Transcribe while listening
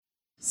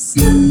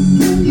Stuck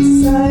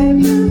inside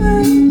my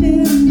mind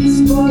in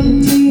this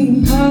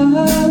quarantine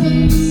house.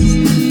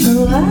 The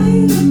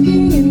light at the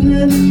end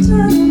of the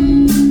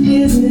tunnel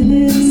isn't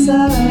in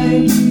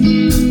sight.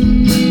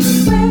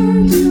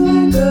 Where do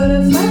I go to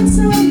find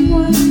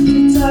someone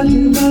to talk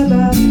to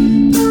about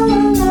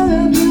all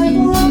of my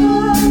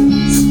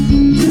wants?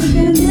 You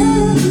can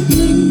never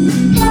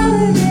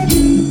validate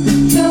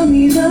me, tell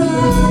me the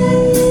lies.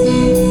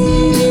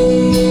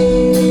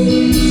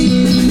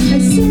 I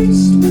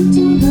searched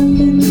until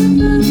nothing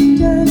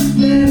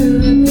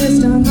there and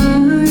missed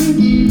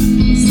online.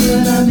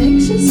 Said I'm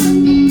anxious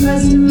and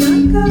depressed and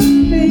my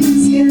coping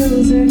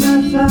skills are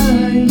not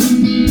fine.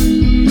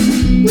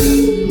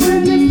 We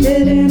were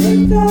drifted and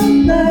it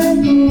felt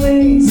like a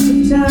waste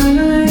of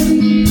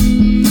time.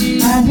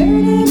 I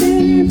heard an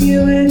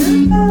interview and I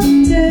felt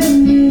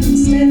an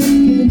instant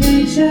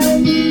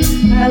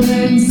connection. I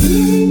learned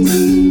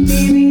CAT,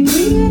 DVD,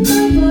 and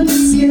my phone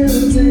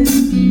skills and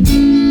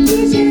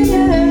each and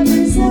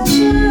every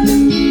session.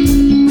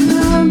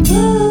 I'm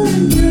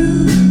going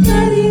through,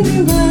 ready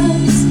to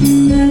ask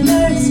the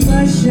next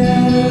question.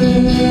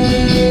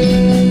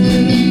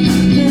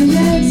 The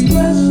next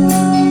question.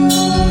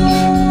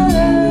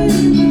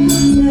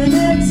 The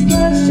next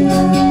question.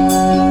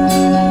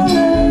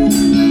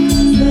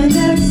 The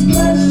next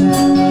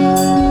question.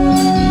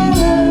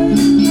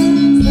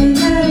 The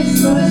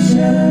next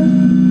question.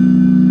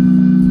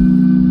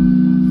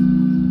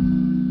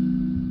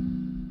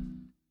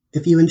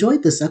 If you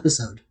enjoyed this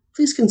episode,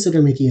 please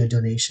consider making a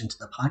donation to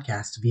the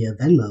podcast via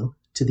Venmo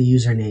to the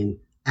username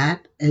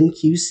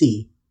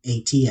 @NQCATX.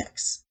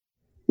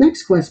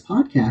 Next Quest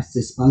Podcast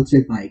is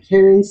sponsored by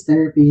Karen's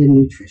Therapy and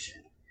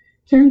Nutrition.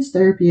 Karen's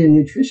Therapy and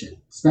Nutrition,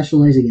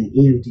 specializing in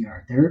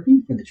EMDR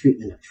therapy for the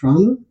treatment of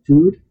trauma,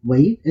 food,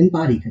 weight, and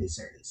body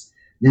concerns,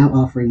 now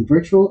offering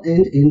virtual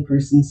and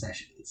in-person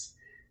sessions.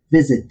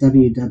 Visit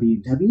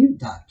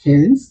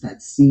www.cairns,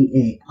 that's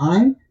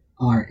CAIRNS,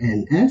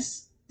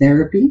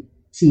 therapy,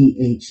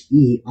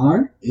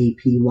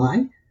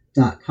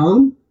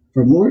 THERAPY.com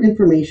for more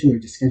information or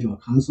to schedule a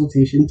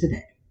consultation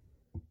today.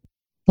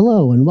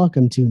 Hello and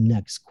welcome to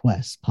Next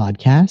Quest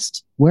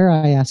Podcast, where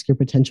I ask your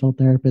potential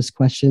therapist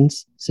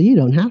questions so you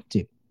don't have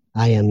to.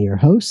 I am your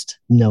host,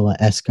 Noah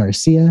S.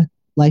 Garcia,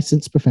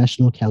 licensed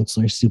professional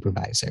counselor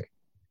supervisor.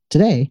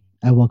 Today,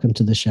 I welcome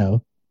to the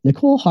show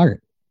Nicole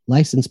Hart,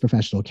 licensed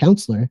professional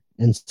counselor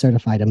and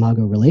certified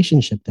Imago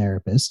relationship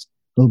therapist,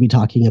 who will be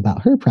talking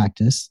about her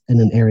practice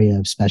in an area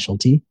of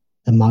specialty,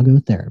 Imago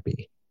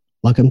therapy.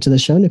 Welcome to the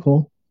show,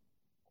 Nicole.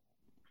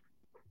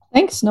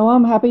 Thanks, Noah.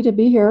 I'm happy to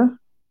be here.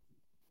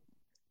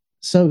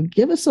 So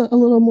give us a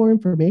little more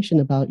information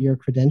about your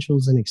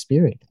credentials and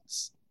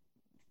experience.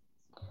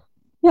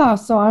 Yeah,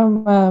 so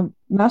I'm a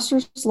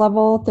master's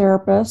level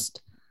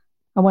therapist.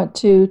 I went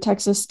to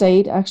Texas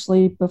State.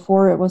 Actually,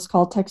 before it was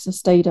called Texas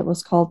State, it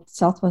was called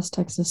Southwest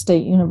Texas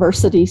State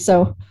University.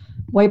 So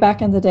way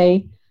back in the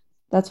day,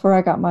 that's where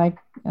I got my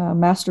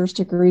master's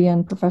degree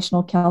in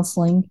professional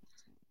counseling.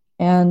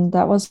 And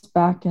that was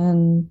back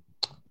in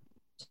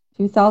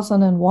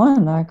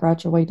 2001. I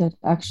graduated,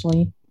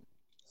 actually.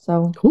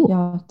 So, Cool.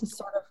 Yeah, it's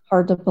sort of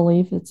hard to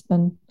believe it's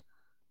been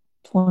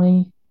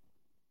 20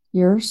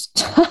 years.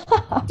 So,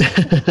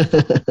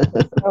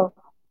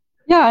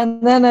 yeah,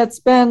 and then it's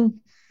been,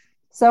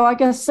 so I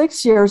guess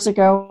 6 years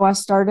ago, I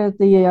started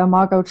the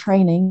Imago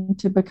training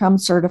to become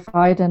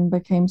certified and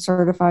became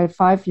certified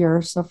 5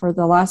 years. So for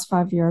the last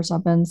 5 years,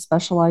 I've been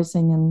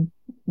specializing in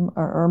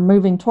or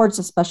moving towards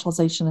a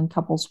specialization in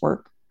couples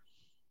work.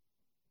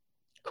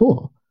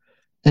 Cool.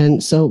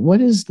 And so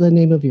what is the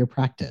name of your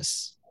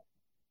practice?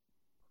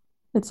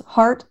 It's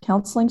Hart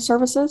Counseling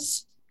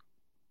Services.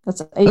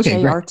 That's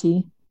Okay, HART.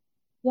 great.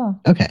 Yeah.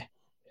 Okay.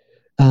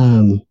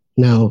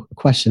 Now,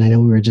 question, I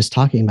know we were just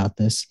talking about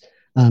this.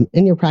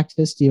 In your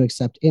practice, do you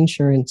accept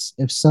insurance?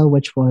 If so,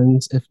 which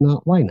ones? If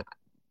not, why not?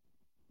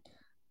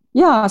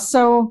 Yeah.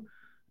 So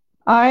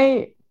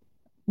I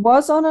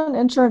was on an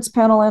insurance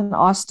panel in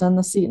Austin,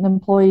 the Seton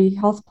Employee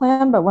Health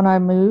Plan, but when I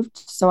moved,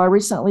 so I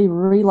recently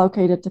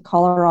relocated to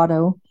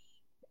Colorado,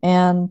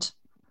 and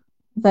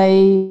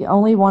they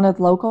only wanted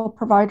local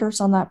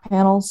providers on that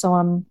panel. So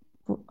I'm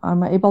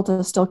able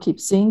to still keep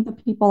seeing the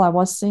people I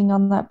was seeing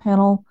on that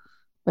panel,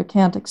 but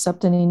can't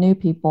accept any new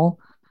people.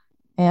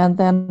 And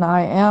then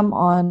I am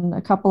on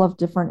a couple of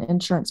different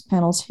insurance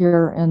panels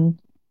here, and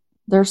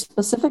they're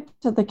specific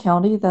to the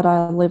county that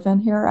I live in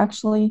here,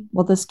 actually.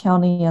 Well, this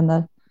county and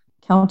the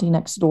county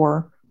next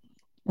door.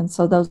 And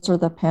so those are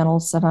the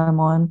panels that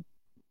I'm on.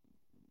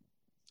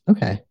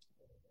 Okay.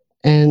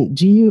 And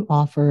do you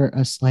offer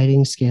a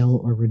sliding scale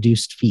or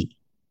reduced fee?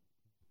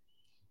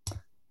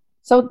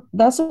 So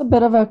that's a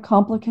bit of a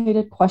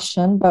complicated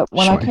question, but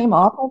when Sure. I came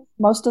off of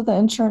most of the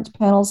insurance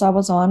panels I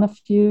was on a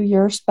few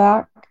years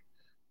back,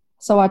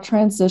 so I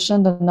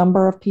transitioned a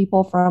number of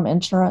people from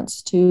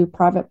insurance to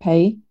private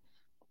pay,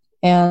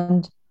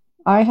 and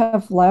I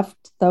have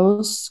left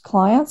those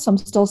clients. I'm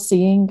still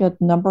seeing a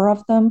number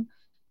of them,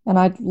 and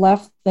I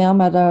left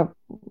them at a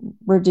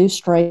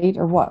reduced rate,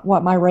 or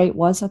what my rate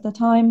was at the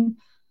time.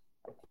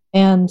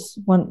 And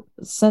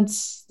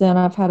since then,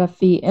 I've had a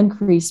fee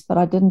increase, but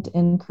I didn't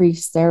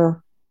increase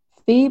their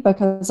fee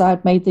because I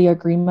had made the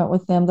agreement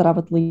with them that I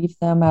would leave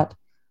them at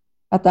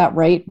that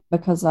rate,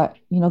 because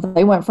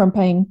they went from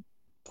paying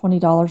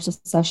 $20 a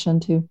session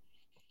to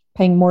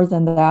paying more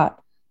than that.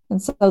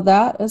 And so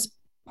that is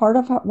part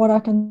of what I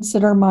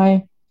consider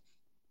my,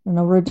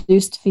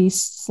 reduced fee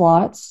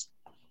slots.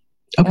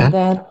 Okay. And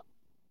then,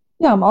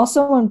 I'm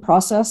also in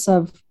process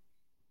of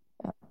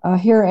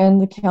here in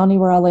the county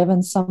where I live,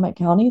 in Summit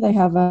County, they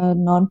have a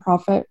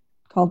nonprofit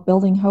called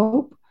Building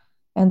Hope,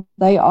 and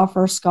they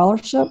offer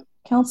scholarship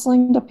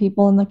counseling to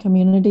people in the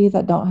community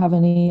that don't have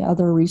any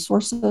other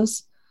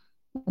resources.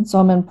 And so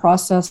I'm in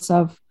process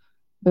of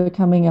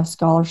becoming a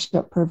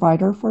scholarship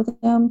provider for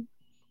them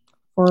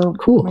for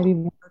maybe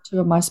 1 or 2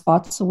 of my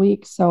spots a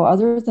week. So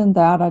other than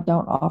that, I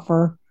don't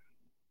offer,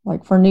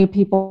 like for new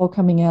people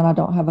coming in, I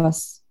don't have a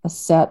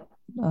set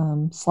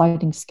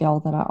sliding scale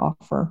that I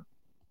offer.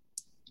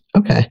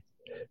 Okay.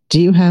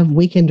 Do you have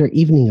weekend or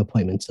evening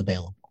appointments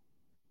available?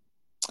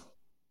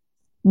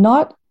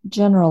 Not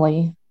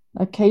generally.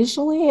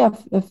 Occasionally,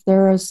 if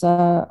there is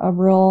a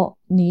real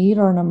need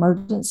or an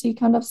emergency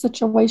kind of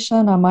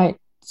situation, I might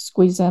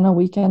squeeze in a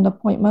weekend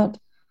appointment.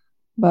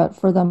 But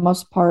for the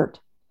most part,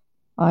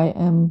 I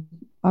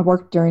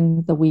work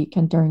during the week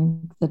and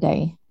during the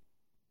day.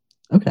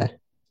 Okay.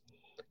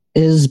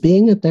 Is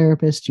being a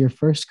therapist your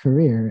first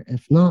career?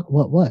 If not,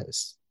 what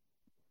was?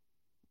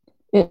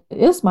 It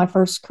is my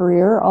first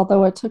career,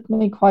 although it took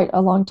me quite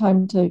a long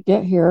time to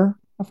get here.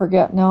 I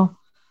forget now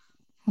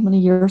how many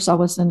years I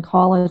was in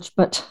college,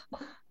 but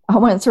I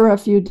went through a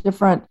few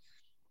different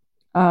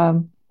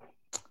ideas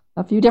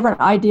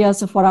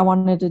of what I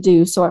wanted to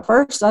do. So at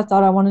first I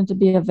thought I wanted to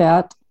be a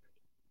vet,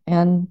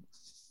 and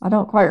I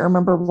don't quite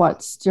remember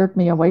what steered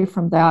me away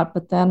from that.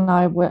 But then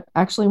I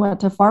actually went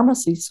to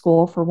pharmacy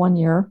school for 1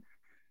 year,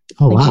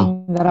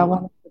 thinking that I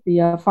wanted to be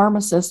a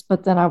pharmacist.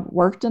 But then I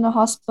worked in a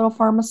hospital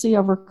pharmacy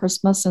over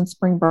Christmas and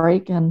spring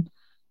break, and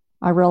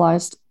I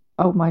realized,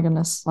 oh my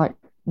goodness, like,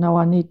 no,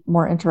 I need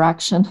more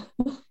interaction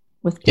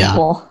with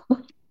people. Yeah.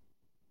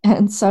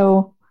 And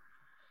so,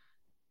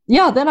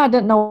 then I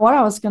didn't know what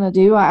I was going to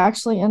do. I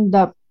actually ended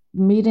up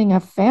meeting a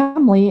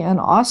family in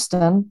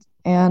Austin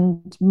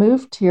and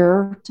moved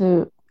here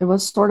it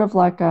was sort of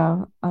like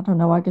I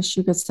guess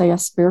you could say a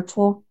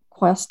spiritual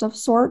quest of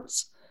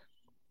sorts,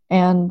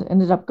 and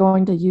ended up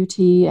going to UT,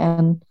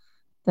 and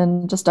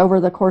then just over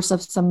the course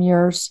of some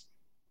years,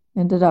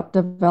 ended up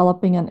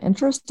developing an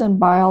interest in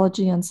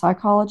biology and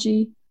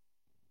psychology,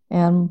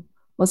 and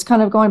was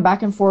kind of going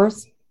back and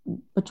forth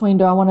between,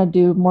 do I want to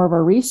do more of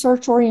a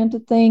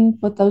research-oriented thing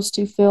with those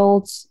two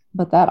fields?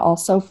 But that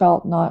also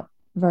felt not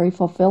very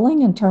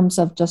fulfilling in terms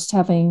of just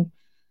having,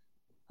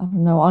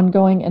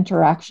 ongoing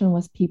interaction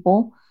with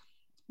people.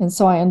 And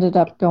so I ended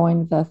up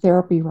going the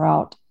therapy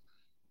route.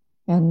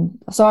 And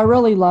so I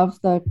really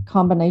love the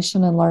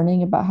combination and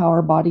learning about how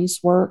our bodies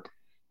work,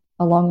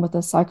 along with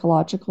the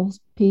psychological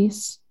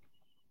piece.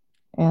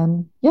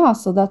 And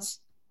so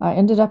I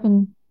ended up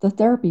in the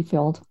therapy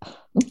field.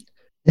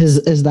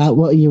 Is that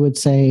what you would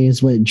say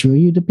is what drew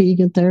you to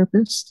being a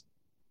therapist?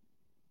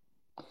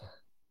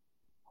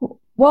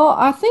 Well,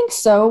 I think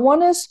so.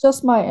 One is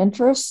just my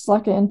interest,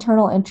 like an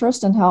internal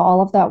interest in how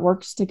all of that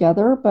works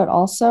together. But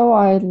also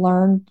I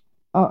learned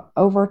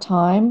over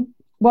time.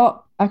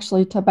 Well,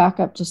 actually, to back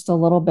up just a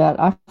little bit,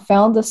 I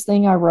found this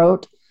thing I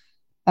wrote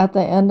at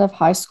the end of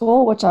high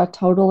school, which I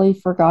totally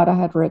forgot I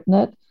had written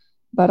it.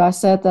 But I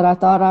said that I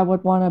thought I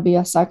would want to be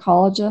a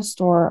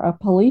psychologist or a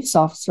police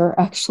officer,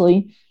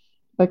 actually,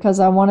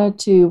 because I wanted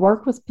to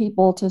work with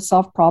people to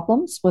solve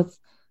problems with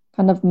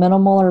kind of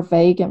minimal or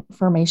vague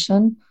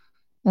information.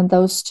 And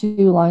those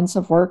two lines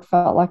of work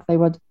felt like they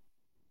would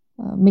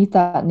meet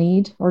that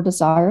need or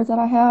desire that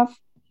I have.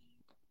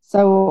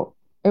 So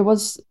it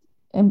was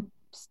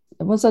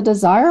a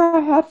desire I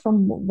had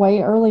from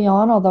way early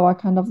on, although I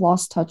kind of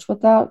lost touch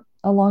with that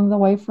along the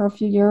way for a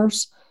few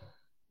years.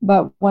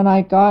 But when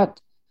I got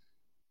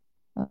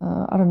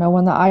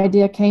when the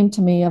idea came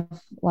to me of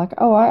like,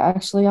 oh, I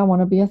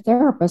want to be a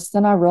therapist,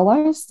 then I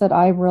realized that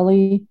I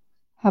really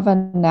have a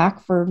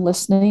knack for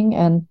listening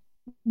and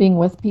being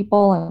with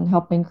people and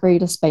helping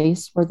create a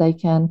space where they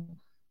can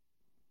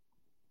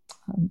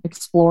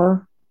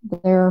explore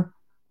their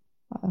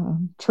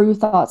true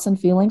thoughts and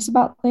feelings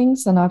about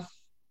things. And I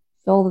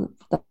feel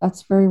that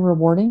that's very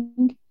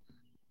rewarding.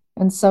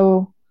 And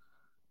so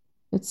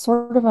it's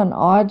sort of an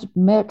odd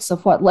mix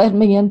of what led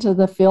me into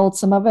the field.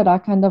 Some of it I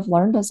kind of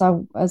learned as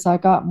I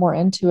got more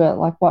into it,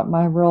 like what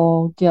my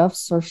real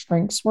gifts or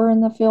strengths were in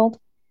the field.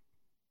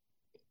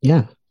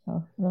 Yeah.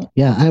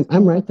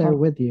 I'm right there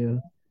with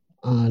you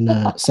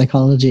on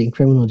psychology and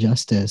criminal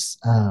justice.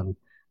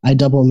 I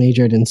double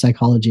majored in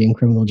psychology and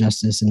criminal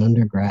justice in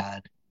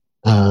undergrad.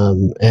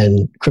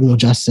 And criminal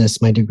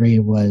justice, my degree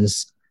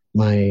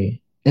my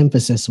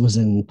emphasis was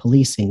in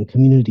policing,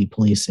 community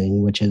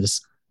policing, which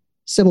is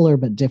similar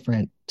but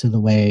different to the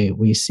way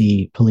we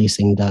see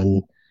policing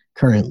done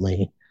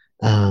currently.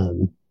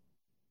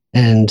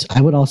 And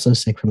I would also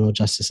say criminal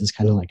justice is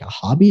kind of like a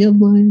hobby of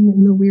mine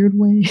in a weird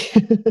way.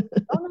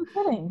 Oh, no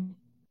kidding.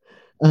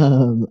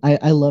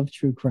 I love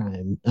true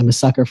crime. I'm a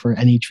sucker for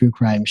any true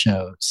crime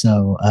show.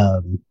 So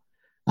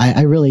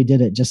I really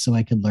did it just so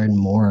I could learn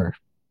more,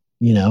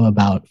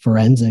 about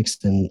forensics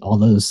and all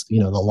those, the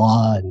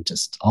law and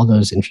just all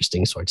those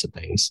interesting sorts of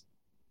things.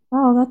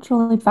 Oh, that's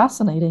really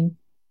fascinating.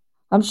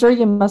 I'm sure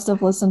you must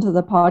have listened to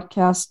the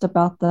podcast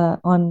about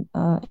on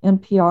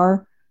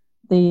NPR,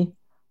 the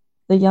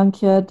the young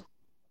kid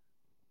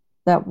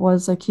that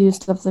was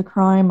accused of the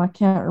crime. I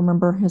can't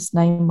remember his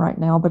name right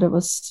now, but it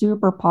was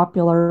super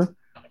popular.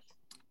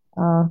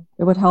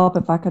 It would help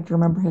if I could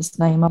remember his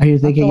name. Are you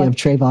thinking of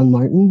Trayvon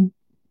Martin?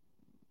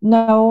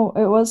 No,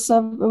 it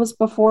was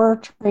before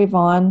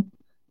Trayvon.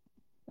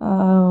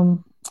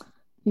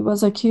 He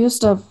was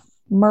accused of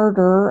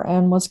murder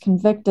and was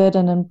convicted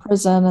and in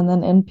prison, and then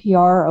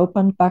NPR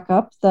opened back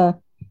up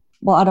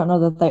well, I don't know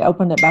that they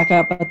opened it back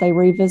up, but they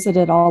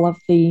revisited all of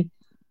the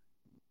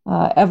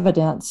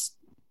evidence.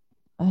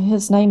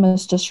 His name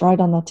is just right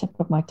on the tip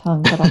of my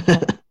tongue, but I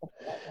can't.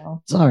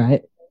 It's all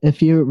right.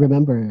 If you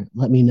remember,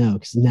 let me know,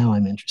 because now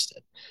I'm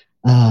interested.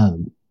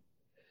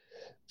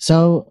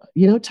 So,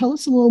 tell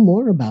us a little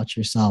more about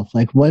yourself.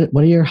 Like, what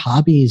are your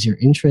hobbies, your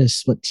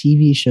interests? What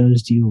TV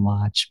shows do you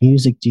watch?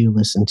 Music do you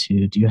listen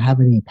to? Do you have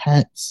any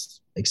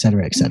pets, et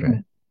cetera, et cetera? Mm-hmm.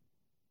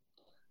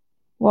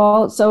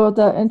 Well, so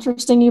the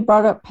interesting you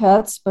brought up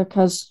pets,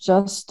 because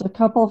just a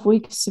couple of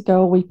weeks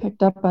ago, we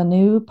picked up a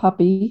new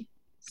puppy.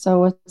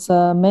 So it's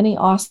a mini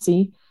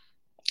Aussie.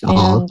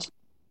 Uh-huh. And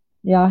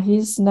yeah,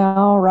 he's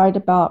now right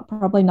about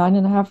probably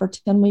 9.5 or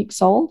 10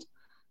 weeks old.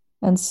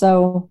 And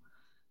so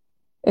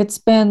it's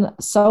been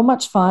so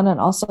much fun and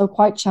also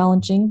quite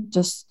challenging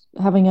just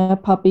having a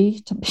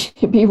puppy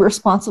to be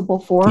responsible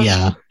for.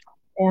 Yeah.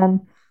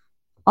 And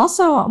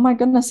also, oh my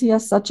goodness, he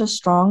has such a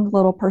strong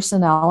little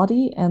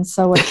personality. And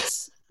so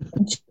it's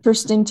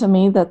interesting to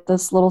me that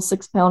this little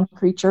 6-pound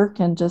creature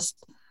can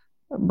just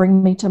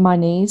bring me to my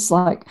knees.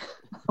 Like,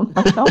 I'm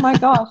like, oh my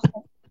gosh,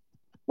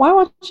 why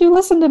won't you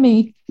listen to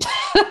me?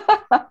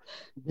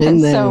 Been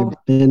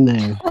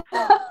there.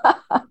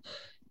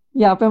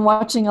 Yeah, I've been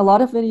watching a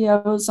lot of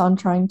videos on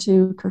trying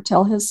to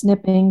curtail his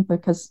snipping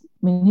because,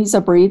 he's a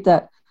breed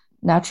that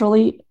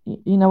naturally,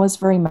 is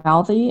very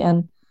mouthy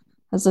and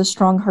has a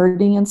strong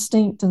herding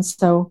instinct. And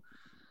so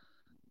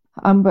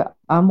I'm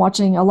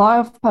watching a lot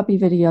of puppy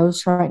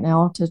videos right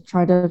now to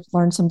try to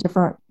learn some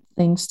different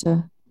things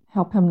to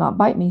help him not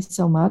bite me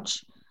so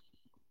much.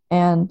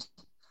 And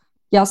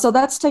yeah, so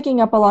that's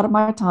taking up a lot of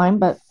my time.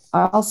 But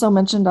I also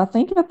mentioned, I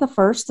think at the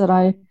first, that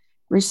I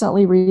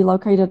recently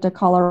relocated to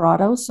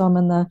Colorado. So I'm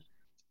in the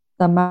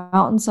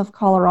mountains of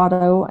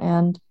Colorado.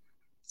 And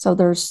so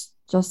there's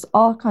just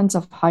all kinds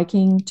of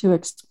hiking to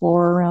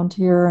explore around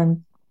here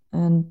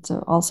and to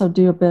also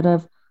do a bit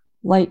of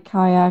lake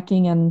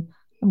kayaking, and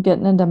I'm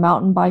getting into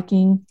mountain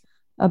biking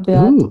a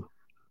bit. Ooh.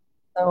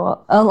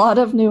 So a lot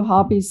of new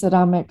hobbies that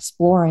I'm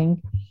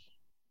exploring.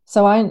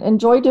 So I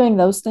enjoy doing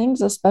those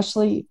things,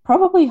 especially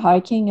probably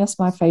hiking is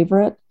my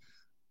favorite.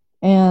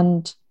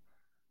 And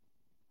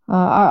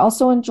I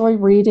also enjoy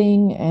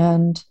reading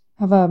and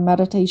have a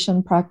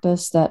meditation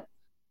practice that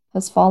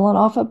has fallen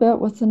off a bit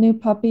with the new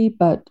puppy,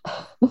 but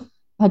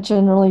I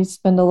generally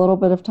spend a little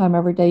bit of time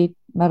every day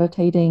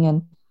meditating.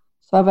 And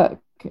so I have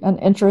an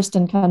interest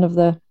in kind of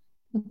the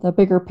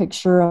bigger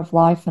picture of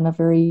life in a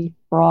very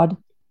broad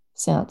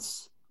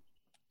sense.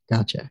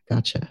 Gotcha.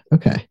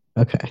 Okay.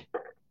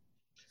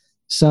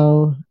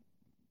 So,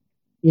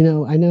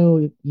 I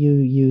know you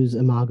use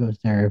imago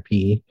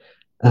therapy.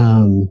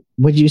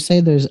 Would you say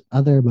there's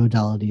other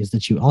modalities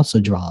that you also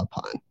draw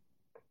upon?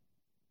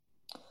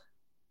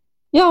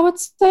 Yeah, I would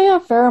say a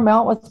fair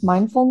amount with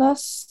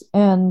mindfulness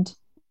and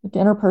like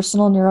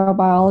interpersonal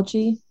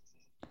neurobiology.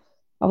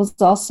 I was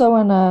also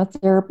in a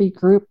therapy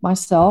group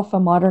myself, a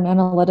modern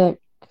analytic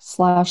 /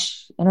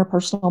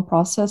 interpersonal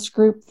process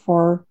group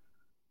for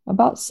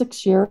about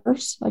 6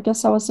 years. I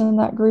guess I was in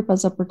that group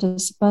as a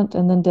participant,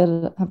 and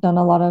then have done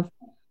a lot of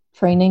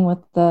training with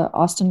the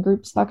Austin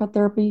Group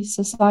Psychotherapy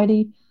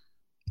Society.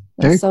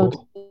 Very so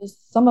cool.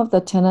 Some of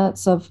the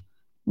tenets of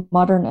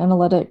modern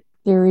analytic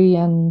theory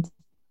and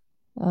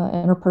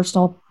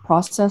interpersonal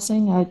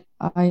processing,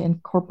 I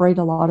incorporate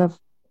a lot of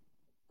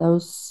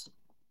those,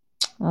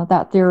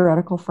 that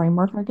theoretical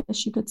framework, I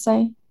guess you could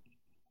say.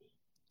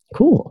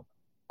 Cool.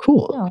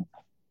 Yeah.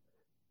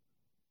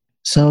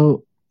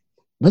 So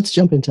let's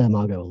jump into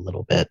imago a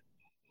little bit.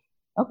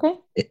 Okay.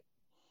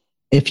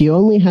 If you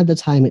only had the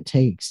time it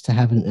takes to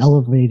have an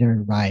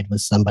elevator ride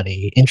with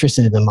somebody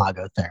interested in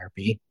imago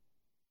therapy,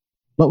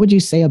 what would you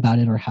say about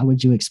it, or how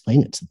would you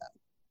explain it to them?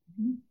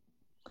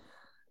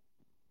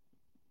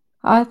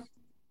 I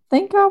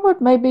think I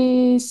would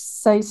maybe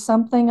say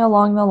something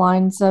along the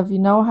lines of,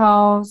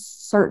 how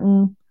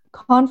certain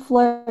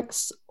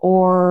conflicts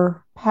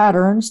or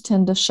patterns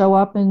tend to show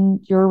up in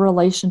your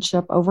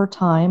relationship over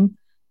time.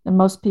 And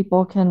most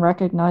people can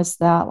recognize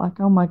that, like,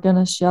 oh my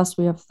goodness, yes,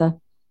 we have the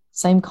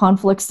same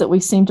conflicts that we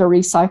seem to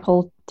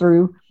recycle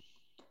through.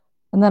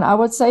 And then I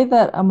would say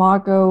that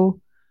imago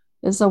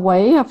is a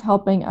way of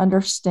helping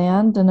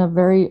understand in a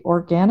very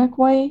organic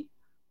way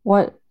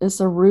what is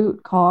the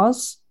root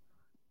cause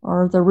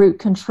or the root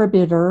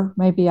contributor,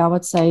 maybe I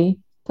would say,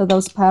 to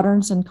those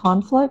patterns and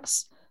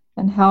conflicts,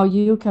 and how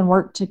you can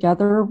work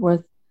together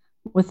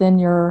within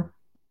your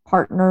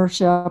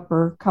partnership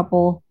or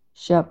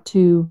coupleship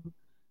to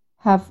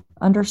have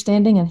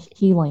understanding and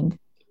healing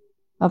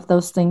of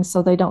those things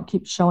so they don't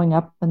keep showing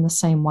up in the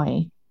same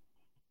way.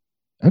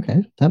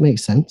 Okay, that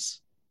makes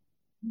sense.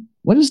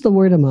 What does the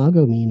word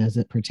imago mean as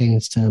it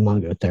pertains to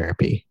imago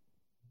therapy?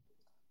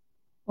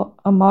 Well,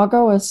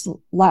 imago is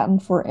Latin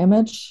for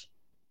image,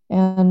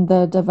 and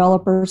the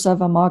developers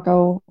of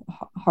Imago,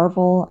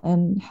 Harville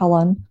and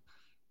Helen,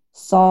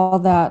 saw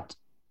that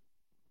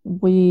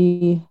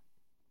we,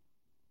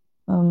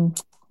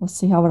 let's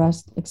see, how would I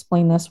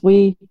explain this?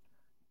 We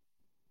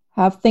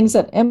have things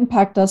that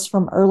impact us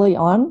from early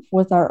on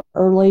with our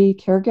early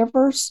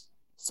caregivers.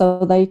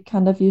 So they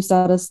kind of use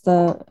that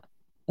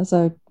as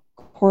a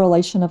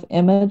correlation of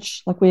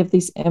image. Like we have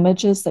these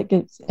images that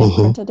get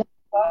imprinted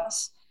into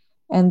us.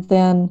 And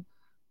then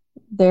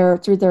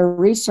through their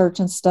research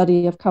and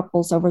study of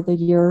couples over the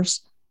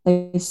years,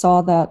 they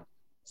saw that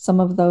some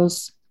of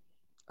those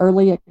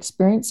early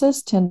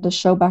experiences tend to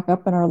show back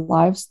up in our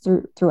lives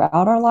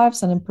throughout our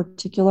lives, and in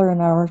particular in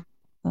our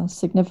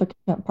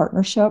significant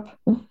partnership,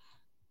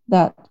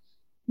 that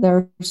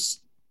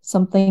there's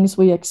some things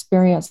we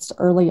experienced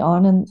early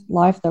on in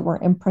life that were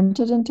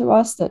imprinted into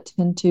us that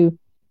tend to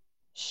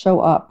show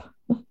up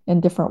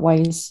in different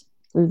ways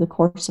through the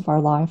course of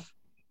our life.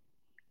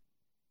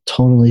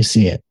 Totally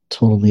see it.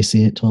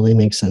 Totally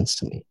makes sense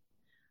to me.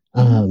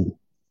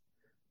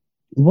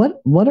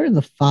 What are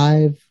the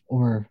 5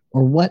 or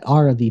what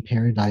are the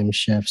paradigm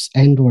shifts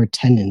and or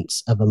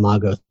tenets of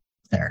imago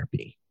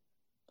therapy?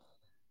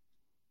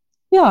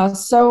 Yeah,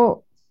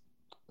 so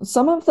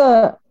some of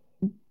the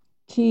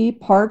key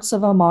parts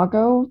of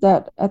imago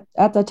that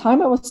at the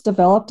time it was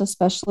developed,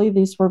 especially,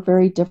 these were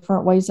very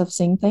different ways of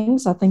seeing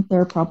things. I think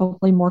they're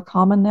probably more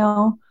common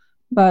now,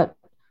 but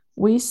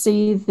we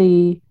see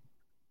the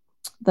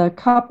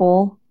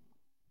couple,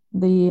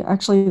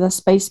 the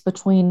space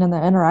between and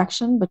the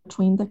interaction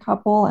between the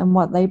couple and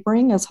what they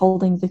bring as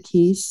holding the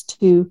keys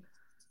to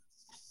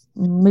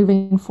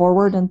moving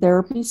forward in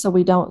therapy. So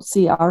we don't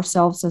see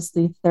ourselves as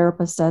the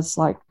therapist as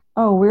like,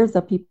 oh, we're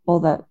the people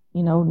that,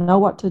 know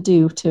what to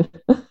do to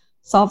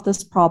solve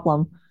this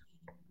problem.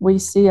 We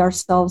see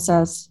ourselves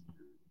as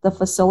the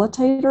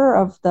facilitator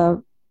of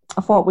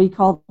what we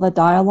call the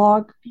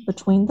dialogue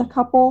between the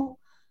couple,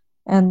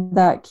 and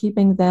that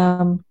keeping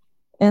them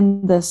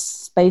in this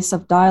space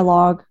of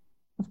dialogue,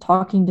 of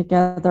talking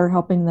together,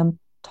 helping them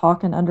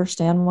talk and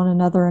understand one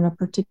another in a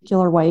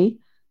particular way,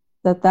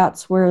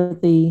 that's where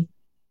the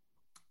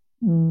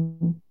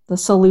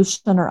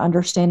solution or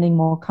understanding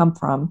will come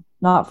from,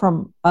 not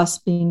from us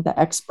being the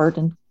expert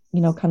and,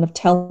 kind of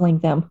telling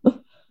them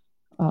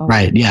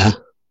right. Yeah.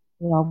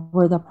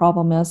 Where the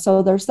problem is.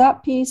 So there's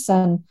that piece,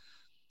 and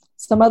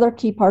some other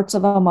key parts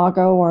of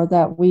imago are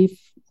that we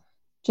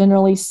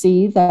generally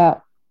see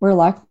that we're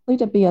likely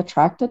to be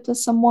attracted to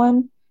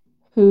someone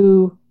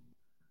who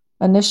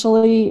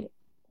initially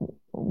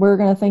we're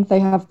going to think they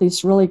have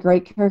these really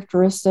great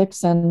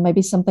characteristics and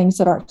maybe some things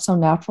that aren't so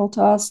natural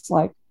to us,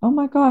 like, oh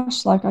my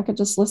gosh, like I could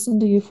just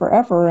listen to you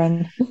forever,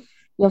 and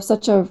you have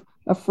such a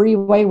free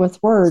way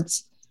with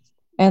words.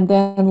 And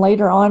then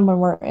later on, when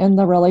we're in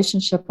the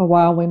relationship a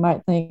while, we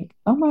might think,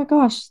 oh my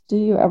gosh, do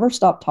you ever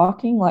stop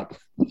talking? Like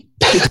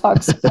he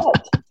talks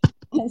much.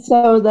 And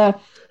so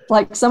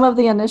some of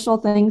the initial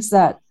things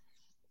that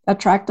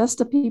attract us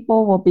to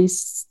people will be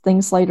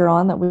things later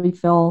on that we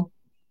feel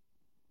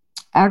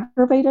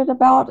aggravated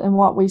about. And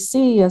what we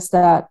see is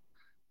that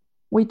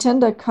we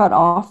tend to cut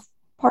off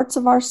parts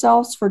of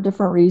ourselves for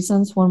different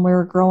reasons when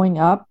we're growing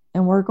up,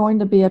 and we're going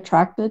to be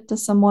attracted to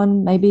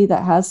someone maybe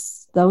that has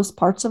those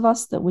parts of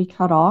us that we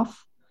cut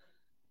off.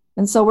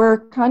 And so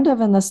we're kind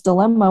of in this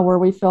dilemma where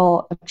we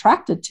feel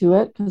attracted to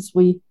it because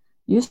we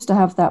used to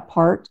have that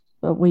part,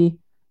 but we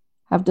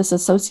have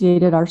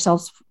disassociated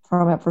ourselves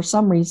from it for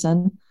some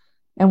reason.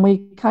 And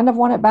we kind of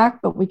want it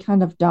back, but we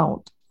kind of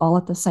don't, all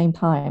at the same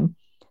time.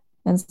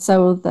 And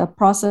so the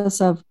process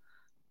of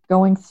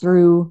going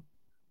through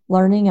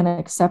learning and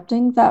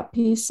accepting that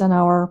piece in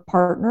our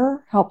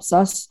partner helps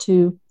us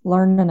to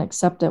learn and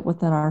accept it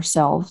within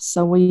ourselves.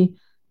 So we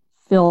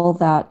feel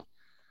that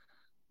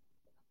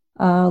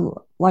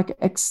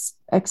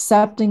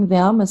accepting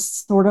them is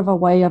sort of a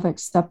way of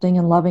accepting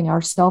and loving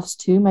ourselves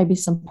too, maybe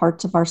some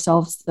parts of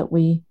ourselves that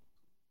we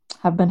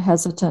have been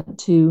hesitant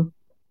to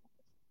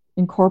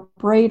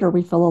incorporate or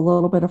we feel a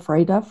little bit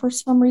afraid of for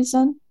some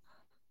reason.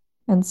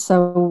 And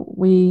so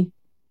we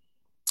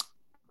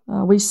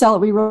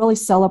really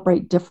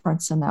celebrate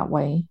difference in that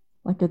way.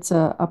 Like it's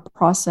a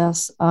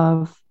process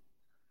of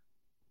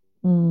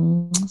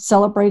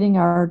celebrating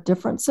our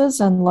differences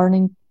and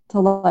learning to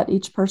let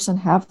each person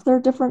have their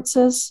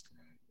differences,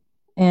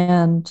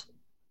 and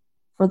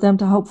for them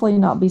to hopefully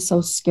not be so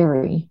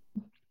scary.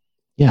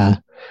 Yeah.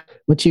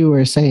 What you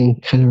were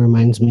saying kind of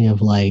reminds me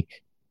of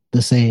like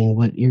the saying,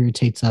 what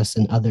irritates us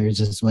in others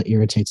is what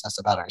irritates us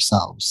about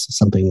ourselves,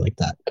 something like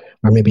that.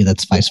 Or maybe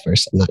that's vice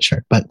versa. I'm not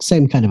sure, but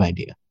same kind of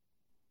idea.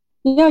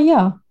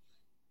 Yeah.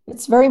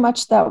 It's very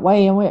much that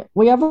way. And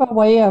we have a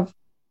way of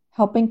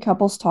helping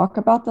couples talk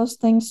about those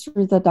things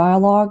through the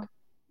dialogue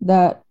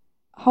that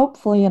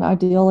hopefully and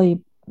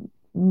ideally,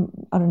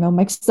 I don't know,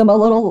 makes them a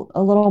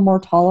little more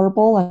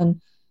tolerable.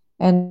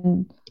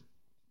 And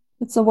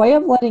it's a way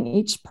of letting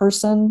each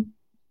person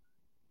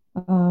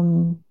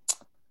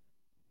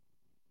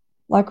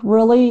like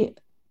really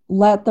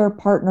let their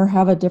partner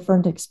have a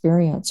different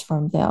experience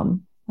from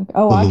them. Like,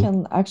 oh, I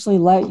can actually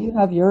let you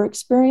have your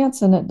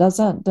experience and it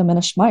doesn't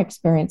diminish my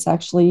experience,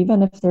 actually,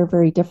 even if they're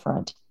very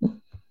different.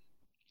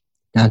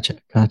 Gotcha.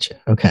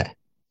 Okay.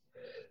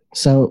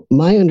 So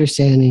my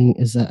understanding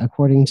is that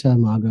according to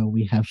Imago,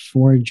 we have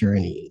 4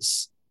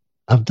 journeys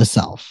of the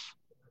self.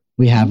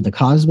 We have the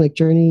cosmic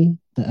journey,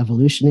 the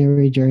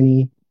evolutionary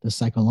journey, the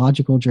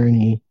psychological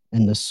journey,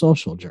 and the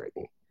social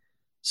journey.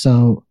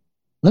 So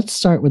let's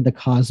start with the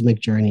cosmic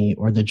journey,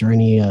 or the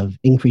journey of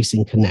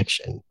increasing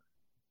connection.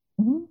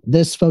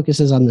 This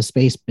focuses on the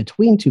space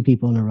between 2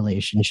 people in a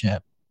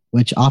relationship,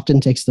 which often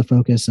takes the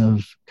focus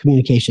of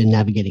communication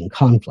navigating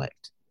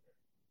conflict.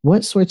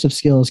 What sorts of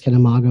skills can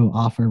Imago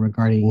offer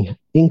regarding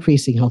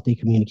increasing healthy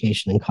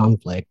communication and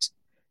conflict?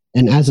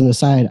 And as an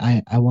aside,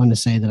 I want to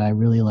say that I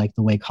really like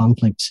the way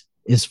conflict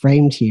is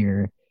framed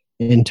here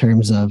in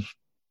terms of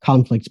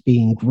conflict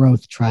being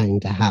growth trying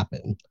to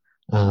happen.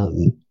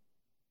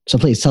 So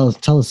please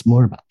tell us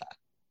more about that.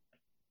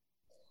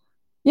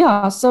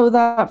 Yeah, so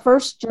that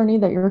first journey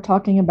that you're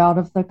talking about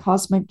of the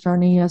cosmic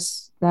journey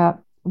is that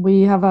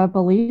we have a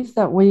belief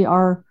that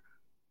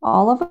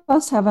all of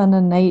us have an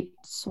innate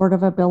sort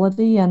of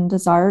ability and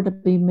desire to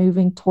be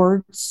moving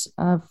towards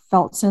a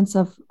felt sense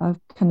of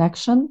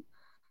connection.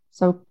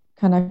 So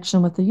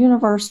connection with the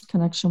universe,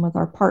 connection with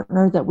our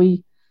partner, that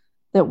we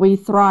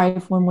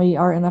thrive when we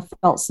are in a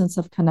felt sense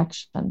of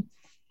connection.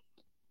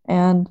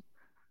 And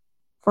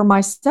for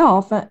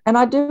myself, and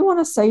I do want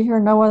to say here,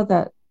 Noah,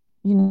 that,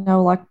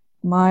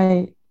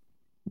 like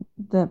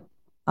that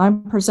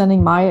I'm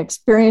presenting my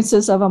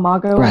experiences of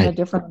Imago, right. And a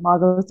different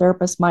Imago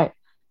therapist might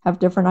have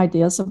different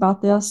ideas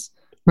about this.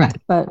 Right.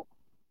 But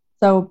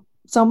so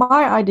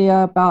my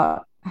idea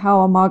about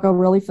how Imago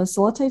really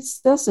facilitates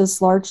this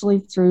is largely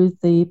through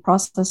the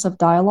process of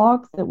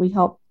dialogue that we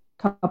help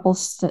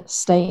couples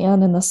stay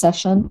in the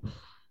session.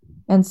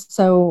 And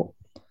so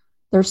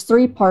there's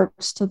 3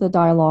 parts to the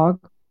dialogue.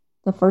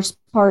 The first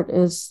part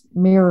is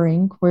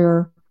mirroring,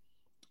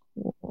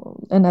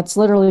 and that's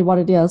literally what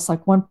it is.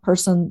 Like, one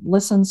person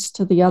listens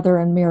to the other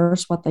and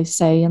mirrors what they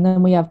say. And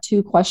then we have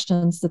 2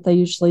 questions that they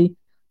usually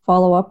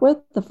follow up with.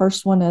 The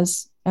first one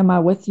is, am I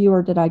with you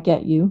or did I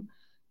get you?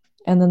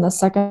 And then the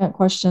second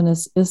question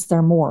is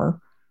there more?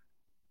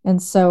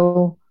 And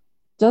so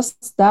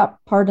just that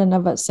part in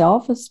of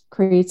itself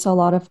creates a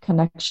lot of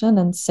connection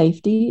and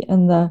safety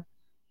in the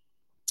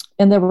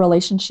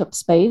relationship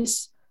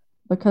space,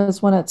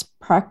 because when it's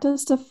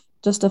practiced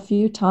just a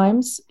few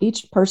times,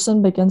 each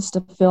person begins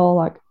to feel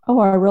like, oh,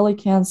 I really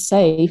can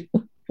say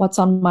what's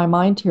on my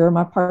mind here.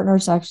 My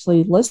partner's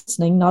actually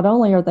listening. Not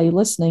only are they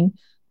listening,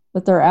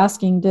 but they're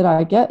asking, did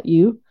I get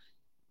you?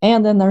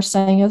 And then they're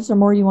saying, is there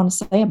more you want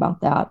to say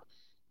about that?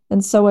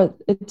 And so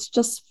it's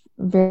just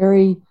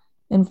very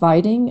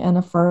inviting and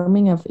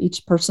affirming of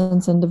each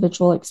person's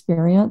individual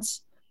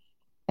experience.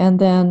 And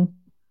then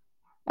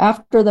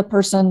after the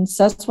person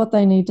says what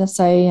they need to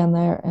say and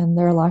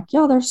they're like,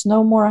 yeah, there's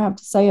no more I have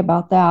to say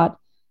about that,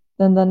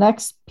 then the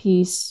next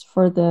piece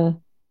for the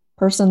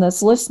person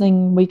that's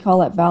listening, we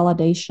call it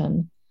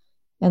validation.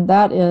 And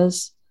that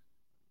is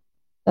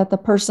that the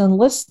person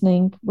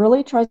listening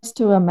really tries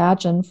to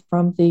imagine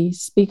from the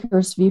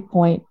speaker's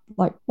viewpoint,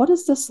 like, what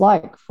is this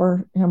like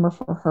for him or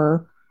for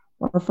her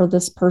or for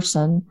this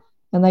person?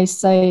 And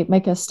they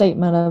make a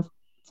statement of,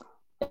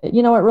 it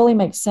really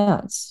makes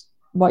sense.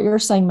 What you're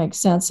saying makes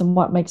sense, and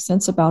what makes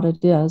sense about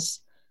it is.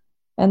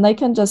 And they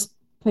can just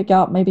pick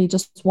out maybe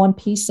just one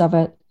piece of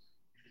it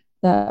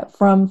that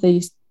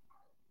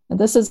and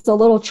this is a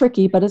little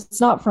tricky, but it's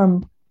not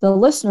from the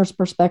listener's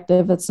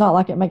perspective. It's not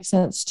like it makes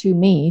sense to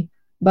me,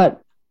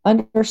 but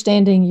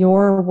understanding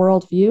your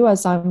worldview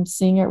as I'm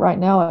seeing it right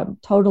now, it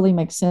totally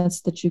makes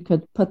sense that you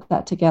could put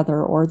that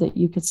together or that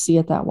you could see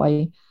it that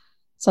way.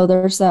 So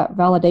there's that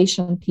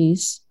validation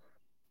piece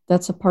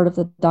that's a part of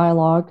the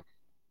dialogue.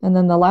 And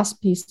then the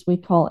last piece we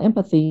call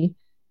empathy.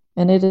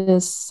 And it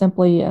is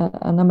simply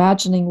an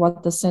imagining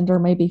what the sender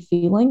may be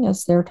feeling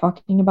as they're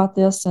talking about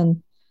this,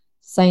 and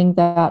saying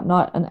that,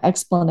 not an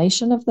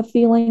explanation of the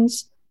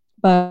feelings,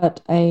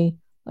 but I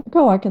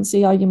can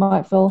see how you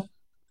might feel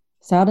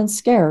sad and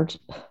scared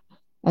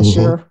as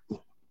you're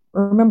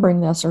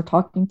remembering this or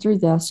talking through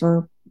this,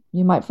 or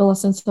you might feel a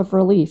sense of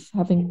relief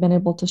having been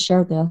able to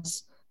share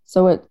this.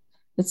 So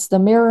it's the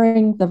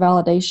mirroring, the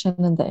validation,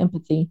 and the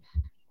empathy.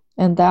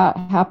 And that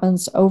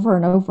happens over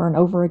and over and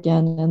over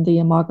again in the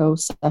Imago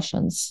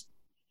sessions.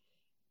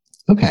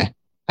 Okay,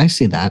 I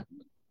see that.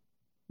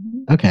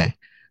 Okay,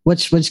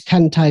 which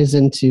kind of ties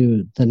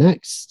into the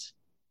next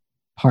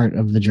part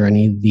of the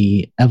journey,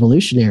 the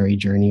evolutionary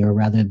journey, or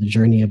rather the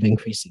journey of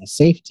increasing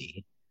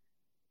safety.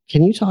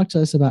 Can you talk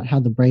to us about how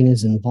the brain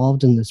is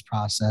involved in this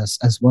process,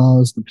 as well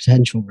as the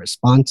potential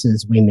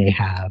responses we may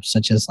have,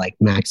 such as like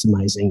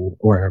maximizing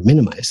or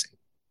minimizing?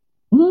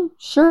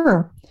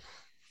 Sure.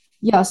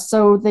 Yes.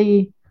 So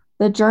the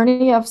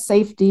journey of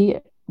safety,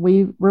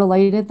 we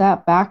related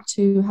that back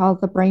to how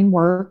the brain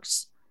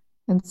works.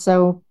 And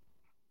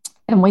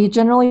we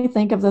generally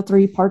think of the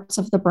three parts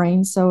of the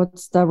brain. So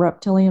it's the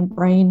reptilian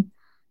brain,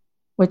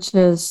 which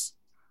is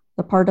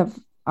the part of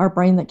our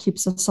brain that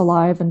keeps us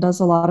alive and does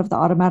a lot of the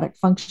automatic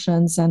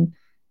functions. And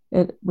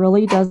it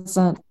really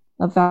doesn't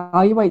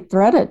evaluate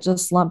threat. It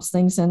just lumps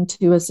things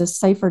into, is this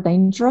safe or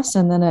dangerous?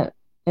 And then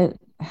it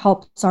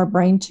helps our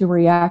brain to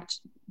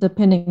react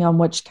depending on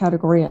which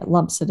category it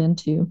lumps it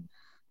into.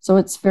 So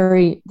it's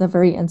the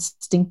very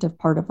instinctive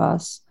part of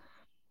us.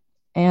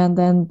 And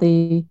then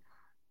the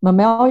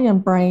mammalian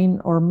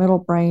brain or middle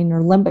brain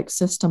or limbic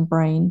system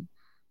brain,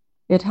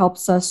 it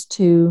helps us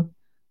to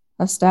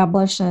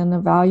establish and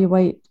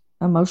evaluate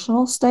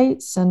emotional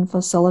states and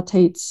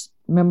facilitates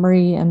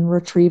memory and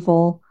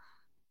retrieval.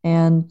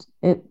 And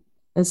it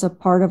is a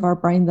part of our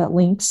brain that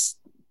links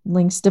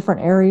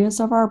different areas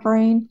of our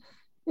brain.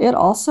 It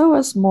also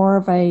is more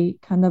of a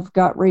kind of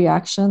gut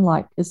reaction,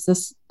 like, is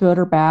this good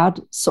or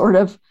bad sort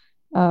of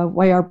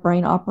way our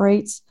brain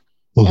operates.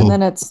 Mm-hmm. And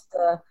then it's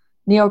the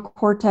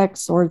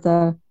neocortex or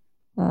the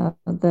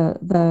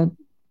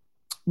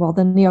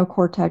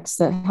neocortex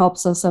that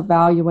helps us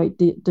evaluate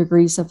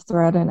degrees of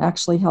threat and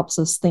actually helps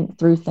us think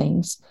through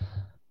things.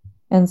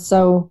 And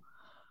so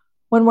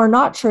when we're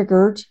not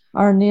triggered,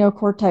 our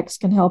neocortex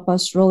can help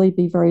us really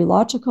be very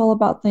logical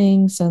about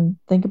things and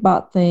think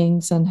about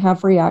things and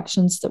have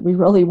reactions that we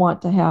really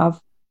want to have.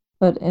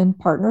 But in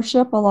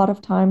partnership, a lot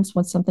of times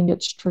when something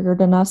gets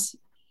triggered in us,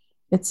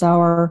 it's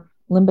our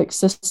limbic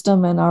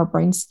system and our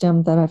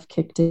brainstem that have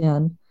kicked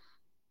in.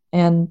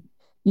 And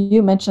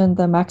you mentioned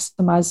the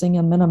maximizing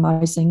and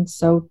minimizing.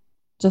 So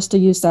just to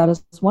use that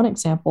as one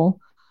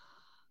example,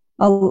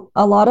 a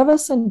lot of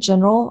us in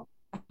general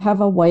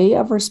have a way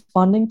of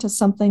responding to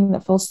something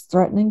that feels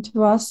threatening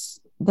to us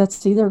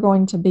that's either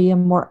going to be a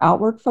more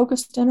outward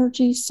focused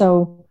energy.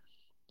 So,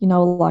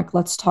 like,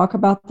 let's talk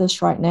about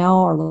this right now,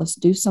 or let's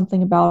do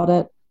something about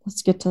it.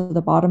 Let's get to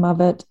the bottom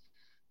of it.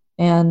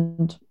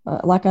 And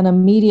like an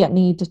immediate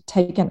need to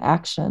take an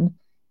action.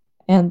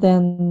 And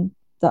then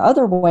the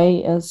other way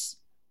is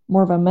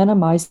more of a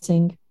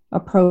minimizing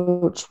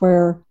approach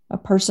where a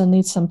person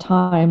needs some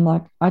time,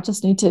 like, I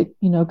just need to,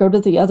 go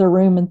to the other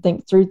room and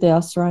think through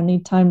this, or I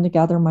need time to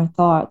gather my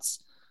thoughts,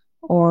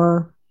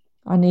 or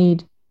I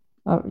need,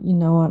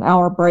 an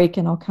hour break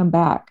and I'll come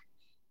back.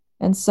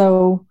 And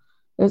so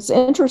it's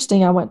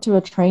interesting. I went to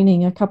a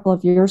training a couple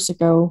of years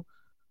ago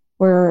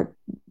where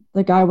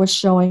the guy was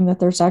showing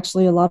that there's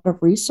actually a lot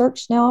of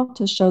research now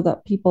to show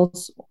that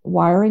people's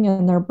wiring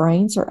in their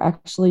brains are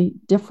actually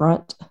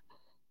different.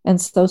 And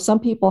so some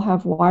people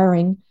have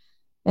wiring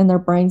in their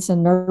brains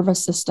and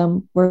nervous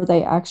system where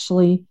they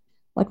actually,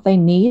 like, they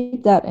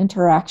need that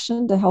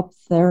interaction to help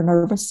their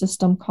nervous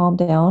system calm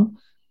down.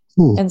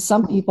 And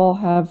some people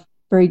have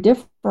very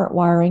different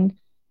wiring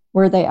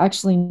where they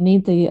actually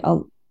need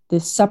the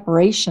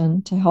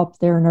separation to help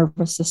their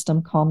nervous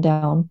system calm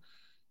down.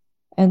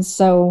 And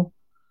so,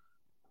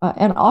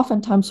 and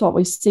oftentimes what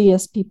we see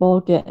is people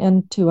get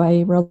into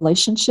a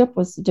relationship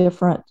with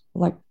different,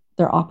 like,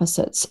 they're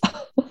opposites.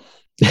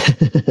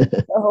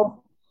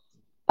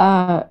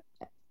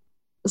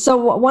 So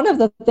one of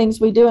the things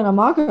we do in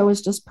Imago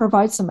is just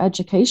provide some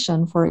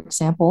education, for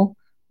example,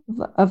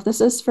 of this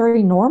is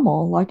very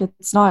normal. Like,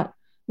 it's not,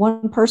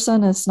 one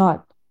person is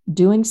not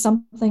doing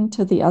something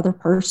to the other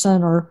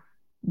person or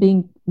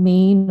being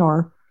mean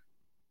or,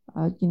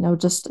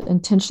 just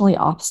intentionally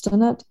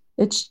obstinate.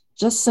 It's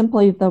just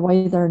simply the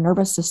way their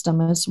nervous system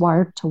is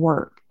wired to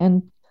work.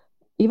 And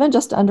even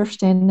just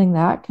understanding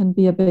that can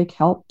be a big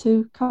help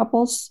to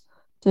couples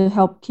to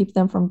help keep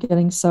them from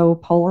getting so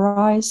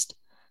polarized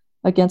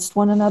against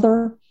one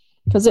another.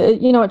 Because,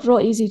 it's real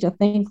easy to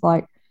think,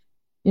 like,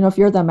 if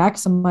you're the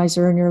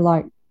maximizer and you're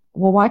like,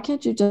 well, why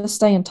can't you just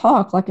stay and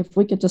talk? Like, if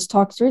we could just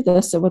talk through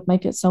this, it would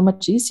make it so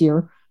much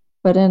easier.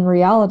 But in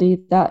reality,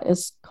 that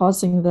is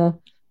causing the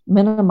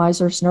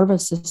minimizer's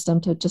nervous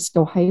system to just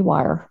go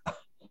haywire.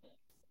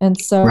 And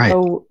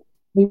so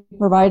we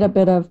provide a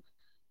bit of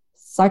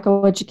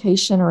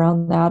psychoeducation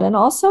around that. And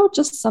also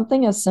just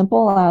something as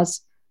simple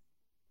as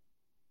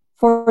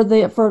for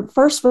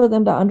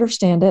them to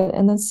understand it.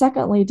 And then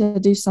secondly, to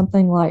do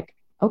something like,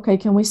 okay,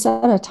 can we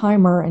set a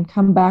timer and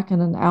come back in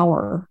an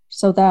hour?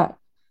 So that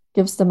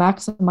gives the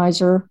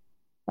maximizer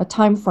a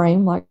time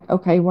frame, like,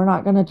 okay, we're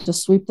not going to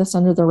just sweep this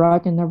under the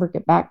rug and never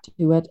get back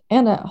to it.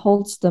 And it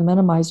holds the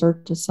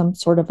minimizer to some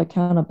sort of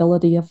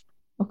accountability of,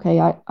 okay,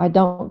 I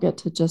don't get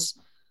to just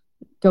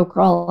go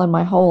crawl in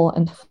my hole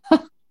and,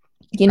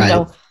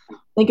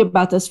 think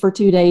about this for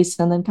 2 days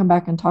and then come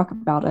back and talk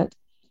about it.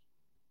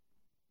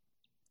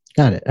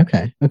 Got it.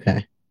 Okay.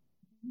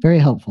 Very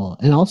helpful.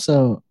 And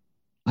also,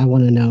 I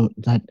want to note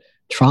that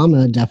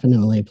trauma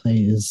definitely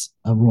plays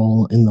a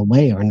role in the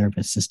way our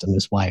nervous system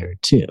is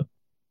wired too.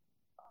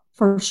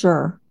 For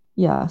sure.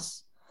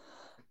 Yes.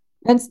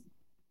 And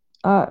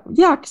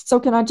so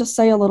can I just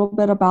say a little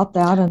bit about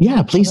that? And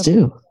yeah, please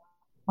do.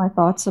 My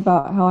thoughts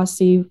about how I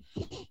see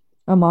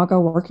Imago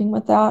working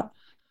with that.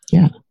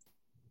 Yeah.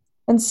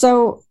 And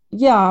so,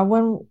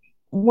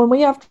 when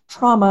we have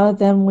trauma,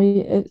 then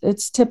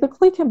it's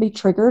typically can be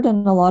triggered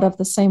in a lot of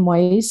the same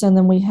ways. And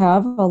then we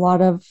have a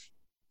lot of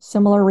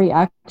similar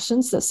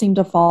reactions that seem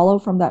to follow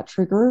from that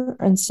trigger.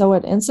 And so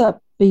it ends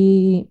up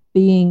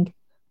being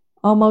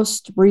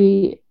almost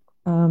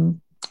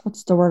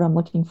what's the word I'm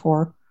looking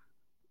for?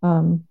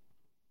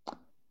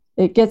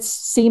 It gets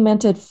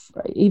cemented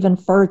even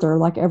further.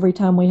 Like every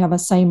time we have a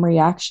same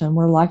reaction,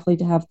 we're likely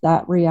to have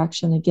that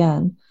reaction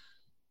again.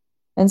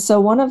 And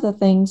so one of the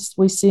things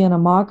we see in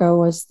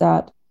Imago is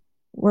that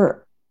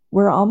we're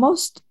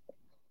almost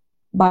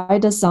by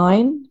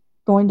design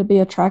going to be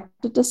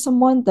attracted to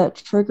someone that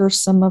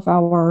triggers some of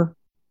our,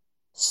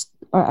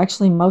 or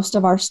actually most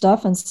of our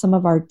stuff and some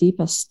of our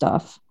deepest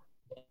stuff.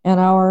 And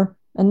our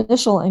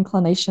initial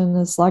inclination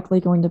is likely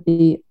going to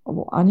be,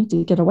 well, I need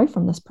to get away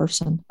from this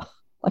person.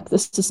 Like,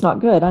 this is not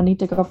good. I need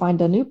to go find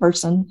a new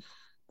person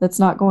that's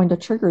not going to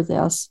trigger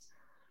this.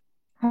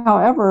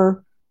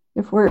 However,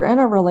 if we're in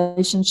a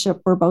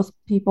relationship where both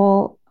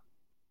people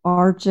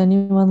are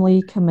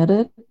genuinely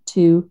committed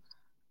to,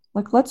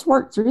 like, let's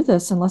work through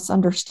this and let's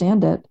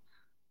understand it,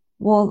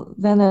 well,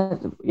 then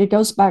it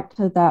goes back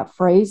to that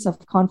phrase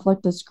of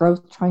conflict is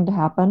growth trying to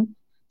happen.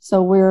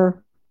 So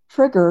we're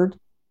triggered,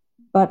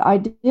 but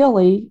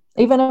ideally,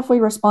 even if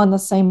we respond the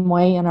same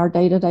way in our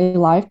day-to-day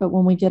life, but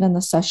when we get in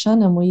the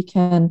session and we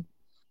can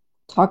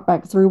talk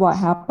back through what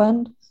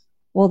happened,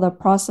 well, the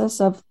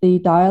process of the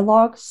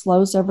dialogue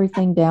slows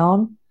everything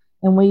down.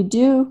 And we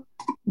do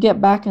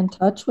get back in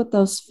touch with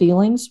those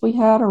feelings we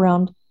had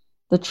around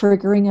the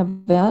triggering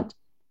event.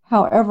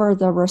 However,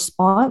 the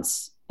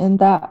response in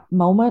that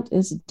moment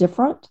is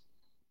different.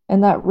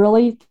 And that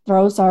really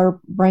throws our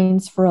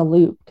brains for a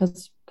loop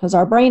because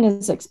our brain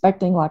is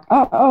expecting, like,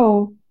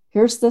 oh,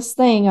 here's this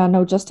thing. I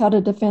know just how to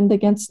defend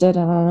against it,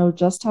 and I know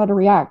just how to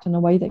react in a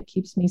way that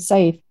keeps me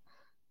safe.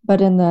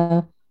 But in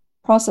the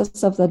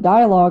process of the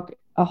dialogue,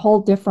 a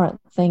whole different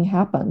thing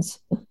happens.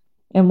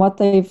 And what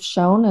they've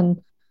shown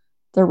in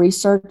the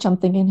research, I'm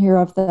thinking here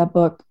of the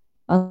book,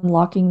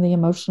 Unlocking the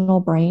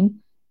Emotional Brain,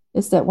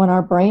 is that when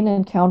our brain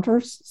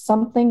encounters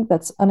something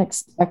that's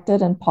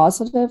unexpected and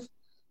positive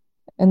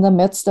in the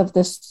midst of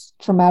this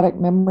traumatic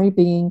memory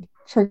being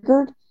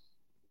triggered,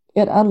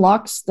 it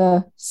unlocks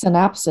the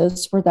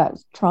synapses where that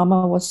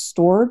trauma was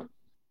stored,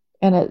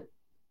 and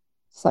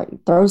it's like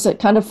throws it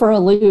kind of for a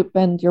loop,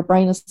 and your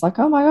brain is like,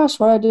 oh my gosh,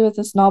 what do I do with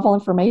this novel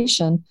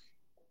information?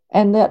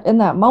 And that in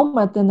that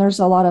moment, then there's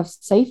a lot of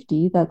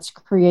safety that's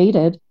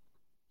created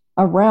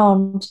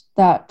around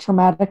that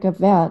traumatic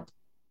event.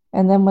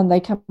 And then when they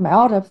come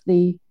out of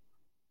the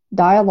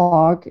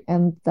dialogue,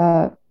 and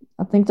I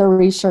think the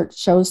research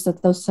shows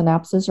that those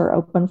synapses are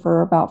open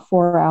for about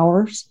 4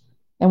 hours.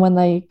 And when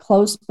they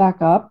close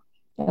back up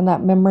and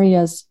that memory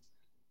is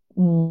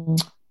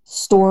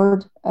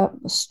stored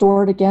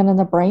again in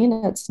the brain,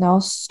 it's now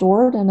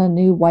stored in a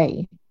new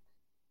way.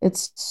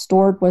 It's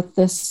stored with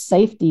this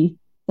safety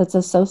that's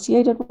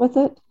associated with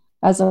it,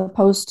 as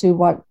opposed to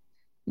what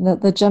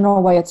the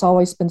general way it's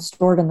always been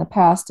stored in the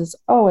past is,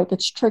 oh, it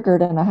gets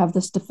triggered and I have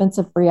this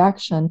defensive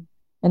reaction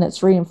and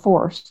it's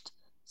reinforced.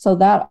 So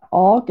that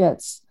all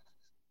gets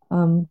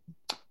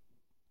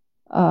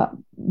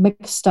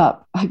mixed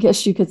up, I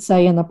guess you could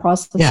say, in the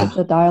process of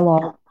the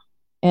dialogue.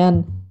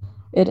 And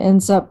it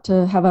ends up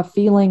to have a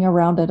feeling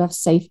around it of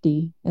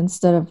safety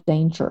instead of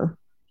danger.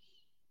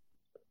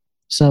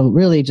 So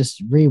really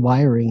just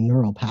rewiring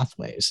neural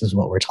pathways is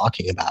what we're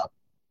talking about.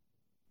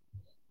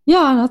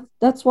 Yeah,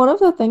 that's one of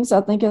the things I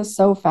think is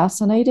so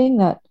fascinating,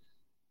 that,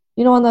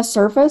 on the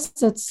surface,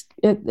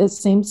 it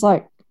seems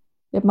like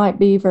it might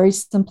be very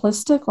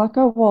simplistic, like,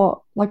 oh,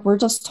 well, like we're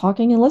just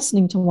talking and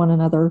listening to one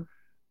another.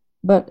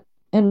 But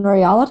in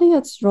reality,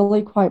 it's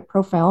really quite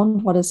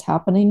profound what is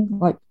happening.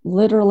 Like,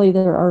 literally,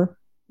 there are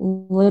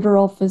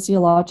literal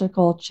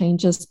physiological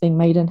changes being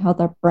made in how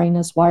the brain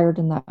is wired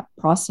in that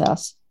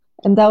process.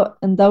 And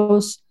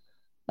those,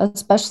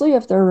 especially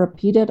if they're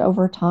repeated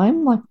over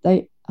time, like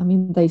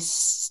they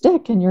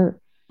stick, and you're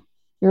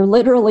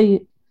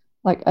literally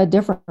like a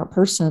different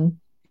person.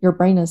 Your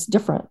brain is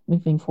different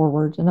moving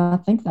forward. And I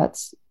think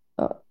that's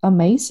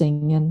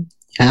amazing and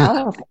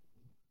powerful.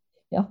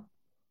 Yeah.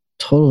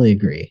 Totally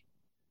agree.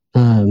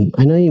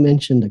 I know you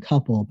mentioned a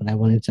couple, but I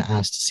wanted to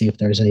ask to see if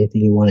there's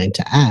anything you wanted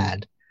to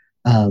add.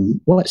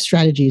 What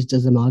strategies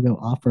does Imago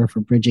offer for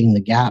bridging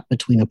the gap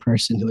between a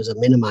person who is a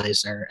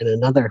minimizer and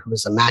another who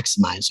is a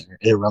maximizer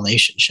in a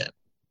relationship?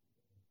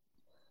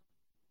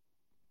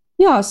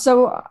 Yeah,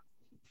 so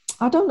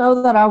I don't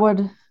know that I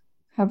would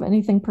have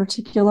anything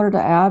particular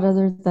to add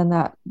other than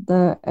that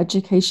the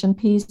education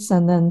piece,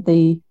 and then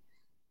the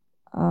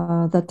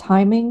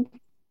timing,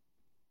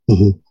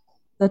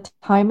 the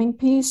timing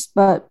piece.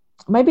 But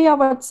maybe I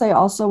would say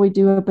also we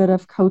do a bit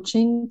of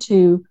coaching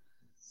to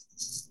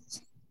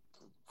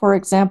For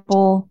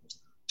example,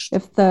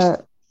 if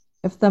the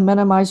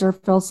minimizer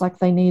feels like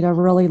they need a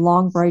really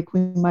long break,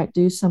 we might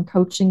do some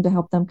coaching to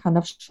help them kind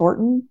of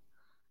shorten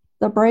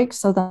the break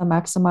so the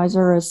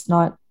maximizer is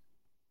not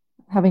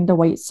having to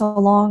wait so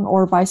long,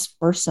 or vice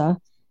versa.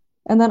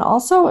 And then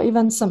also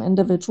even some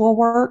individual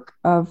work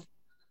of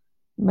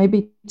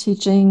maybe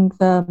teaching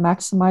the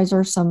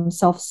maximizer some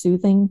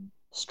self-soothing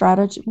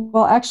strategy.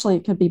 Well, actually,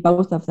 it could be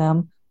both of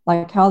them,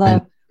 like how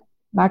the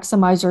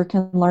maximizer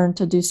can learn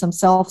to do some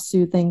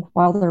self-soothing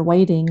while they're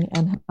waiting,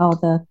 and how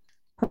the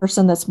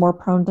person that's more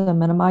prone to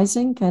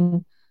minimizing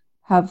can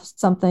have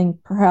something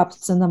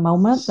perhaps in the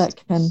moment that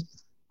can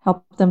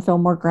help them feel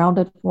more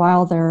grounded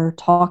while they're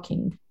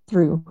talking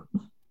through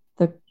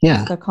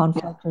the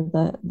conflict or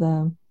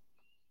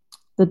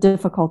the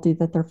difficulty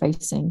that they're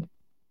facing.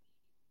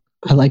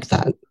 I like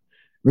that.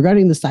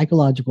 Regarding the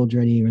psychological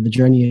journey or the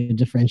journey of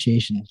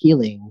differentiation and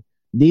healing,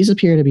 these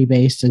appear to be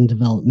based in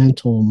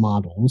developmental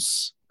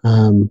models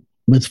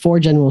with 4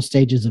 general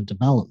stages of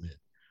development.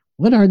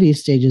 What are these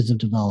stages of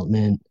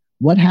development?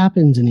 What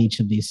happens in each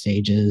of these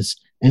stages?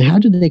 And how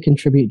do they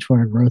contribute to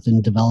our growth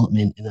and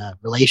development in a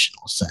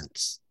relational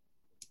sense?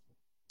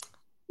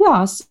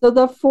 Yeah, so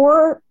the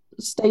 4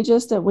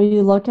 stages that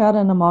we look at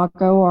in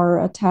Imago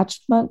are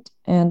attachment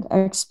and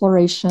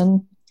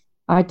exploration,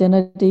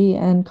 identity,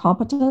 and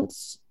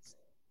competence.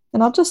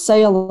 And I'll just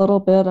say a little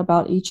bit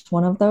about each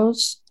one of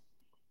those.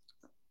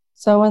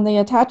 So in the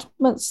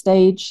attachment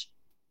stage,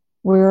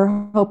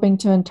 we're hoping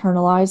to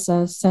internalize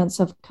a sense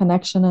of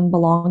connection and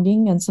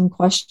belonging. And some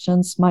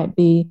questions might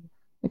be,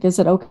 like, is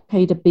it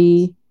okay to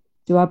be?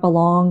 Do I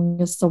belong?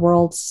 Is the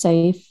world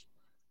safe?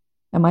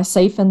 Am I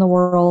safe in the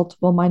world?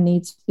 Will my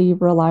needs be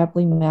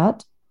reliably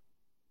met?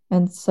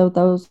 And so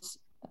those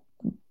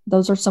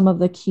are some of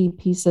the key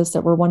pieces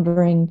that we're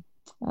wondering,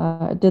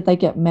 did they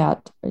get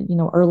met,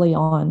 early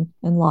on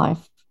in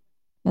life?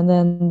 And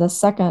then the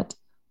second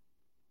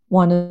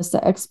one is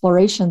the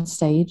exploration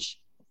stage.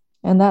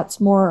 And that's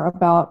more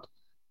about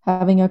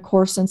having a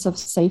core sense of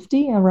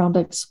safety around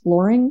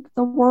exploring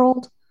the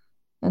world.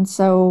 And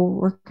so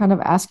we're kind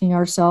of asking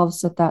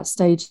ourselves at that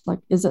stage, like,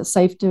 is it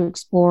safe to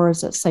explore?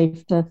 Is it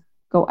safe to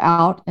go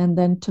out and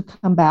then to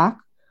come back?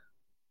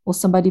 Will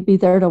somebody be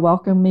there to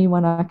welcome me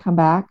when I come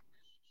back?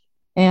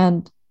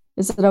 And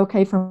is it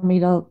okay for me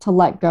to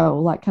let go?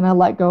 Like, can I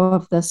let go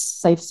of this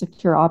safe,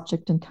 secure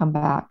object and come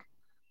back?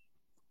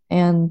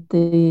 And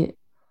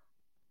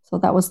so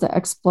that was the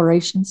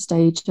exploration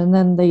stage. And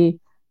then the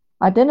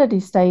identity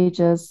stage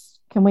is,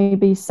 can we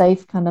be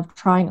safe kind of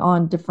trying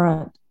on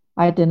different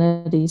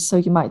identities? So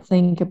you might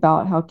think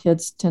about how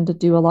kids tend to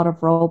do a lot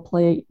of role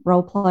play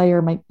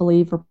or make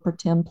believe or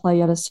pretend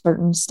play at a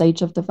certain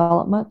stage of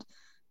development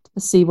to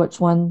see which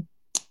one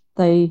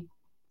they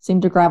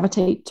seem to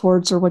gravitate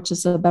towards or which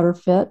is a better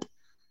fit.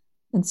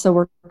 And so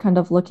we're kind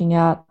of looking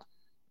at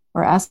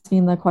or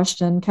asking the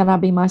question, can I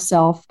be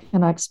myself?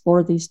 Can I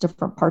explore these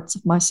different parts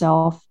of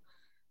myself?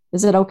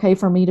 Is it okay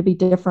for me to be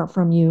different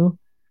from you?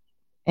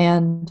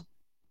 And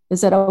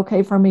is it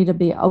okay for me to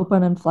be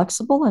open and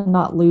flexible and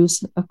not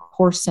lose a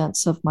core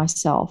sense of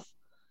myself?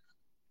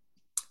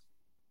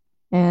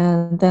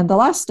 And then the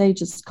last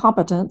stage is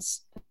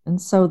competence.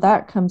 And so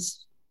that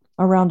comes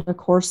around a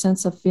core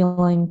sense of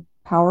feeling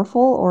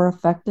powerful or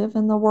effective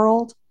in the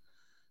world.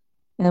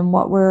 And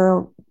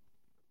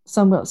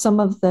some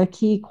of the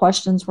key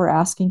questions we're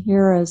asking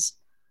here is,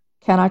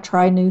 can I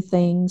try new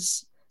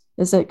things?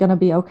 Is it going to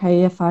be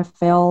okay if I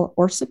fail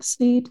or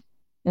succeed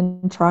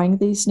in trying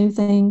these new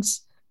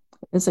things?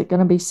 Is it going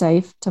to be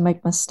safe to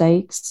make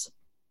mistakes?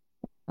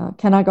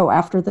 Can I go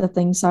after the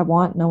things I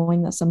want,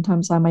 knowing that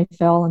sometimes I may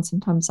fail and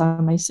sometimes I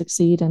may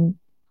succeed? And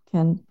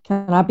can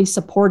I be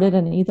supported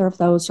in either of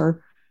those,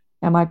 or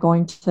am I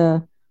going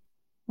to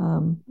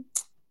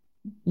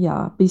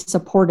be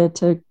supported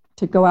to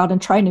go out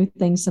and try new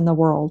things in the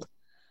world?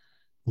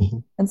 Mm-hmm.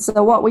 And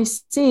so what we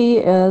see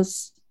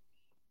is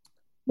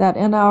that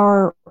in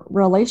our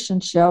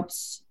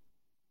relationships,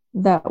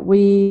 that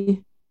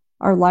we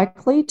are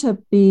likely to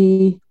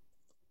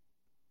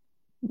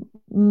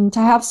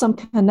have some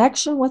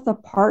connection with a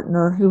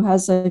partner who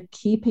has a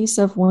key piece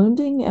of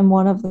wounding in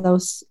one of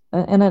those,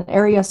 in an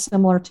area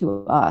similar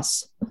to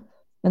us.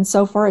 And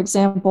so, for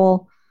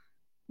example,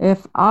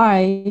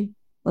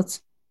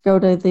 let's go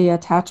to the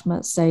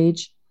attachment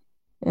stage.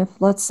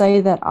 If, let's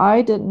say, that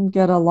I didn't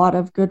get a lot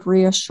of good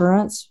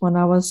reassurance when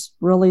I was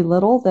really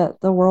little that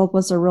the world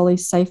was a really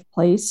safe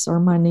place or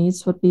my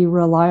needs would be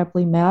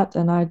reliably met,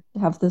 and I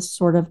have this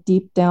sort of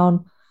deep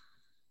down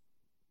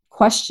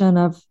question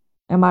of,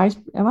 am I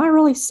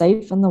really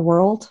safe in the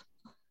world?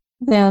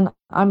 Then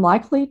I'm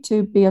likely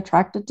to be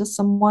attracted to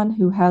someone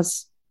who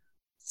has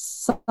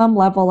some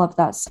level of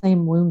that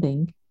same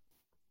wounding.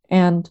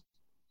 And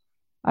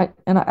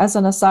as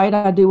an aside,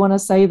 I do want to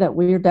say that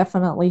we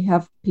definitely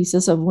have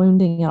pieces of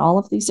wounding in all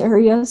of these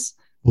areas,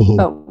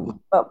 mm-hmm.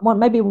 but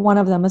maybe one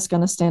of them is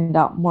going to stand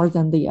out more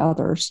than the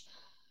others.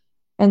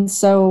 And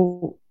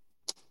so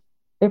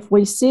if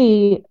we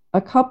see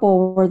a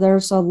couple where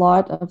there's a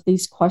lot of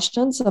these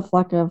questions of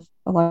like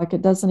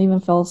it doesn't even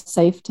feel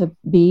safe to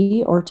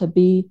be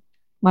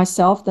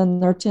myself, then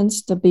that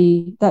tends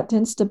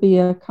to be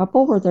a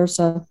couple where there's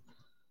a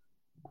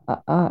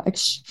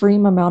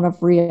extreme amount of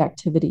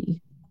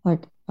reactivity,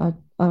 like a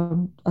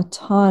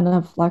ton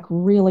of like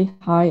really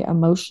high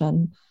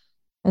emotion.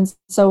 And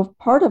so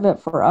part of it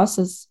for us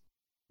as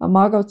a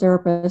Imago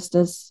therapist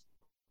is,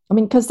 I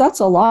mean, because that's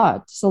a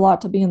lot. It's a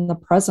lot to be in the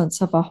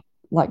presence of a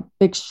like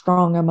big,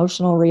 strong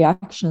emotional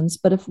reactions.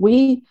 But if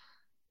we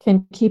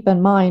can keep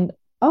in mind,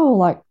 oh,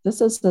 like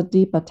this is the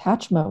deep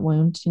attachment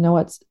wound,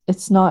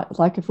 it's not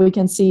like if we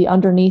can see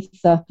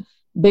underneath the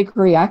big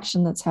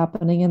reaction that's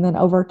happening, and then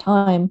over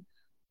time,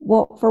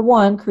 well, for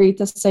one, create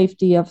the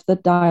safety of the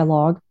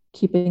dialogue,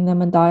 keeping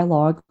them in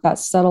dialogue, that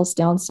settles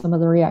down some of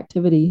the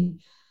reactivity.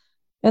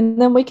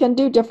 And then we can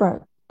do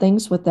different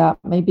things with that,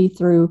 maybe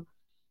through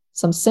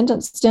some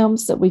sentence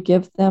stems that we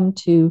give them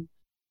to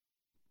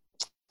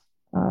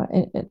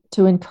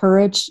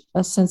encourage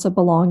a sense of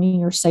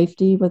belonging or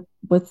safety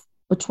with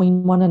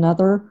between one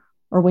another.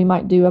 Or we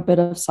might do a bit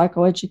of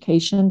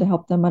psychoeducation to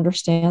help them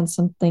understand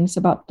some things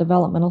about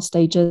developmental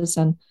stages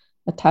and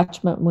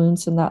attachment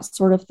wounds and that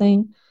sort of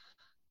thing.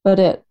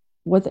 But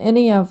with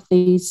any of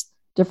these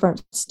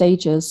different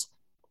stages,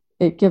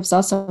 it gives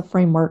us a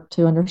framework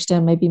to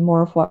understand maybe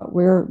more of what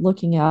we're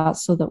looking at,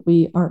 so that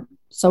we aren't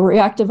so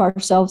reactive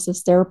ourselves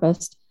as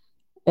therapists.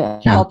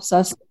 It helps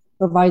us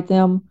provide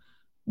them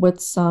with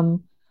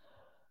some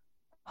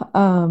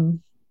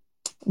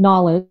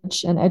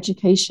knowledge and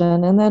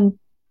education. And then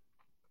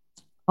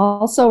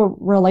also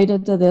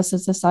related to this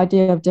is this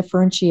idea of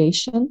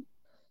differentiation.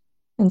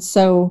 And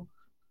so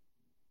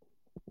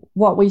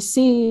what we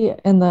see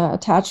in the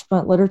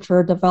attachment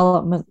literature,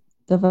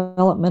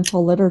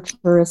 developmental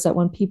literature, is that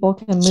when people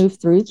can move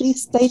through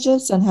these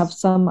stages and have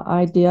some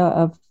idea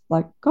of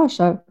like, gosh,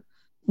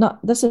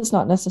 this is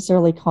not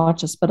necessarily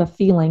conscious, but a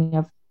feeling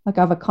of like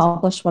I've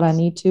accomplished what I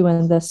need to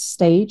in this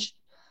stage,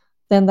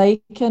 then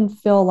they can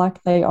feel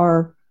like they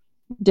are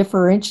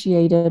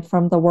differentiated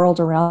from the world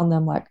around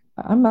them. Like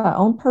I'm my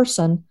own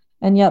person,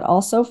 and yet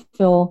also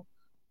feel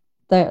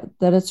that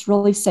it's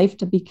really safe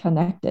to be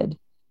connected.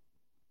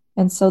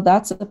 And so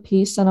that's a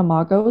piece in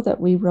Imago that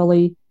we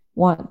really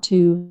want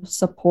to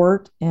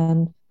support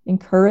and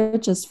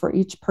encourage, is for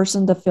each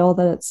person to feel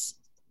that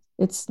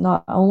it's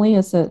not only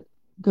is it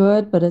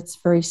good, but it's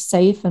very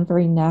safe and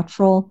very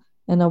natural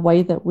in a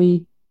way that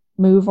we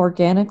move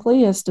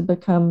organically, is to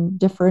become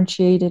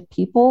differentiated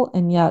people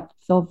and yet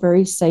feel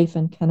very safe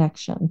in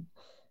connection.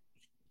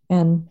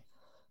 And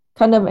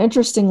kind of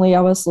interestingly,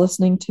 I was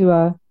listening to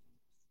a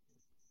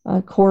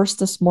course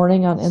this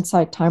morning on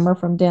Insight Timer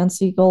from Dan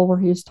Siegel, where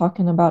he was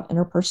talking about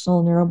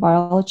interpersonal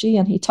neurobiology.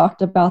 And he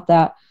talked about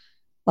that,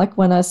 like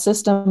when a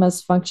system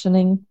is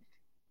functioning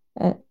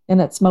in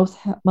its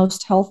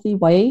most healthy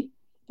way,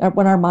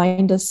 when our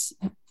mind is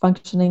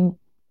functioning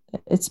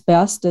its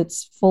best,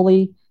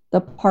 the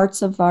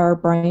parts of our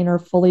brain are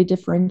fully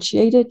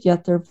differentiated,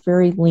 yet they're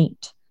very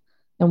linked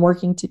and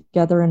working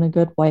together in a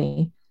good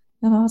way.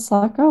 And I was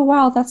like, oh,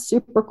 wow, that's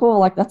super cool.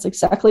 Like that's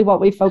exactly what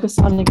we focus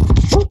on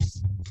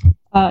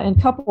in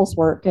couples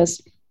work,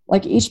 is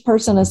like each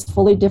person is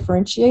fully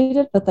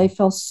differentiated, but they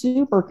feel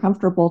super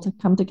comfortable to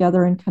come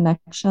together in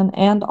connection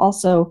and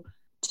also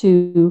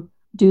to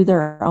do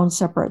their own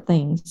separate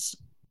things.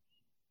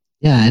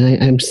 Yeah,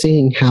 and I'm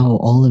seeing how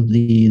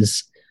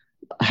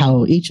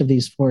how each of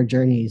these four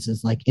journeys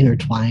is like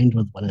intertwined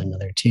with one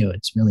another too.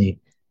 It's really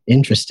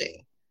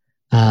interesting.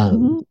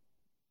 The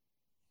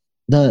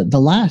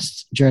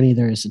last journey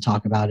there is to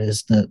talk about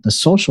is the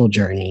social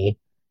journey.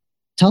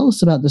 Tell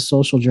us about the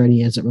social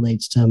journey as it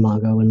relates to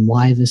Imago and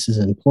why this is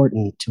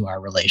important to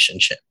our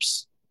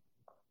relationships.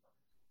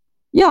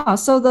 Yeah,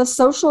 so the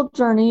social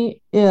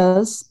journey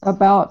is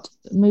about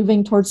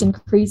moving towards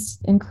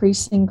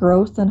increasing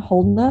growth and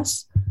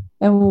wholeness.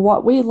 And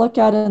what we look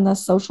at in the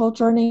social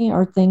journey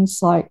are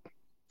things like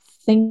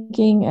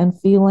thinking and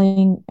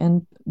feeling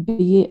and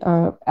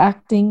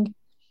acting.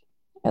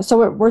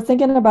 So we're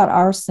thinking about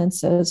our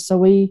senses. So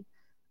we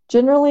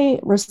generally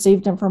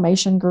received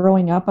information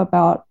growing up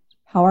about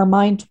how our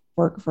mind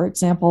worked. For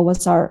example,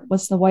 was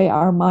the way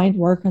our mind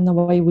worked and the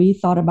way we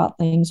thought about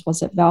things,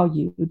 was it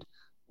valued?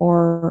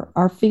 Or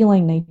our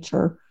feeling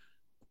nature,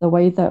 the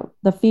way that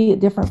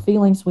different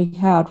feelings we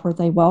had, were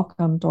they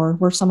welcomed or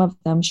were some of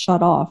them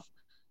shut off?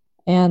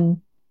 And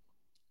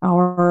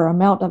our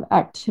amount of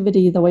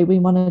activity, the way we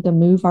wanted to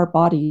move our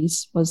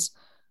bodies,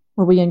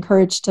 were we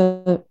encouraged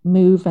to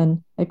move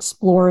and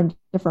explore in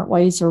different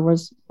ways, or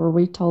were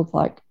we told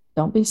like,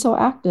 don't be so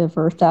active,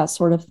 or that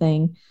sort of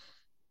thing?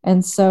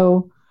 And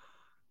so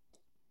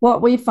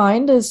what we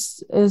find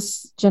is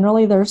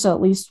generally there's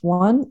at least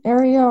one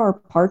area or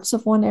parts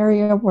of one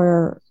area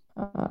where,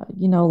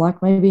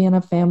 like maybe in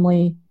a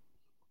family,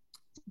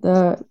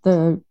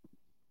 the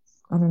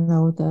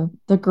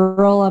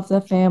girl of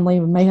the family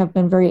may have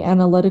been very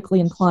analytically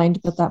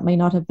inclined, but that may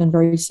not have been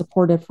very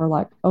supportive for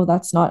like, oh,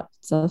 that's not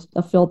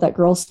a field that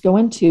girls go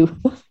into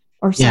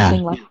or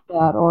something like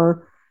that.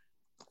 Or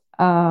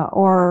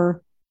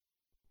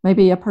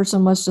maybe a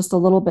person was just a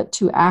little bit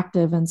too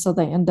active, and so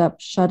they end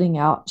up shutting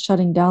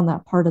down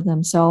that part of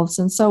themselves.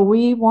 And so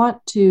we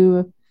want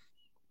to,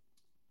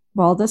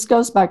 well, this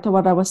goes back to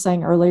what I was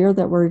saying earlier,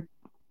 that we're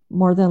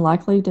more than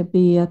likely to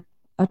be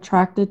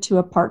attracted to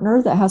a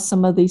partner that has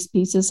some of these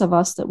pieces of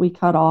us that we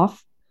cut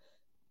off.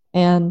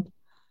 And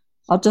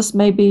I'll just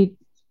maybe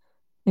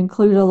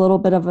include a little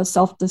bit of a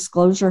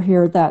self-disclosure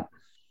here that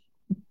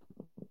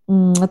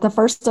at the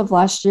first of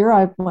last year,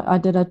 I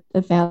did an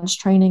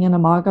advanced training in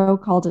Imago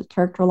called it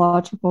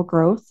Characterological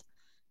Growth.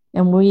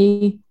 And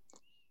we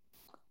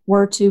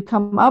were to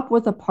come up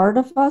with a part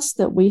of us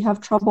that we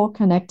have trouble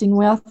connecting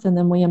with, and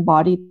then we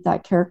embodied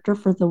that character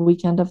for the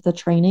weekend of the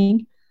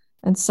training.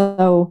 And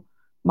so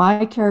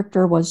my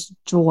character was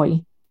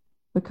joy,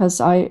 because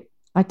I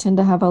tend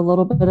to have a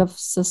little bit of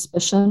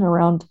suspicion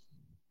around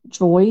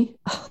joy.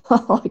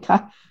 Like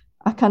I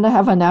kind of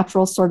have a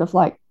natural sort of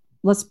like,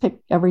 let's pick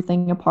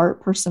everything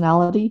apart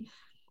personality,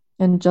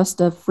 and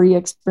just a free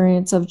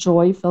experience of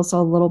joy feels a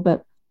little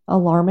bit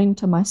alarming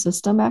to my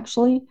system,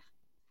 actually.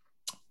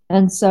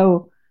 And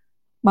so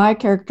my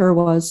character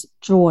was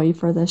joy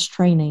for this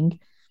training.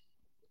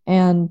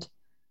 And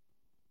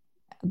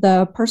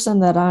the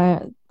person that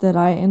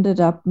I ended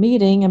up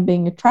meeting and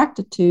being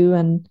attracted to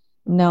and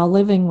now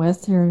living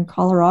with here in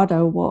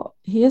Colorado, well,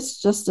 he is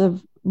just a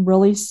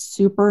really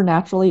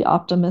supernaturally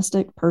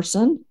optimistic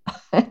person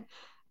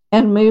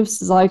and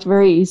moves like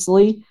very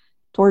easily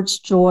towards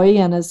joy,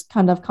 and is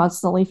kind of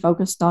constantly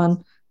focused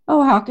on,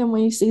 oh, how can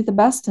we see the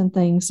best in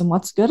things and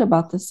what's good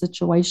about this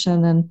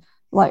situation, and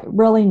like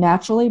really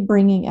naturally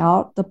bringing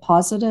out the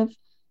positive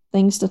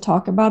things to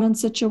talk about in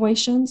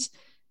situations.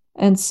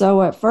 And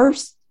so at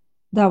first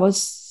that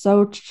was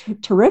so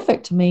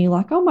terrific to me,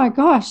 like, oh my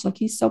gosh, like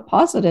he's so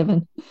positive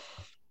and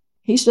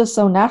he's just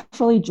so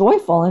naturally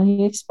joyful, and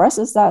he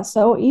expresses that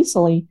so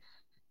easily.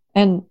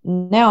 And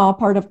now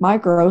part of my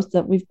growth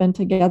that we've been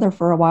together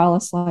for a while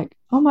is like,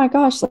 oh my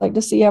gosh, like,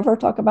 does he ever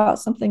talk about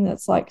something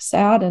that's like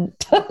sad? And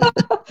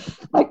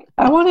like,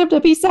 I want him to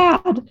be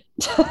sad.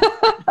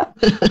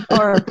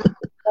 Or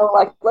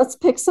like, let's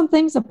pick some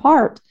things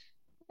apart.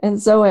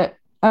 And so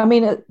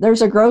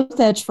there's a growth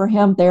edge for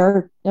him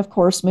there, of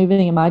course,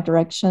 moving in my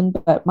direction.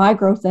 But my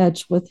growth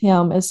edge with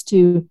him is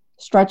to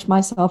stretch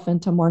myself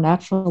into more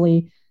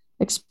naturally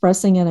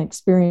expressing and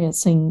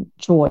experiencing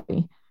joy.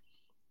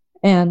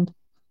 And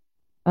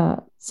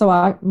so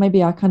I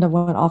kind of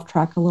went off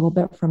track a little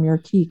bit from your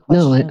key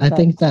question. No, I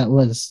think that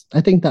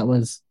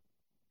was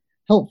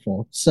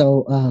helpful.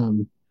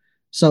 So,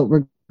 so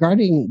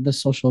regarding the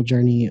social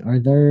journey, are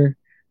there?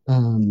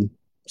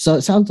 So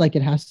it sounds like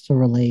it has to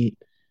relate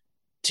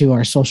to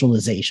our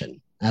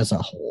socialization as a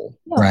whole,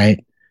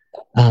 right?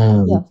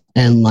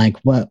 And like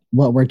what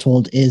we're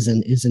told is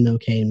and isn't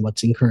okay, and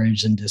what's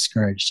encouraged and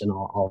discouraged, and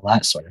all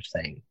that sort of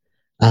thing.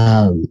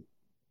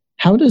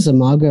 How does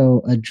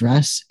Imago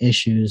address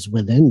issues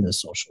within the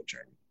social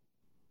journey?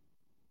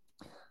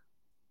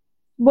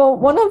 Well,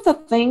 one of the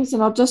things,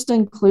 and I'll just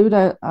include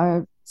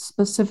a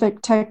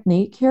specific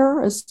technique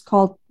here, is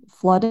called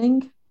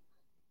flooding.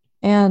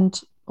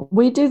 And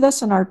we do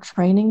this in our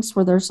trainings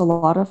where there's a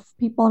lot of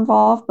people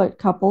involved, but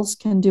couples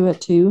can do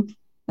it too.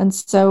 And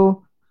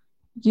so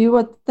you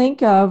would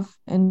think of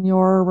in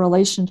your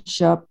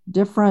relationship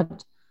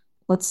different,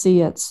 let's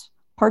see, it's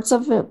parts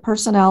of it,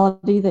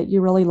 personality that you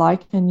really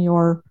like in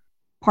your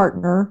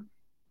partner,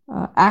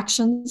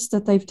 actions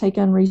that they've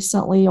taken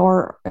recently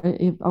or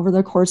over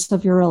the course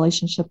of your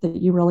relationship that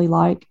you really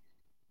like,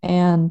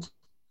 and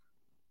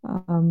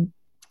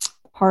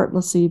part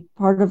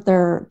of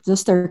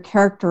their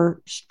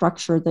character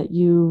structure that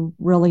you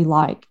really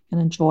like and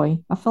enjoy.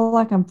 I feel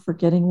like I'm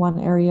forgetting one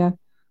area.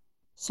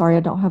 Sorry, I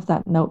don't have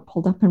that note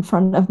pulled up in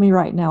front of me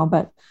right now,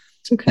 but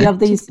it's okay. You have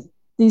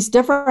these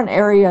different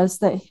areas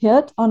that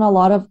hit on a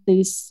lot of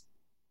these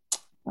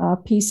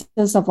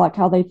pieces of like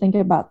how they think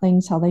about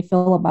things, how they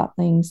feel about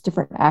things,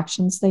 different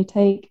actions they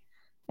take.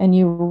 And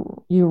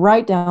you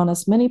write down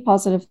as many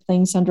positive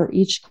things under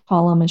each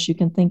column as you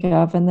can think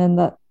of. And then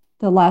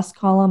the last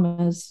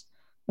column is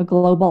a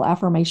global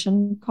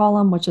affirmation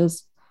column, which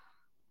is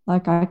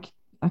like, I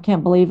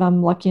can't believe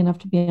I'm lucky enough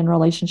to be in a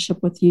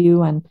relationship with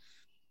you, and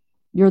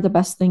you're the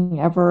best thing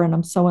ever, and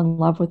I'm so in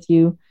love with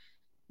you.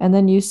 And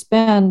then you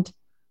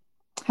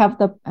have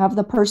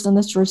the person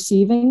that's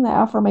receiving the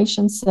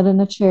affirmations sit in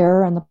a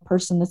chair, and the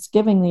person that's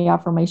giving the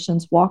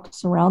affirmations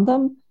walks around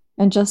them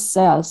and just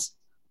says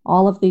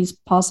all of these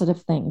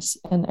positive things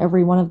in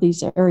every one of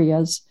these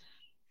areas.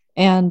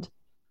 And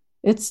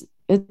it's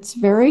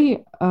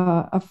very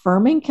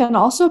affirming. Can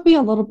also be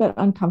a little bit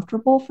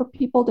uncomfortable for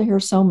people to hear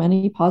so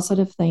many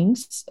positive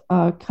things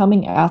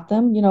coming at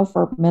them,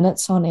 for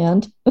minutes on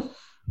end,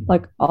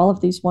 like all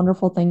of these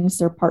wonderful things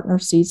their partner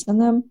sees in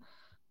them.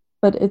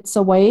 But it's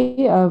a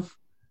way of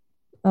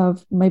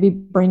maybe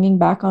bringing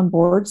back on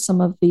board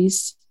some of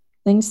these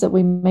things that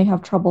we may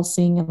have trouble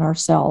seeing in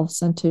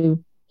ourselves, and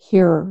to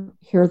hear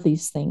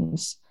these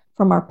things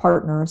from our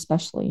partner,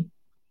 especially.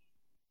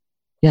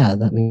 Yeah,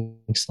 that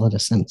makes a lot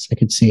of sense. I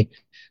could see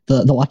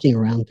the walking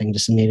around thing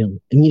just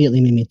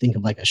immediately made me think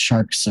of like a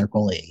shark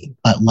circling,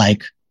 but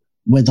like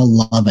with a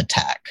love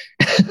attack.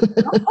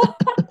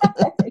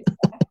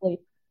 Exactly.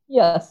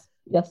 Yes.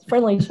 Yes.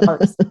 Friendly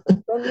sharks.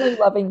 Friendly,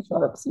 loving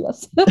sharks.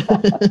 Yes.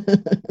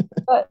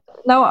 But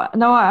no,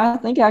 I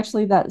think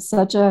actually that's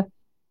such a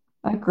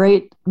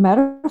great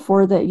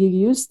metaphor that you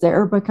used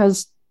there,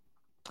 because,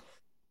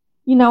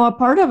 a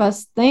part of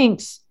us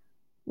thinks,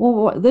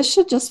 well, this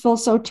should just feel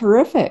so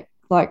terrific.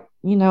 Like,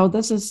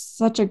 this is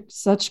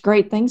such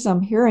great things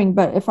I'm hearing.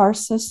 But if our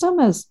system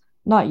is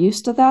not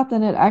used to that,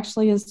 then it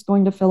actually is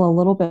going to feel a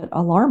little bit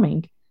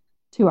alarming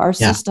to our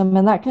system.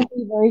 And that can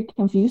be very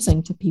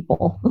confusing to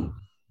people.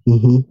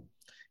 Mm-hmm.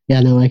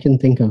 Yeah, no, I can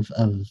think of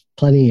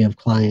plenty of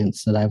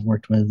clients that I've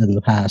worked with in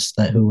the past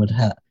who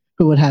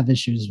would have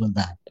issues with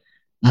that.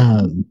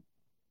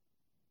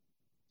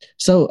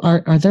 So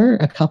are there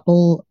a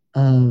couple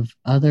of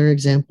other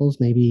examples,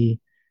 maybe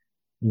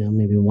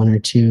one or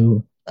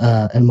two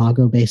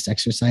Imago-based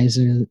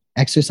exercises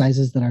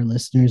that our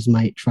listeners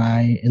might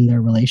try in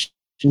their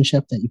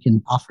relationship that you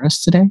can offer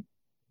us today?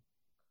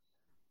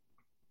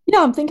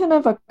 Yeah, I'm thinking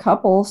of a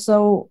couple.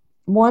 So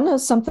one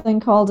is something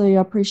called the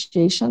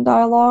appreciation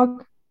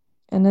dialogue,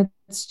 and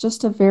it's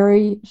just a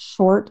very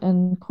short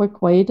and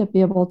quick way to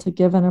be able to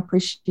give an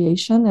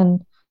appreciation.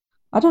 And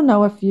I don't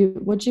know if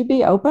would you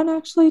be open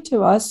actually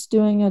to us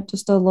doing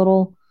just a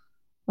little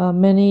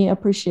mini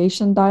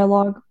appreciation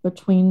dialogue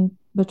between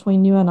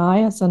you and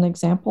I as an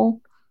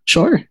example?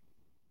 Sure.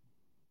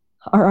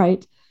 All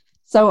right.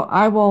 So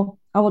I will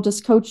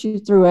just coach you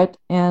through it,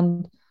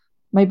 and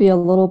maybe a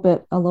little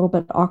bit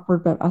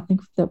awkward, but I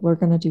think that we're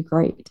going to do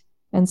great.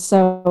 And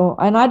so,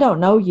 and I don't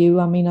know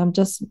you. I mean, I'm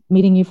just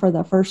meeting you for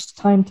the first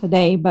time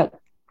today, but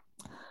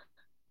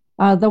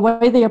the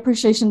way the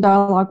appreciation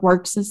dialogue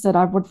works is that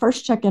I would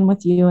first check in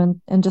with you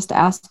and just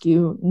ask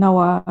you,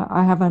 Noah,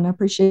 I have an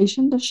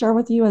appreciation to share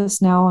with you.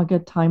 Is now a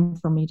good time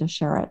for me to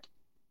share it?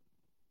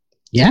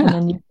 Yeah. And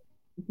then you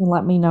can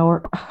let me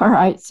know. All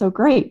right. So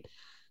great.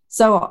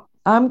 So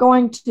I'm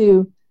going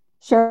to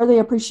share the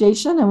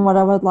appreciation, and what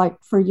I would like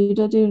for you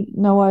to do,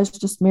 Noah, is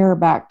just mirror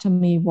back to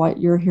me what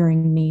you're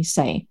hearing me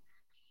say.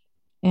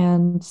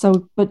 And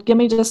so, but give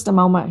me just a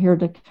moment here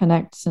to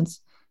connect, since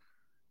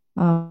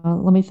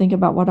let me think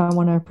about what I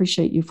want to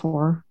appreciate you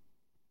for.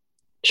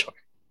 Sure.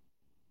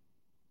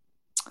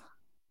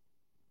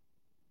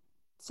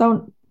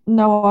 So,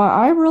 Noah,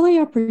 I really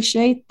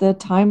appreciate the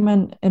time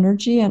and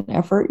energy and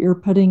effort you're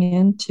putting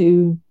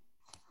into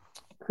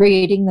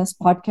creating this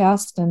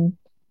podcast and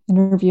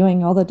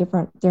interviewing all the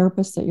different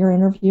therapists that you're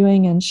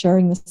interviewing, and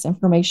sharing this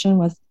information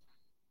with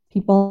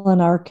people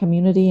in our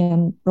community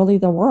and really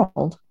the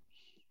world.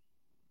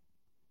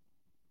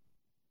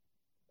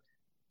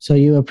 So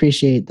you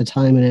appreciate the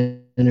time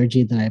and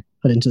energy that I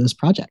put into this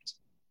project?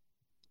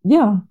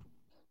 Yeah.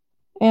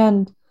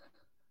 And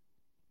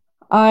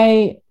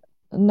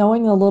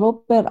knowing a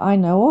little bit I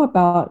know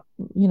about,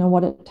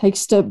 what it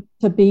takes to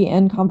be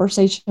in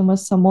conversation with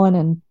someone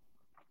and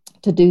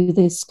to do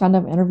these kind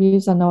of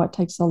interviews, I know it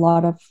takes a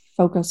lot of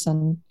focus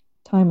and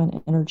time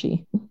and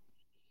energy. It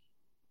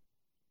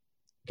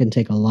can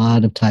take a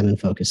lot of time and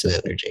focus and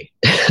energy.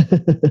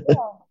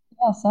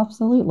 Yes,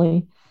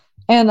 absolutely.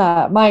 And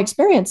my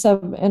experience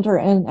of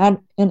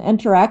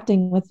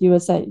interacting with you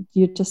is that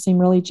you just seem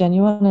really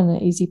genuine and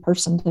an easy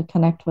person to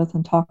connect with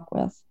and talk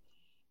with.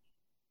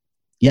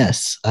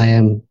 Yes, I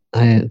am.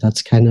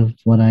 That's kind of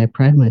what I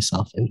pride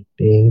myself in,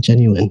 being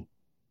genuine.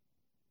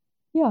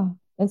 Yeah.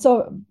 And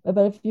so,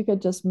 but if you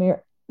could just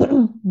mirror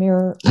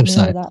I'm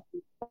sorry. That.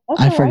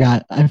 I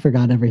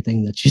forgot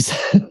everything that you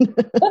said.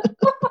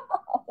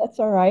 That's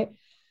all right.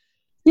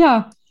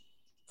 Yeah.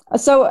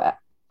 So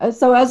as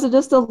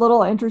just a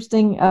little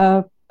interesting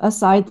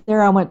aside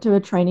there, I went to a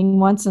training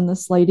once, and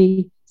this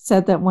lady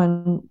said that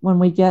when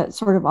we get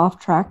sort of off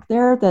track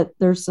there, that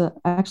there's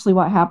actually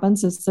what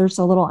happens is there's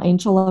a little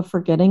angel of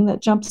forgetting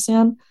that jumps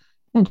in,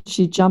 and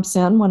she jumps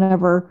in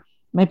whenever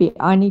maybe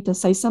I need to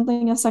say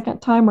something a second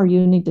time, or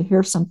you need to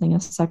hear something a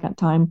second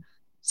time.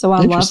 So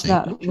I love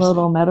that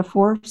little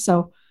metaphor.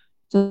 So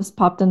just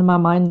popped into my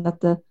mind that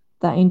the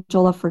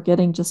angel of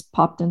forgetting just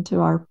popped into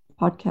our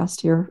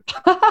podcast here.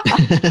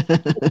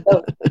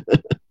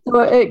 So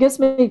it gives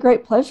me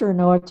great pleasure,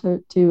 Noah,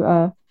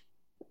 to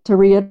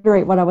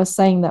reiterate what I was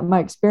saying, that my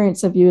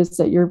experience of you is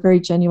that you're a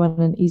very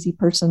genuine and easy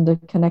person to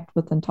connect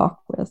with and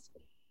talk with.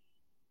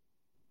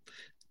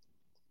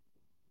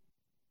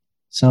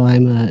 So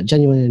I'm a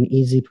genuine and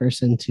easy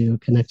person to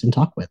connect and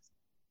talk with.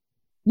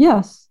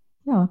 Yes.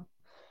 Yeah.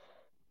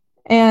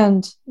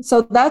 And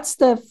so that's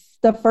the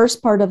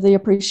first part of the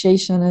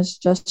appreciation, is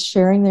just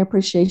sharing the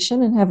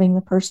appreciation and having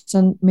the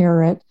person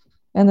mirror it.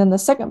 And then the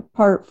second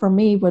part for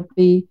me would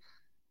be,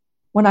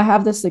 when I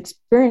have this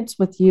experience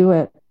with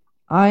you,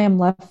 I am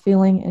left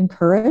feeling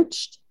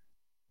encouraged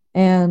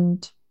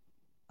and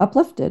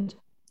uplifted.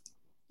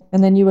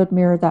 And then you would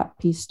mirror that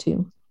piece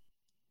too.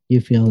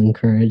 You feel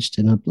encouraged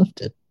and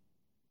uplifted.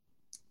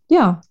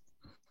 Yeah.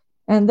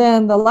 And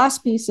then the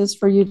last piece is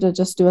for you to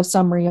just do a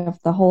summary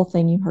of the whole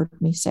thing you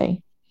heard me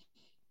say.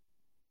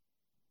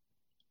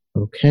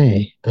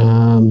 Okay.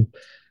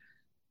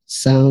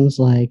 sounds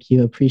like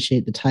you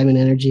appreciate the time and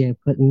energy I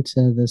put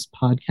into this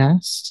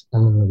podcast.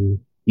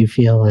 You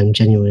feel I'm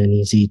genuine and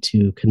easy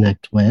to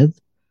connect with.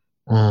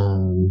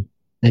 And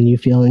you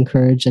feel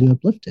encouraged and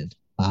uplifted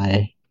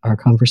by our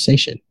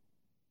conversation.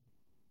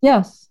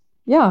 Yes.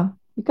 Yeah,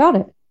 you got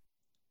it.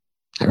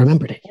 I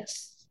remembered it.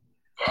 Yes.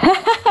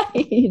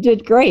 You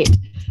did great.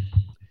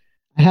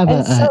 I have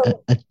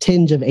a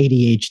tinge of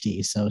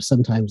ADHD, so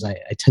sometimes I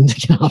tend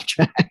to get off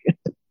track.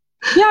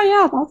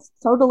 Yeah, that's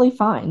totally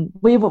fine.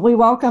 We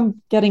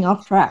welcome getting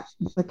off track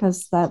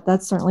because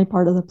that's certainly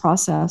part of the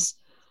process.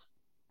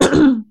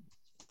 And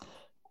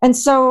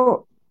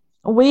so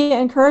we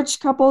encourage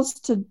couples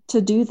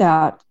to do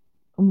that.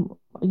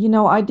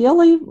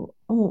 Ideally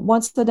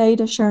once a day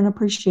to share an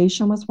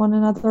appreciation with one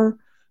another,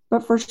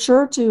 but for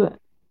sure to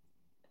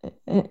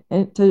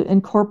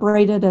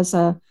incorporate it as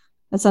a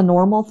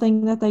normal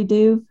thing that they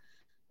do.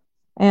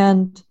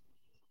 And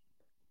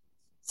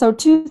so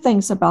two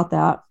things about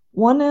that.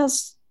 One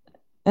is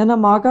in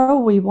Imago,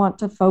 we want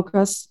to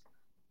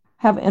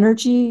have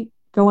energy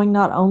going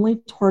not only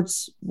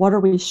towards what are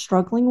we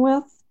struggling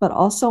with, but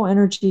also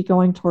energy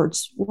going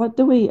towards what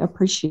do we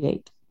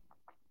appreciate?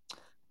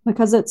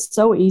 Because it's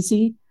so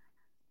easy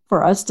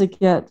for us to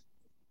get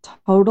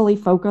totally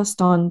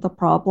focused on the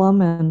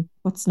problem and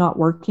what's not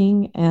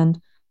working. And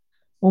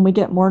when we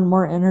get more and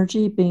more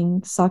energy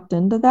being sucked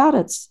into that,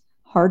 it's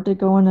hard to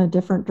go in a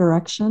different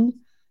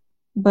direction.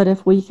 But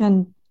if we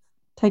can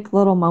take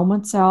little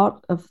moments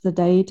out of the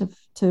day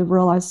to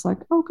realize like,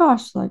 oh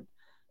gosh, like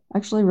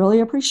actually really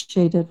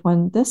appreciated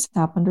when this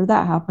happened or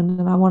that happened,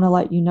 and I want to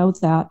let you know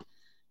that,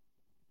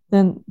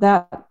 then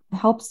that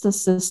helps the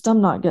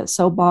system not get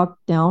so bogged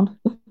down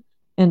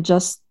in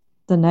just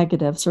the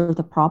negatives or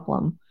the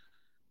problem.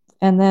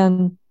 And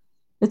then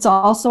it's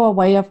also a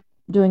way of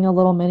doing a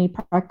little mini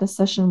practice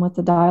session with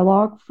the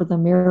dialogue for the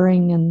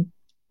mirroring and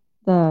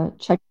the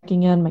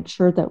checking in, make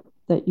sure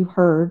that you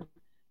heard.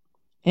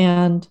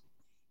 And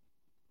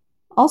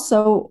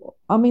also,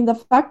 I mean, the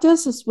fact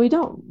is we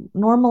don't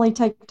normally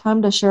take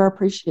time to share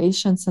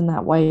appreciations in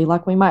that way.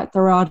 Like we might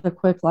throw out a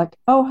quick like,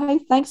 oh, hey,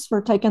 thanks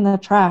for taking the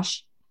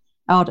trash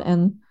out.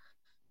 And,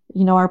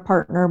 our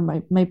partner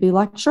might be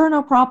like, sure,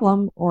 no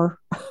problem. Or,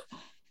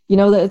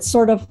 that it's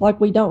sort of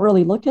like we don't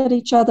really look at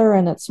each other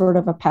and it's sort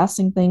of a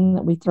passing thing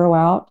that we throw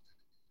out,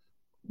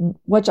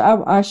 which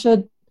I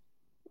should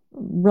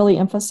really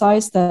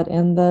emphasize that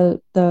in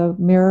the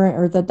mirror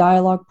or the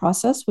dialogue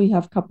process, we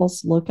have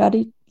couples look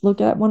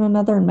at one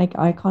another and make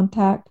eye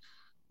contact.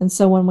 And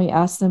so when we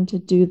ask them to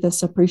do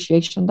this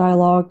appreciation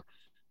dialogue,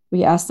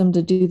 we ask them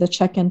to do the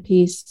check-in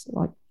piece,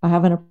 like I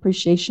have an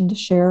appreciation to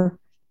share,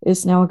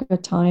 is now a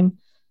good time,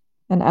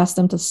 and ask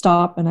them to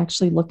stop and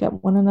actually look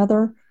at one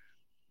another.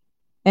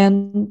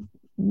 And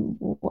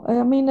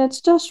I mean,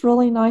 it's just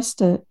really nice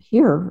to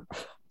hear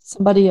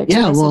somebody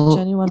express a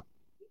genuine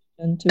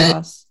to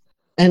us.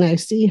 And I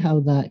see how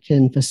that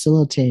can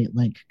facilitate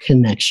like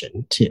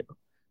connection too,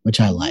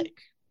 which I like.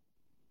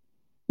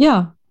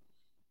 Yeah.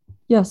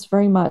 Yes,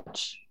 very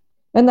much.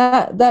 And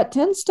that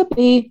tends to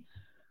be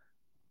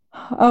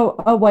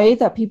a way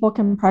that people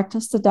can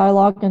practice the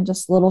dialogue in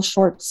just little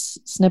short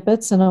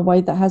snippets in a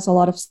way that has a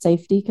lot of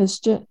safety. Because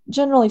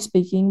generally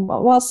speaking,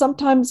 while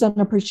sometimes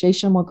an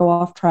appreciation will go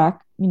off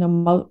track,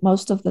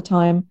 most of the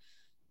time,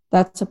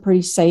 that's a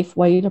pretty safe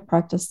way to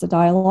practice the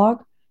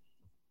dialogue.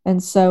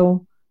 And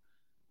so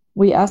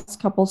we ask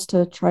couples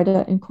to try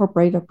to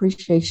incorporate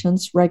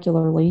appreciations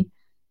regularly.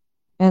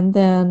 And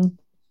then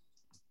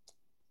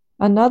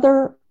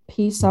another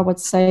piece I would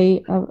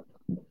say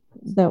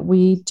that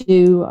we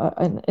do,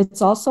 and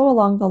it's also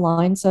along the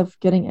lines of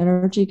getting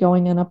energy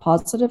going in a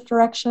positive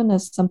direction,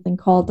 is something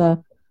called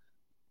the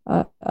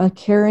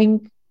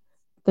caring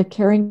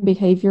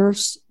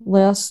behaviors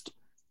list.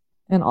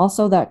 And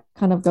also that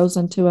kind of goes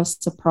into a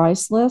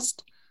surprise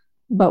list.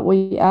 But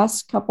we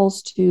ask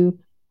couples to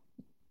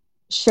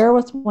share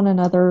with one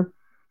another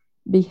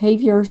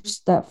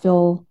behaviors that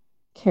feel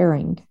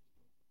caring.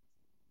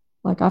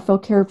 Like, I feel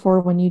cared for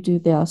when you do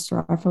this,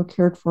 or I feel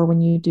cared for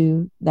when you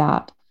do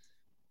that.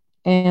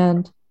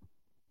 And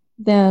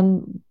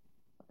then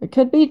it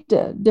could be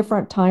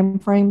different time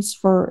frames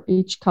for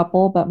each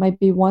couple, but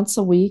maybe once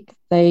a week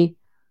they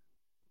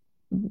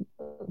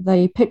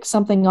pick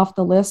something off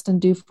the list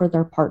and do for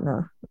their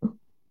partner.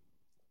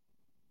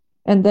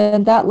 And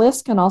then that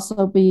list can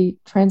also be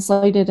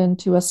translated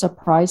into a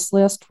surprise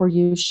list where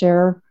you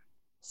share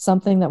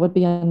something that would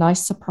be a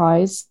nice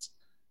surprise.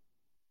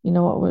 It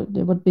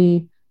would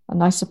be a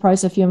nice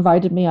surprise if you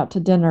invited me out to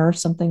dinner or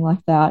something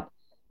like that.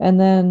 And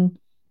then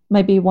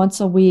maybe once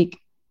a week,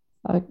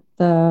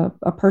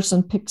 a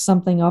person picks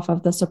something off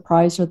of the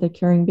surprise or the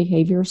caring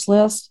behaviors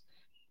list.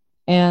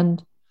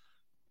 And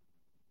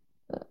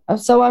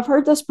so I've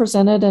heard this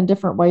presented in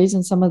different ways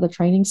in some of the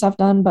trainings I've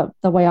done, but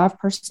the way I've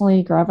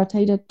personally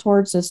gravitated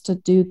towards is to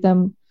do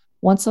them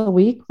once a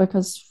week,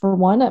 because for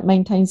one, it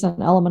maintains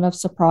an element of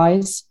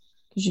surprise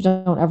because you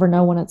don't ever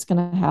know when it's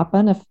going to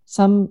happen. If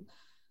some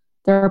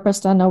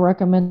therapists I know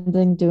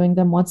recommending doing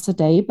them once a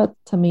day, but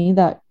to me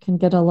that can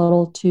get a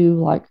little too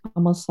like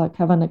almost like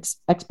have an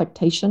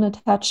expectation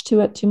attached to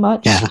it too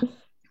much. Yeah.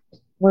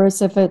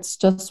 Whereas if it's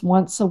just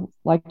once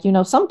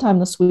sometime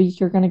this week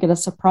you're going to get a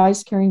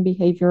surprise caring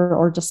behavior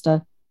or just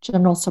a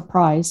general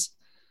surprise,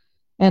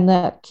 and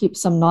that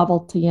keeps some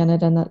novelty in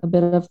it and a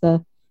bit of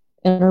the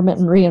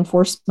intermittent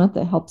reinforcement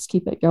that helps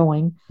keep it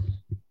going.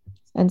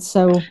 And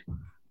so,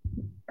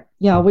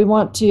 yeah, we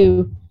want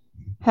to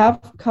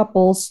have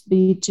couples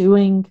be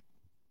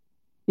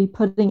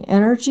putting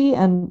energy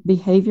and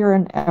behavior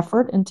and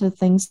effort into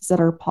things that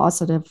are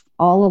positive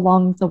all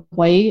along the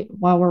way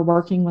while we're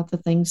working with the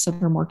things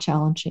that are more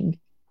challenging.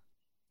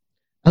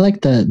 I like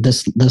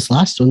this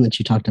last one that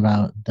you talked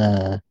about,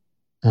 the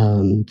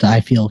I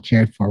feel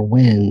cared for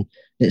when.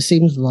 It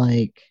seems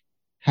like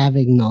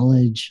having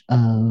knowledge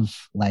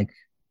of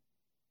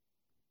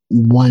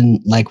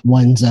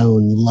one's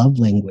own love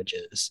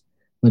languages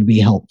would be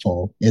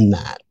helpful in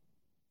that.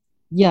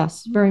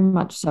 Yes, very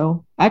much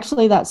so.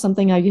 Actually, that's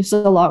something I use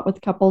a lot with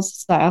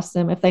couples. I ask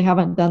them if they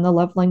haven't done the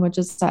love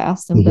languages. I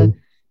ask them to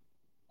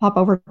pop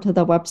over to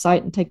the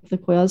website and take the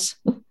quiz,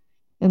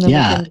 and then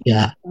we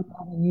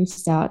can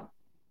use that.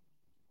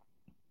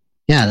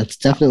 Yeah, that's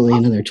definitely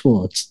another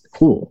tool. It's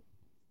cool.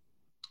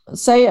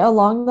 Say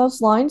along those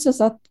lines, as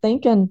I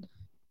think, and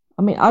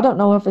I mean, I don't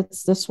know if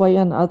it's this way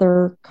in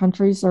other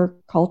countries or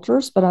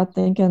cultures, but I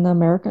think in the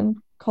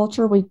American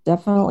culture, we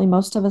definitely,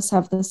 most of us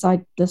have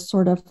this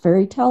sort of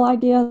fairy tale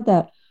idea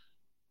that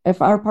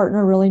if our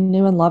partner really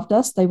knew and loved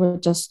us, they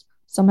would just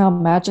somehow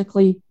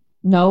magically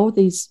know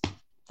these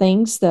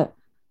things that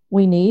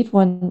we need,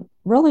 when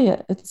really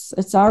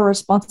it's our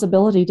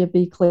responsibility to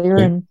be clear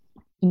and,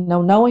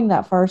 knowing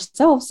that for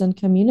ourselves and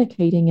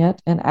communicating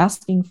it and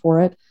asking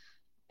for it.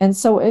 And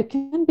so it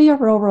can be a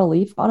real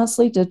relief,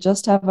 honestly, to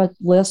just have a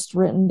list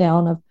written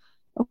down of,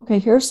 okay,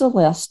 here's a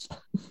list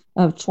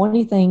of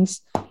 20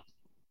 things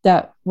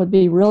that would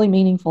be really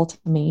meaningful to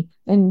me,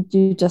 and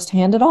you just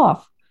hand it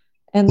off,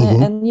 and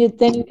then you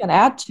can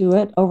add to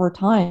it over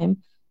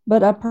time.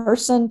 But a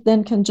person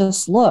then can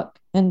just look,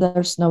 and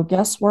there's no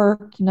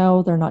guesswork.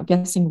 They're not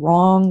guessing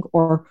wrong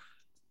or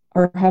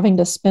having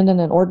to spend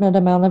an inordinate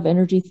amount of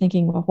energy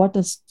thinking, well, what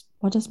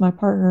does my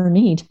partner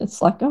need?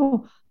 It's like,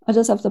 oh, I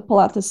just have to pull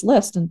out this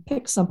list and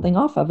pick something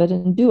off of it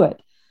and do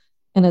it,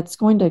 and it's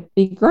going to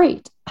be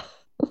great.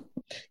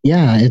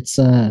 Yeah, it's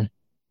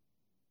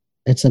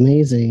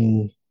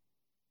amazing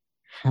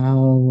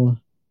how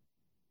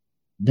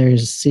there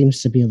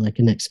seems to be like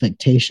an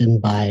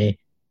expectation by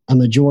a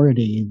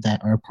majority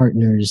that our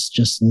partners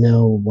just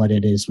know what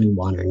it is we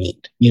want or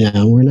need.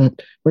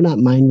 We're not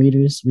mind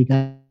readers. We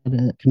got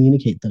to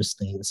communicate those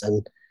things.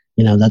 And,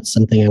 that's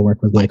something I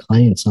work with my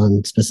clients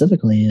on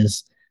specifically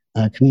is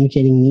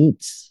communicating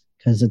needs,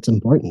 because it's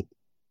important.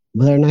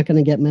 But they're not going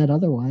to get met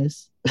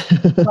otherwise.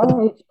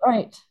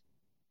 Right.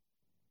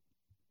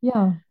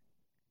 Yeah.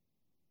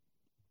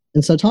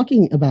 And so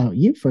talking about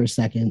you for a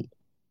second,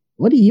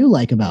 what do you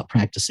like about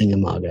practicing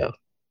Imago?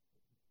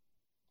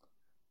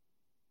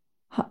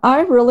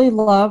 I really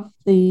love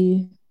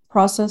the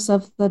process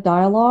of the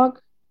dialogue,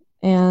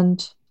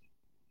 and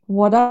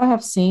what I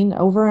have seen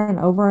over and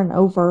over and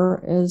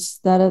over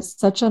is that it's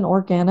such an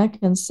organic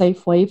and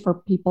safe way for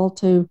people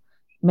to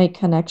make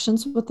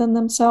connections within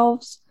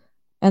themselves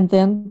and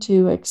then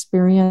to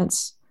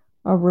experience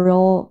a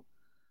real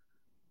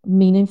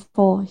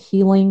meaningful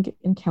healing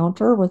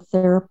encounter with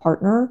their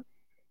partner.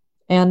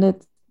 And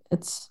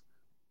it's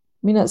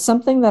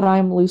something that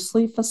I'm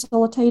loosely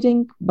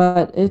facilitating,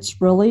 but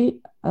it's really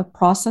a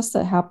process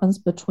that happens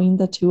between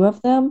the two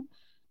of them.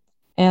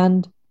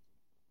 And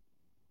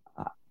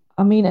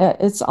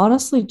it's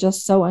honestly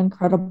just so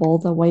incredible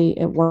the way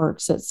it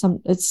works.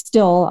 It's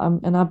still,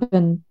 and I've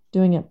been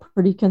doing it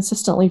pretty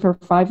consistently for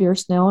 5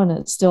 years now, and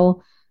it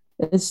still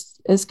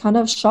is kind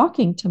of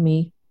shocking to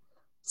me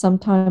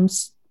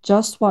sometimes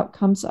just what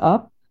comes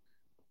up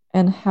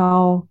and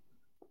how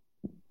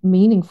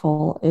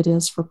meaningful it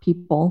is for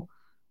people.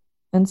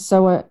 And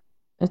so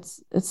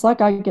it's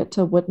like I get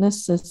to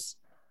witness this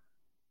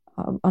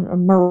a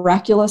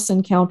miraculous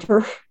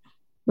encounter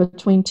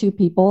between two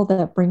people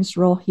that brings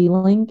real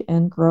healing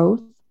and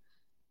growth.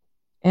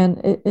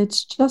 And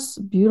it's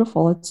just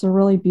beautiful. It's a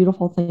really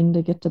beautiful thing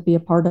to get to be a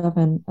part of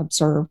and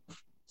observe.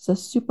 It's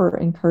just super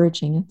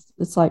encouraging.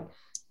 It's like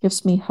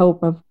gives me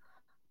hope of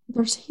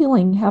there's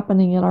healing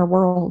happening in our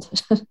world.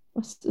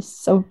 It's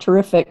just so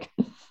terrific.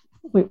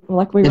 We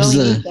really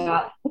need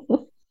that.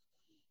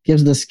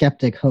 Gives the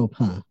skeptic hope,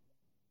 huh?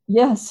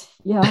 Yes.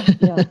 Yeah.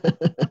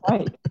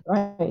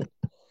 Right.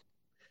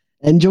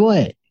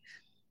 Enjoy.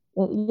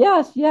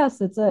 Yes.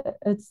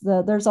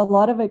 There's a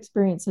lot of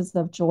experiences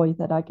of joy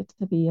that I get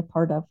to be a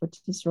part of, which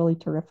is really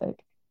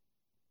terrific.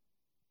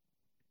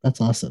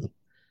 That's awesome.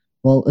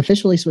 Well,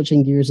 officially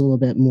switching gears a little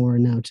bit more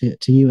now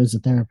to you as a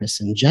therapist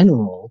in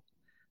general,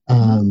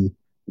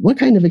 what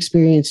kind of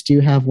experience do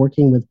you have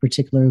working with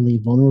particularly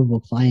vulnerable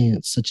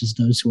clients, such as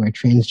those who are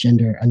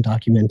transgender,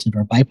 undocumented,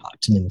 or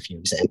BIPOC, to name a few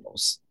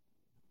examples?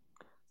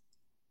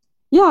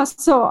 Yeah,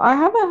 so I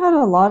haven't had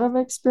a lot of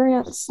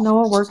experience,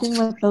 Noah, working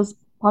with those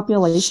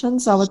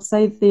populations. I would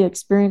say the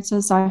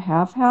experiences I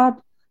have had,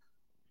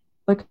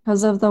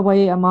 because of the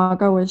way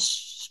Imago is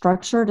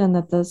structured and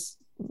that this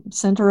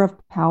center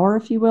of power,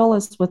 if you will,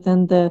 is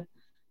within the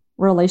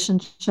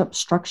relationship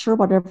structure,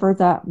 whatever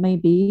that may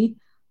be,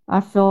 I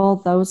feel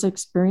those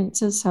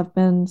experiences have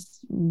been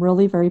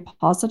really very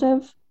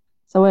positive.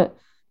 So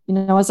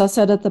as I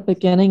said at the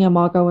beginning,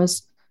 Imago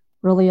is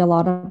really a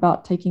lot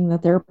about taking the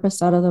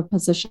therapist out of the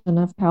position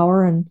of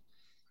power and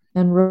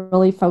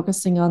really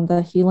focusing on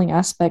the healing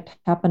aspect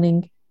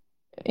happening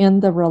in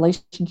the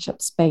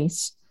relationship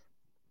space.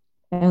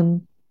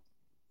 And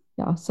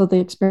yeah, so the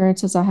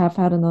experiences I have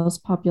had in those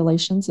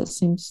populations,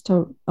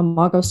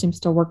 Imago seems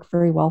to work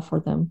very well for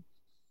them.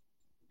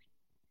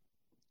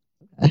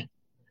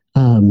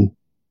 Um,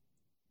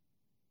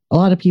 a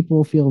lot of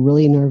people feel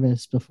really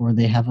nervous before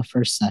they have a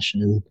first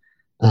session.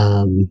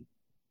 Um,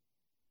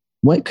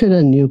 what could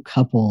a new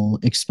couple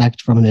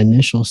expect from an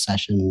initial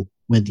session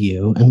with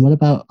you? And what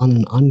about on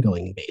an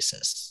ongoing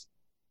basis?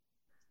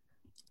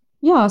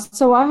 Yeah,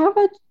 so I have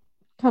a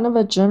kind of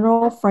a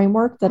general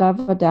framework that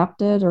I've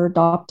adapted or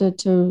adopted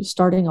to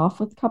starting off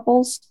with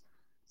couples.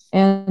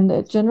 And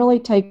it generally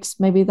takes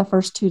maybe the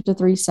first 2 to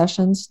 3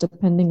 sessions,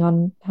 depending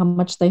on how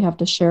much they have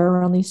to share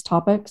around these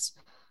topics.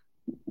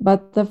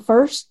 But the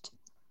first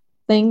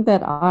thing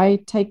that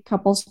I take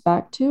couples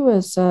back to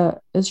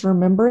is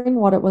remembering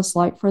what it was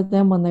like for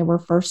them when they were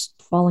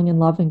first falling in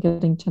love and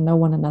getting to know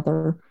one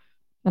another.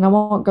 And I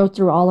won't go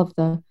through all of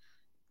the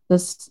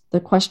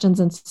questions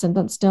and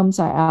sentence stems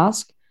I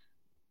ask,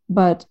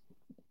 but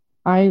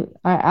I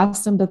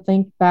asked them to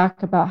think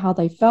back about how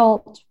they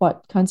felt,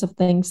 what kinds of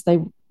things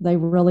they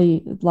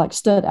really like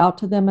stood out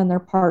to them and their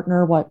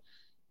partner, what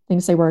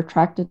things they were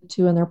attracted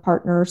to in their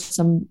partner,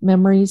 some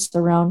memories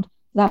around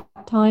that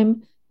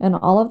time. And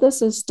all of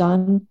this is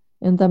done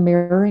in the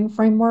mirroring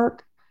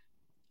framework.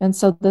 And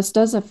so this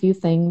does a few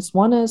things.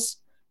 One is,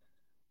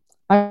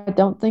 I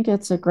don't think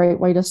it's a great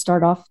way to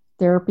start off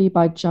therapy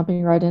by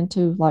jumping right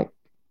into like,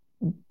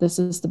 this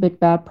is the big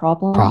bad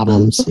problem.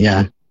 Problems.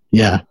 Yeah.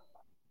 Yeah.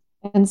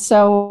 And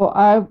so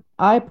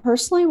I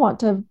personally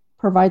want to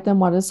provide them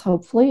what is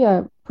hopefully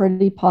a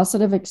pretty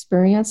positive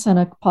experience and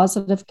a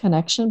positive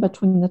connection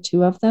between the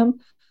two of them.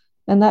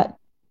 And that,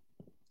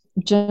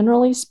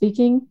 generally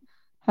speaking,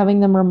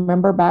 having them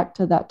remember back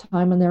to that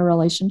time in their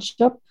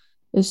relationship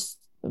is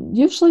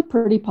usually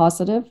pretty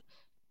positive.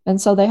 And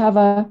so they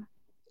have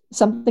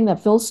something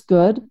that feels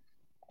good,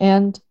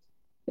 and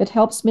it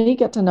helps me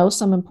get to know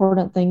some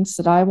important things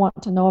that I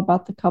want to know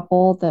about the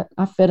couple that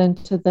I fit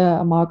into the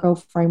Imago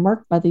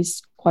framework by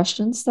these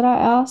questions that I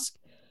ask.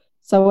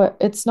 So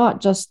it's not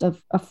just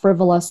a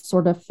frivolous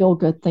sort of feel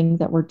good thing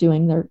that we're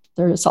doing.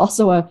 There is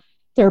also a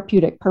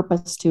therapeutic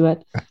purpose to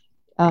it.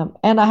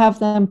 And I have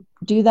them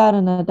do that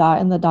in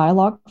the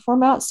dialogue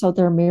format, so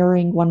they're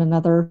mirroring one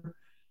another,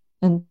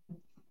 and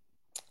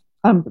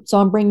so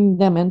I'm bringing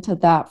them into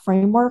that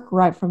framework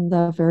right from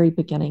the very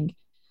beginning.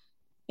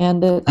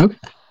 And Okay.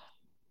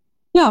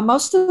 yeah,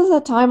 most of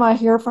the time I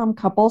hear from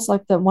couples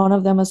like that one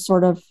of them is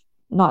sort of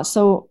not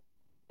so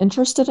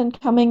interested in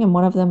coming and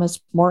one of them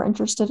is more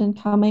interested in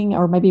coming,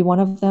 or maybe one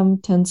of them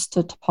tends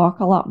to talk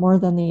a lot more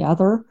than the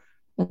other.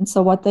 And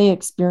so what they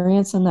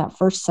experience in that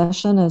first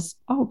session is,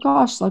 oh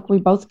gosh, like we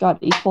both got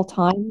equal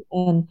time.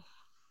 And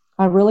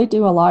I really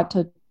do a lot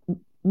to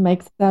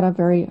make that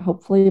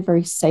hopefully a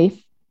very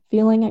safe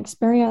feeling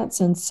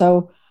experience. And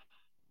so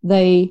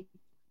they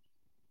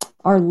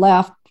are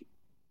left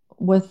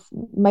with,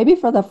 maybe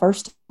for the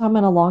first time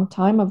in a long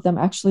time, of them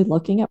actually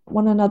looking at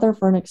one another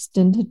for an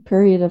extended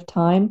period of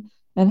time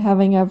and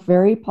having a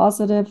very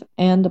positive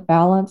and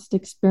balanced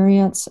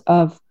experience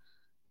of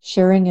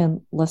sharing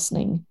and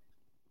listening.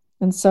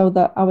 And so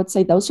that I would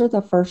say those are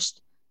the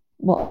first,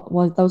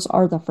 those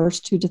are the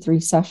first 2 to 3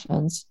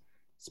 sessions.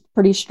 It's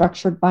pretty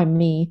structured by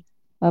me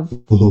of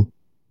Mhm.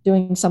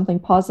 doing something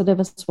positive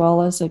as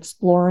well as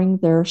exploring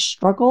their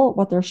struggle,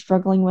 what they're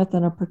struggling with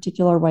in a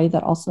particular way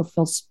that also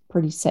feels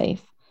pretty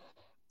safe.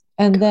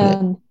 And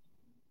then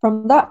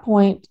from that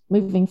point,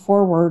 moving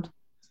forward,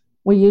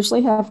 we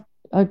usually have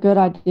a good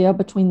idea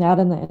between that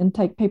and the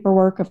intake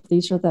paperwork if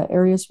these are the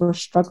areas we're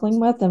struggling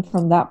with. And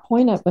from that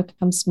point, it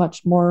becomes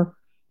much more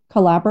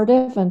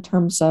collaborative in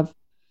terms of,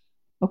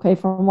 okay,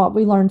 from what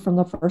we learned from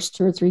the first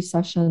 2 or 3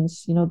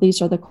 sessions,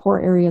 these are the core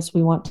areas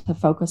we want to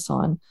focus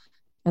on.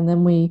 And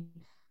then we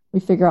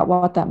figure out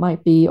what that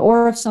might be.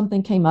 Or if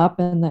something came up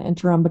in the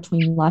interim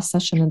between last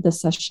session and this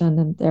session,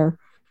 and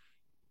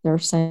they're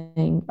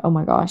saying, oh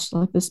my gosh,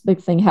 like this big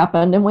thing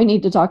happened and we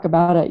need to talk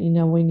about it.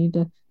 We need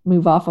to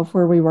move off of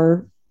where we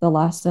were the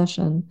last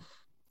session.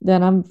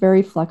 Then I'm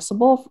very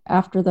flexible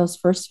after those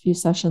first few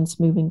sessions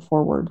moving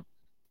forward.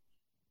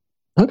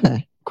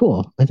 Okay,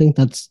 cool. I think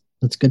that's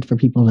good for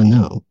people to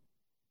know.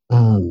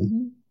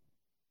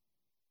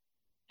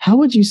 How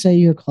would you say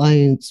your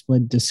clients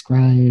would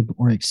describe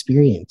or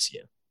experience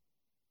you?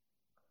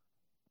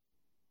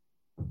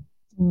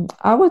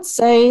 I would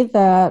say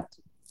that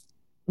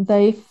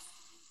they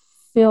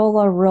feel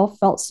a real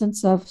felt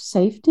sense of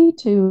safety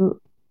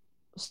to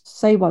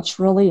say what's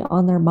really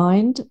on their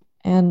mind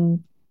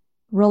and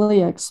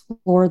really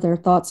explore their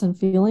thoughts and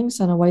feelings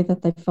in a way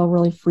that they feel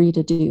really free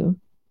to do.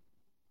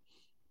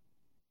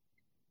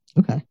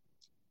 Okay.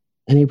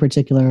 Any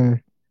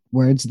particular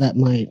words that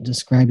might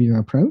describe your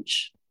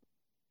approach?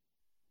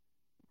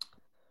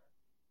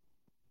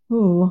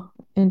 Ooh,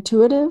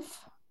 intuitive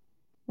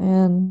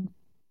and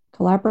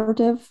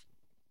collaborative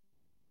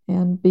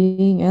and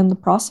being in the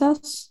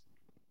process.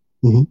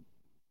 Mm-hmm.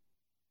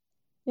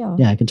 Yeah.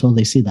 Yeah, I can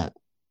totally see that.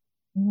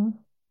 Mm-hmm.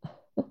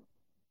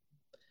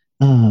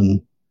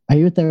 Are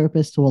you a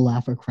therapist who will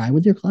laugh or cry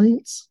with your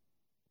clients?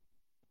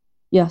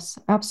 Yes,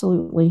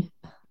 absolutely.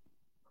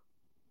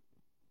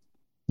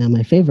 Now,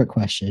 my favorite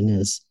question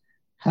is,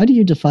 how do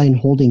you define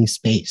holding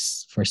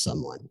space for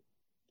someone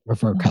or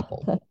for a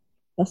couple?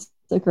 That's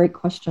a great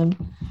question.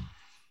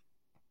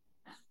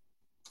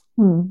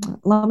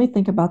 Let me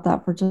think about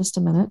that for just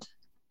a minute.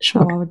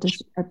 Sure. How I would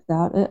describe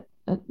that.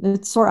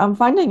 It's I'm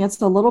finding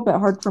it's a little bit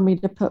hard for me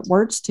to put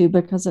words to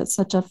because it's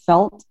such a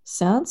felt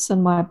sense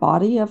in my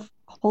body of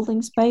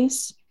holding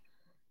space.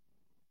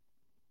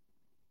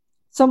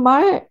 So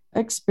my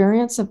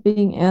experience of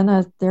being in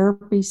a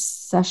therapy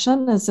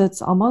session is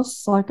it's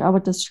almost like I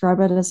would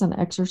describe it as an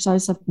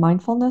exercise of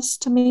mindfulness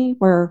to me,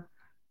 where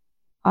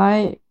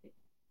I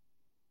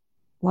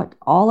like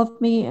all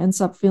of me ends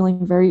up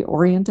feeling very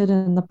oriented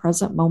in the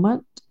present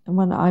moment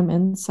when I'm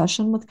in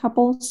session with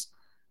couples.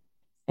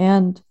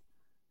 And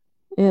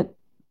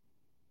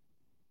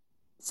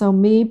so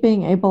me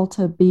being able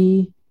to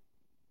be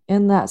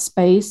in that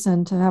space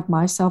and to have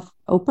myself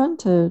open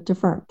to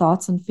different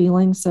thoughts and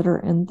feelings that are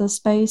in the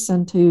space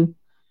and to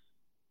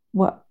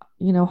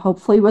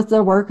hopefully with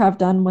the work I've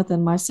done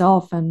within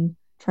myself and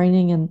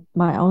training in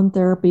my own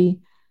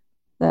therapy,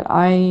 that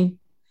I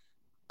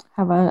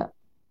have a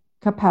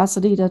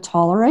capacity to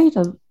tolerate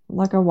a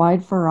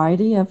wide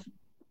variety of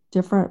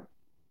different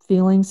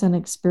feelings and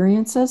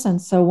experiences. And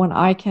so when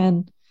I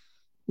can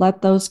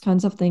let those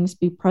kinds of things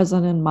be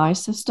present in my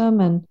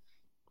system and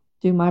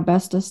do my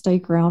best to stay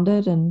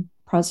grounded and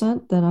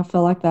present, then I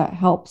feel like that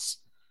helps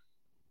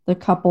the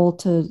couple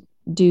to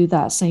do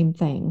that same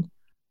thing.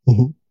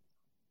 Mm-hmm.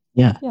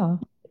 Yeah. Yeah.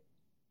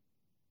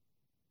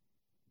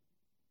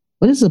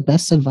 What is the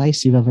best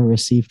advice you've ever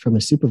received from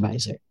a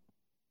supervisor?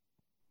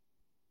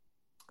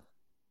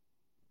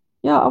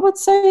 Yeah, I would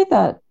say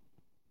that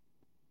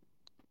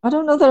I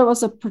don't know that it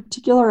was a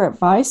particular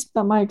advice,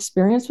 but my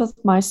experience with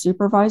my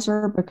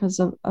supervisor,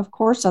 because of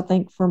course, I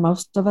think for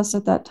most of us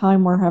at that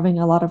time, we're having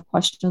a lot of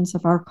questions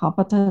of our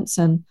competence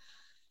and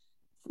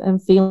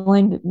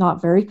feeling not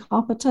very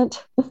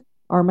competent,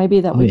 or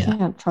maybe that we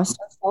can't trust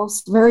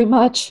ourselves very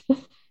much.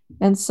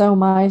 And so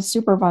my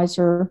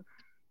supervisor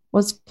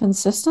was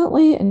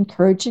consistently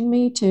encouraging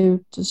me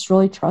to just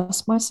really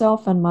trust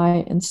myself and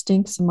my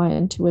instincts and my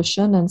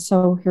intuition. And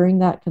so hearing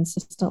that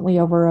consistently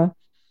over a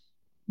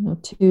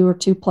 2 or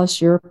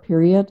 2+ year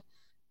period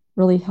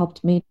really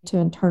helped me to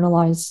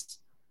internalize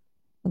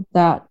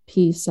that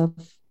piece of,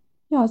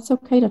 yeah, it's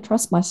okay to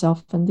trust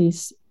myself in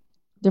these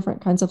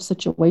different kinds of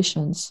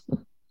situations.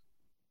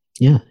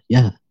 Yeah.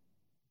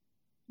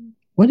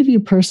 What have you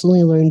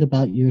personally learned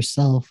about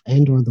yourself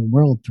and or the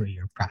world through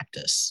your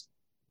practice?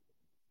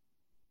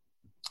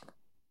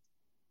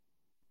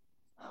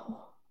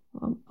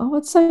 I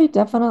would say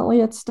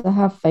definitely it's to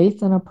have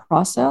faith in a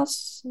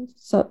process.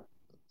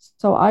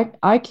 So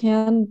I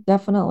can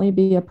definitely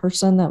be a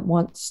person that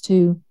wants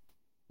to,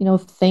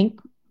 think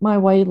my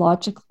way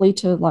logically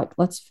to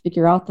let's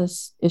figure out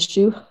this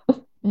issue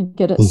and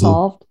get it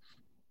solved.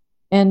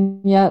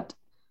 And yet,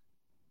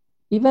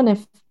 even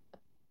if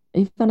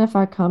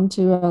I come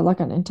to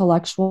an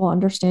intellectual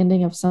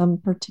understanding of some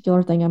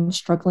particular thing I'm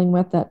struggling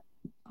with, that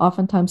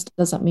oftentimes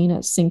doesn't mean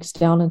it sinks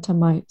down into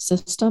my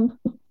system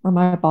or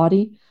my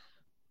body.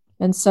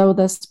 And so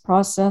this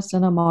process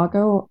in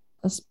Imago,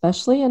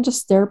 especially, and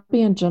just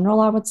therapy in general,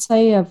 I would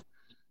say, of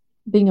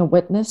being a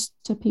witness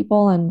to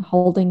people and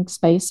holding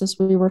space, as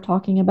we were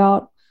talking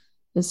about,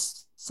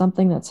 is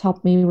something that's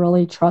helped me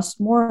really trust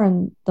more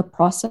in the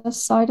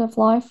process side of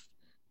life.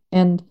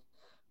 And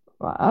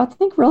I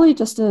think really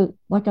just an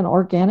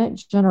organic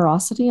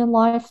generosity in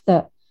life,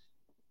 that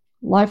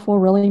life will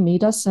really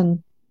meet us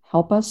and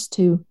help us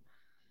to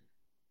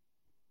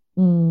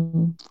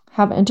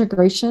have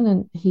integration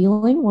and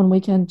healing when we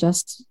can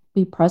just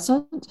be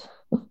present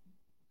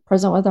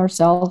with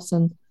ourselves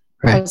and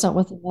present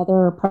with another,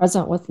 or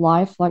present with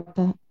life, like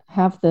to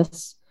have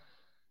this,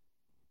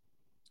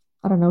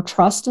 I don't know,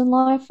 trust in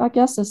life, I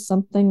guess, is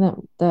something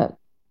that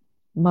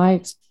my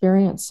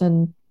experience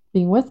in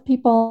being with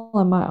people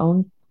and my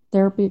own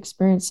therapy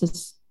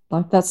experiences,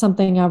 that's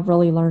something I've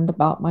really learned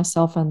about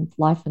myself and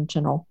life in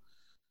general.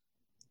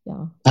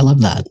 Yeah. I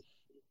love that.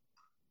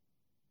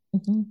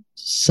 Mm-hmm.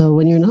 So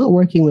when you're not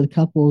working with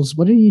couples,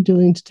 what are you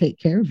doing to take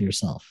care of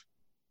yourself?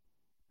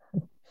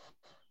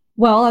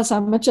 Well, as I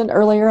mentioned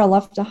earlier, I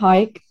love to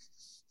hike.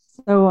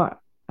 So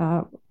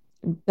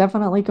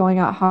definitely going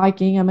out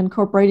hiking. I'm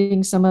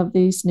incorporating some of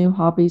these new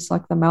hobbies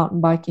like the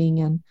mountain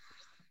biking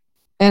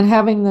and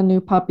having the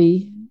new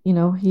puppy.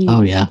 He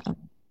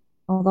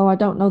although I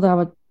don't know that I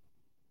would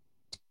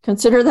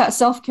consider that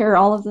self-care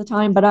all of the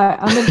time, but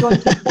I'm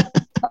enjoying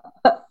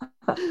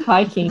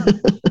hiking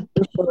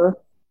for sure.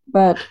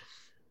 But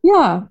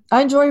yeah,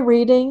 I enjoy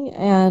reading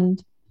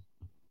and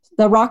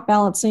the rock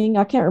balancing.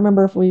 I can't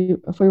remember if we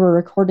were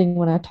recording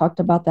when I talked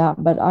about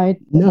that, but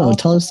No,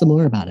 tell us some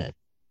more about it.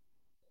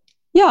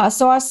 Yeah,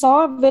 so I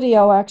saw a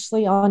video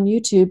actually on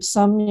YouTube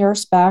some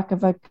years back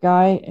of a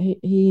guy.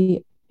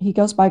 He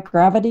goes by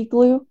Gravity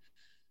Glue,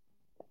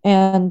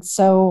 and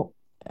so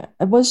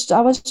I was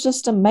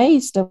just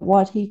amazed at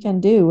what he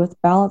can do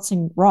with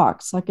balancing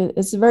rocks. Like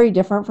it's very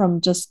different from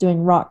just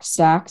doing rock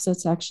stacks.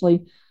 It's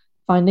actually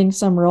finding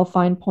some real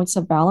fine points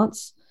of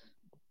balance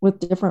with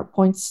different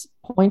points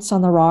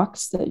on the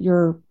rocks that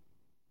you're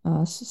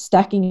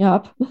stacking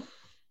up,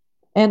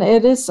 and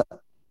it is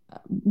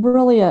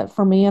really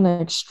for me an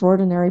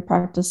extraordinary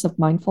practice of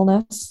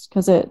mindfulness,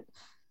 because it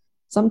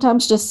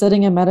sometimes just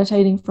sitting and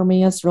meditating for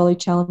me is really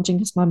challenging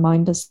because my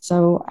mind is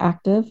so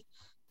active.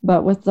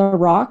 But with the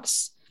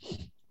rocks,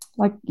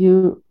 like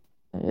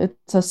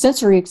it's a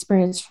sensory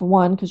experience for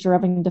one, because you're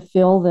having to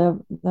feel the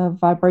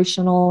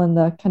vibrational and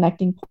the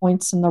connecting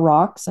points in the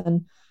rocks,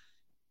 and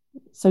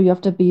so you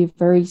have to be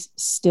very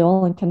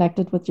still and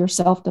connected with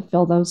yourself to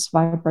feel those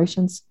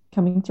vibrations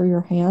coming through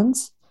your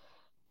hands.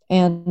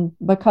 And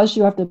because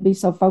you have to be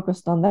so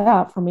focused on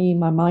that, for me,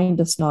 my mind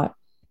is not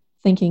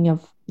thinking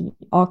of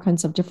all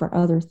kinds of different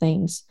other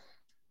things.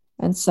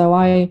 And so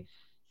I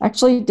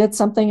actually did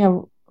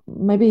something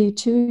maybe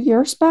 2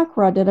 years back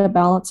where I did a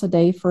balance a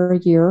day for a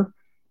year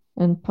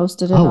and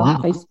posted it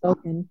on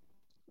Facebook, and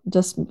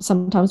just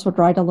sometimes would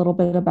write a little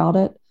bit about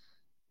it.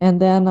 And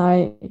then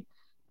I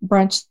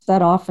branched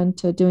that off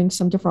into doing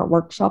some different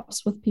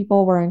workshops with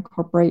people where I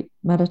incorporate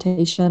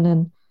meditation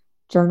and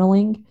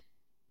journaling.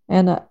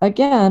 And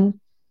again,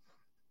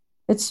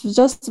 it's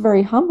just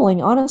very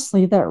humbling,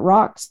 honestly, that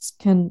rocks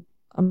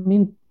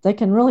they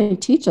can really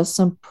teach us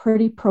some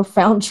pretty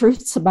profound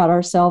truths about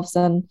ourselves.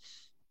 And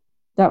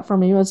that for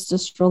me was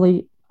just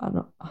really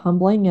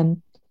humbling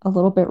and a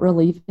little bit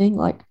relieving.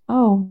 Like,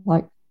 oh,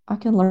 like I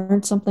can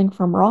learn something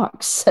from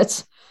rocks.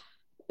 It's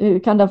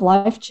kind of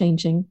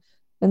life-changing.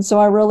 And so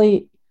I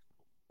really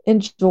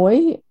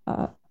enjoy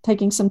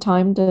taking some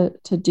time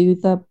to do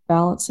the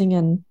balancing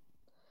and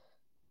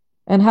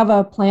have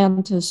a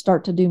plan to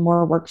start to do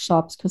more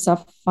workshops, because I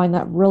find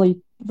that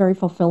really very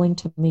fulfilling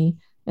to me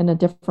in a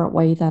different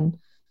way than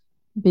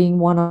being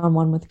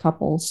one-on-one with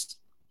couples.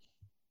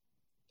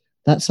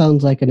 That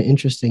sounds like an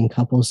interesting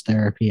couples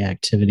therapy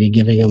activity,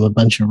 giving them a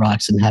bunch of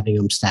rocks and having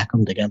them stack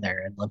them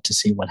together. I'd love to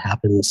see what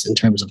happens in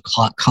terms of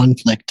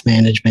conflict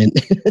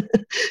management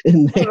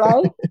in there.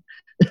 Right?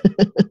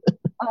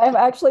 I've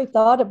actually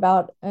thought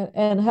about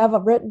and have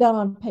written down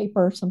on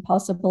paper some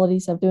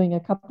possibilities of doing a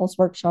couples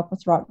workshop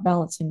with rock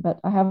balancing, but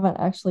I haven't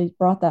actually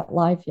brought that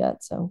live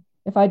yet. So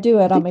if I do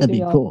it, I'll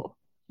do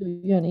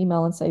you an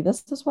email and say,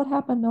 this is what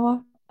happened,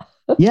 Noah.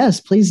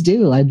 Yes, please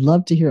do. I'd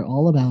love to hear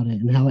all about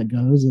it and how it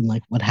goes and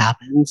like what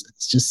happens.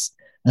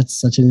 That's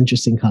such an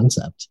interesting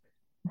concept.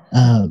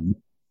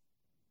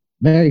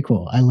 Very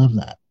cool. I love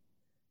that.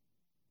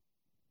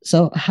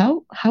 So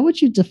how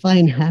would you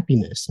define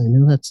happiness? I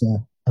know that's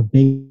a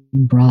big,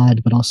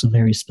 broad, but also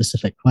very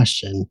specific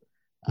question.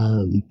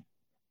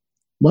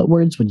 What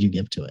words would you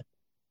give to it?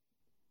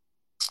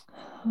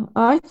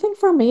 I think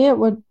for me, it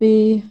would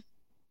be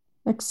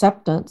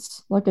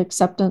acceptance, like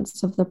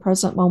acceptance of the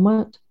present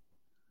moment.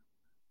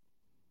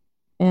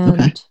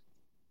 And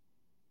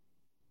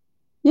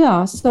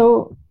yeah,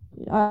 so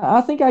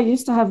I think I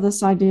used to have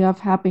this idea of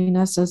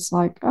happiness as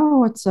like,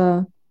 oh, it's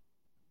a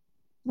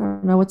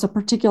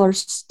particular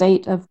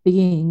state of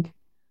being.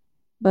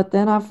 But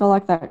then I feel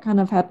like that kind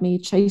of had me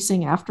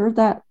chasing after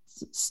that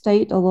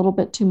state a little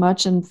bit too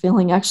much and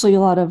feeling actually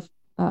a lot of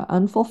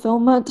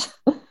unfulfillment.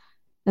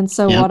 And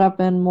so what I've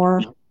been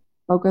more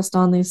focused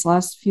on these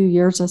last few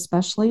years,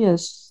 especially,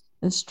 is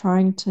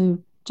trying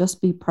to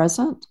just be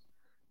present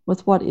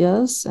with what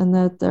is, and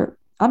that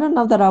I don't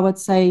know that I would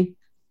say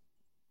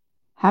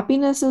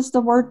happiness is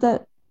the word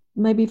that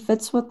maybe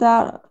fits with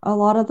that a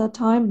lot of the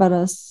time, but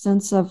a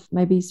sense of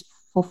maybe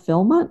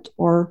fulfillment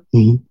or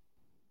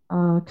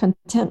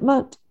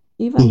contentment,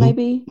 even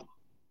maybe.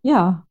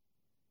 Yeah.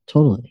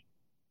 Totally.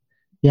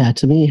 Yeah.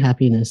 To me,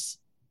 happiness,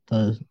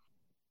 the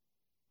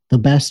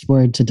best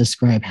word to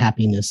describe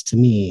happiness to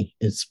me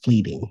is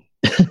fleeting.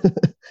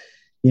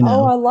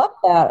 Oh, I love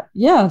that.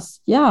 Yes.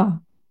 Yeah.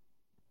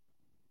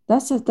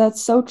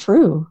 That's so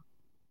true.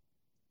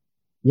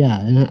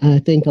 Yeah. And I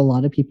think a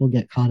lot of people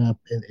get caught up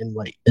in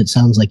what it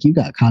sounds like you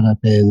got caught up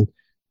in,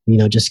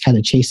 just kind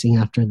of chasing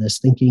after this,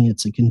 thinking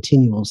it's a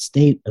continual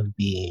state of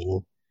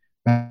being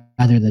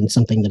rather than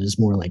something that is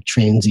more like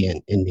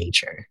transient in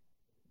nature.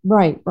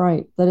 Right.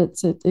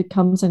 That it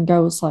comes and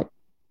goes like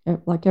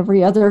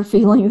every other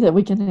feeling that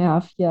we can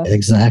have. Yeah.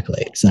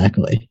 Exactly.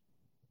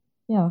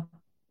 Yeah.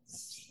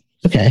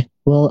 Okay.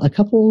 Well, a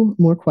couple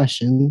more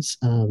questions.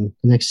 The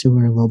next two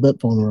are a little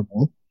bit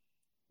vulnerable.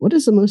 What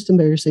is the most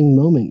embarrassing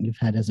moment you've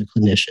had as a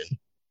clinician?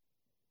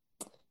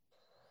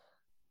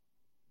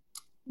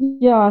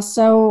 Yeah.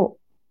 So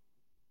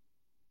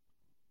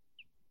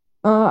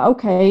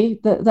Okay,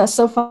 that's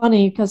so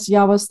funny because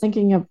I was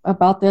thinking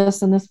about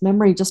this, and this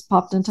memory just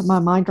popped into my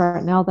mind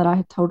right now that I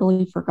had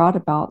totally forgot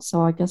about.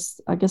 So I guess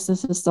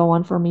this is the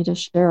one for me to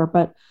share.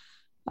 But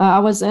I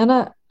was in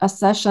a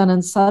session,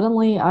 and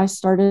suddenly I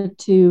started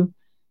to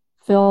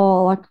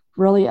feel like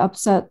really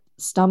upset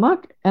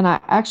stomach, and I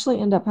actually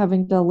ended up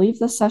having to leave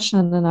the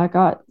session, and I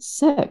got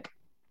sick.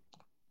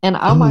 And oh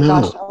Oh my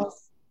gosh, no.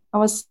 I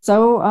was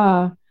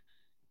so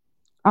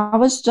I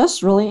was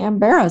just really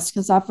embarrassed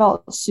because I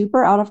felt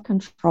super out of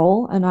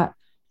control, and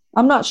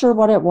I'm not sure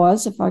what it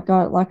was, if I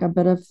got like a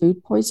bit of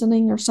food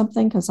poisoning or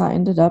something, because I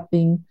ended up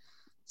being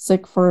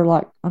sick for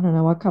like, I don't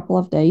know, a couple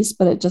of days,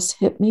 but it just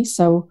hit me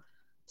so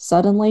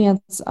suddenly.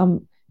 And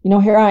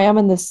here I am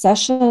in this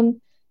session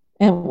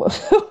and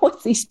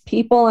with these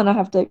people, and I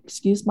have to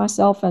excuse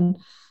myself and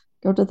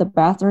go to the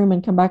bathroom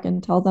and come back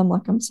and tell them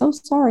like, I'm so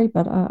sorry,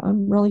 but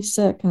I'm really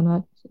sick, and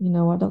I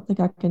don't think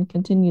I can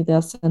continue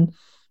this.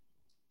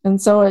 And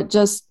so it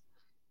just,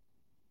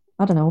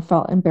 I don't know,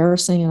 felt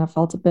embarrassing, and I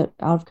felt a bit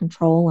out of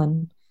control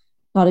and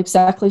not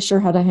exactly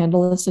sure how to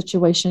handle the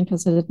situation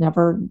because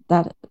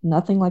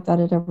nothing like that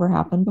had ever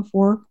happened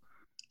before.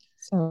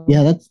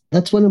 Yeah, So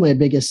that's one of my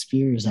biggest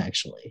fears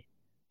actually.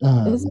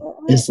 is it Um,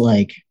 right? is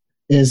like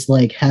is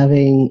like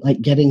having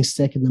like getting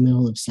sick in the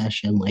middle of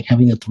session, like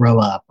having to throw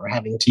up or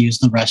having to use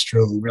the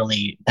restroom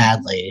really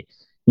badly.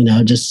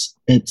 Just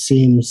it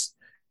seems,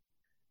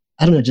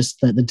 I don't know,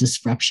 just the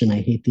disruption.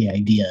 I hate the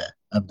idea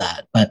of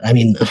that. But I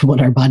mean,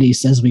 what our body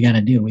says we got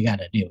to do, we got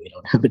to do. We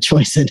don't have a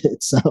choice in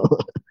it. So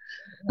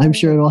I'm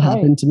sure Right, it'll right.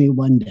 happen to me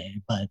one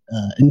day. But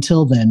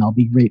until then, I'll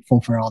be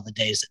grateful for all the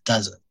days it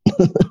doesn't.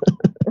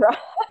 Right.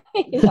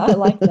 I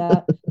like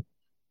that.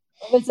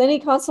 If it's any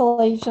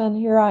consolation,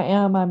 here I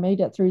am. I made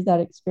it through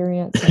that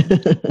experience,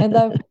 and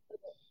the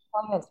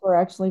clients were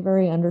actually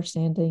very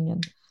understanding.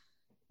 And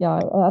yeah,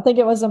 I think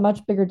it was a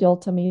much bigger deal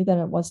to me than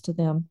it was to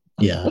them.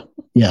 Yeah.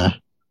 Yeah.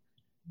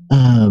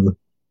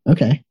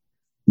 Okay.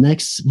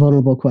 Next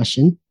vulnerable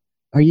question.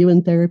 Are you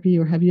in therapy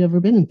or have you ever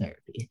been in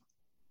therapy?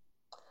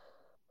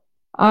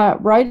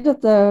 Right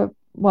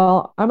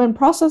well, I'm in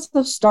process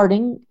of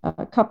starting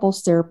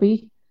couples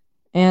therapy,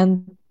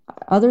 and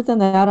other than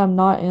that, I'm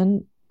not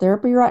in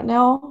therapy right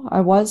now.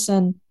 I was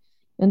in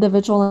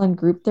individual and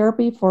group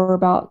therapy for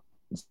about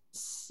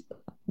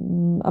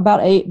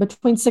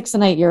between 6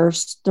 and 8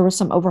 years. There was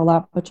some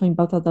overlap between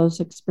both of those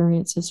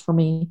experiences for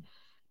me,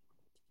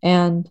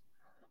 and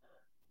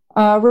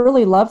I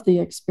really loved the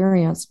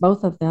experience,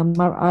 both of them.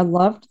 I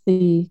loved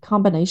the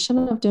combination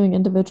of doing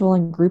individual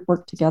and group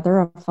work together.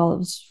 I felt it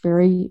was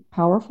very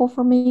powerful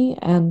for me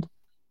and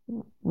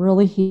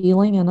really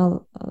healing in a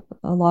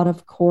lot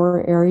of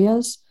core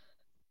areas.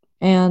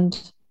 And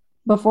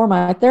before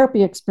my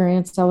therapy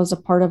experience, I was a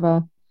part of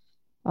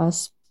a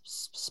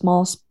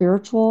small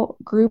spiritual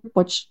group,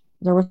 which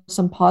there were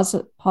some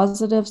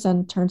positives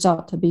and turns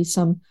out to be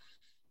some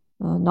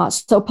not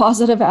so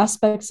positive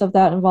aspects of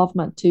that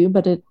involvement too,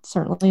 but it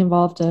certainly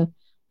involved a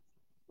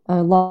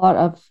lot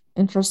of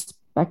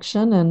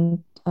introspection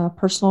and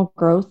personal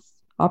growth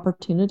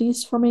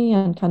opportunities for me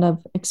and kind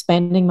of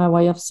expanding my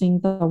way of seeing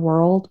the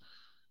world.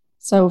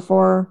 So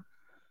from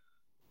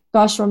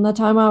the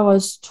time I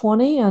was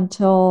 20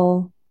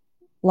 until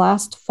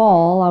last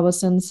fall, I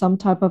was in some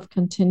type of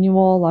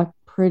continual, like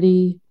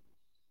pretty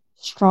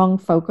strong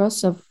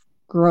focus of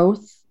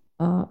growth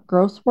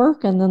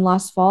work. And then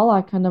last fall,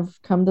 I kind of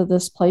come to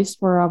this place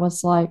where I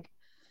was like,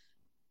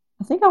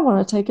 I think I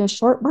want to take a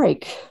short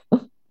break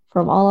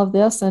from all of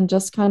this and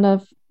just kind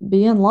of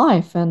be in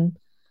life. And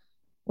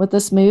with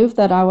this move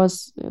where I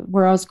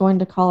was going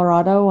to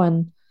Colorado,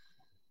 and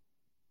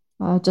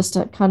just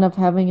kind of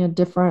having a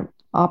different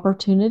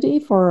opportunity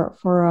for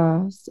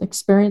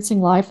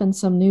experiencing life in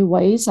some new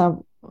ways, I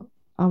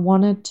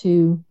wanted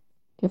to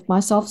give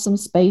myself some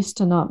space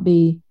to not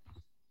be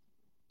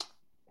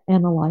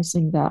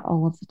analyzing that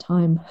all of the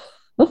time.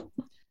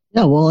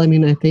 Yeah, well, I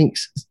mean, I think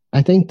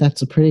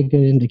that's a pretty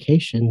good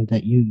indication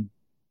that you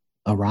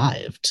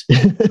arrived.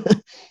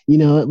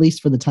 At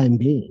least for the time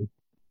being.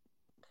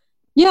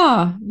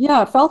 Yeah,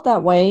 it felt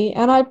that way,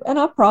 and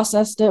I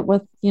processed it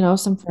with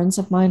some friends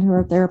of mine who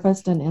are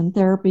therapists and in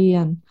therapy,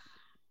 and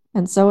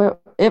so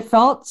it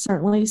felt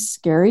certainly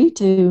scary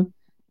to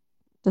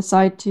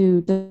decide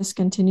to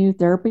discontinue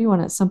therapy when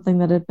it's something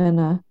that had been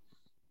a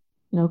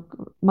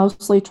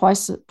mostly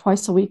twice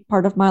a week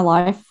part of my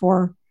life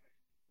for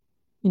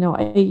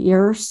 8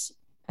 years,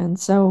 and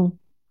so,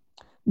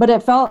 but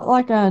it felt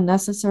like a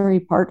necessary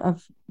part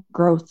of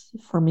growth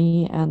for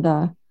me, and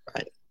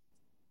Right.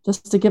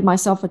 just to give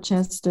myself a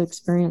chance to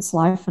experience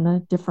life in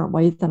a different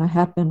way than I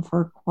had been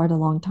for quite a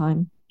long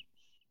time.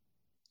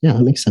 Yeah,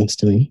 that makes sense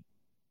to me.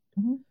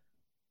 Mhm.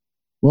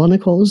 Well,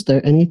 Nicole, is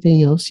there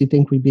anything else you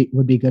think would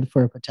be good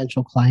for a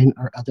potential client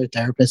or other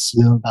therapists to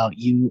know about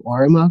you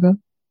or Imago?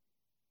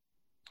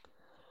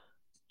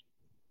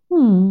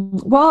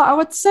 Well, I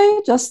would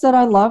say just that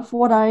I love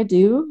what I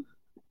do,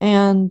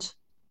 and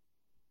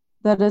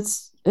that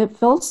it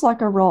feels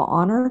like a real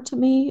honor to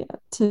me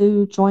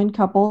to join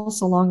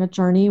couples along a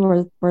journey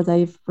where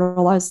they've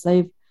realized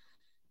they've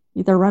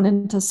either run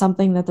into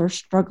something that they're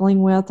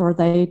struggling with, or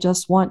they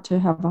just want to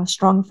have a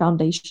strong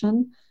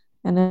foundation.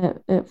 And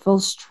it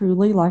feels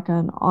truly like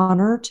an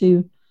honor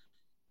to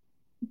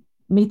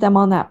meet them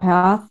on that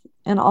path.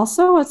 And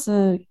also, it's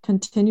a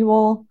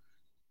continual,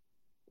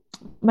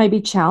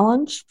 maybe,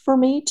 challenge for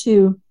me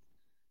to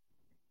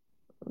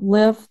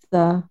live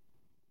to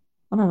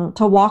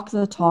walk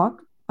the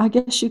talk, I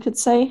guess you could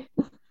say.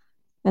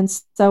 And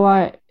so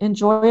I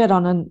enjoy it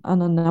on a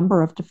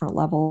number of different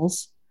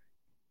levels.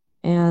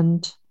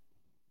 And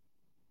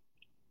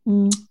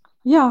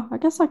yeah, I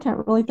guess I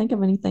can't really think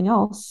of anything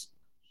else.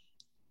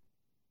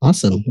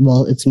 Awesome.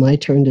 Well, it's my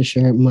turn to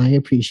share my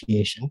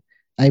appreciation.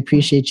 I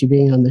appreciate you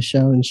being on the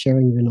show and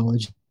sharing your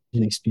knowledge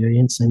and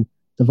experience and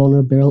the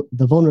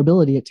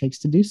vulnerability it takes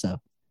to do so.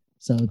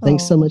 So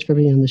thanks so much for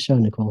being on the show,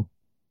 Nicole.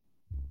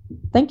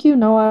 Thank you,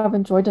 Noah. I've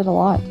enjoyed it a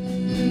lot.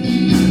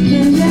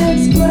 The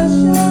next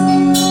question.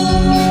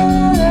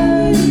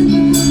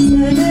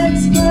 The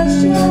next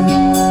question.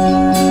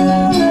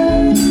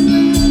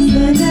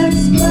 The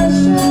next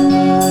question.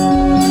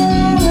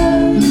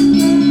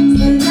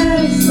 The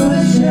next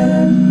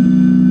question.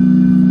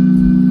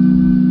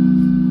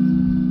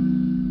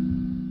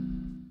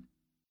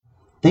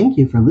 Thank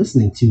you for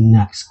listening to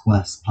Next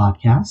Quest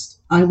Podcast.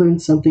 I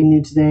learned something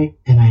new today,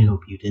 and I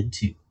hope you did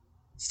too.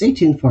 Stay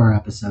tuned for our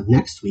episode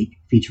next week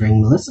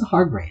featuring Melissa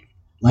Hargrave,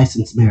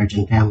 licensed marriage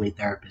and family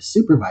therapist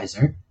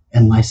supervisor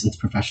and licensed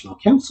professional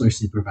counselor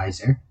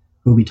supervisor,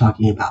 who will be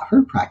talking about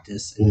her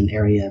practice in an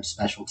area of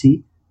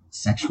specialty,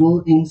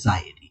 sexual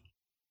anxiety.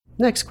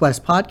 Next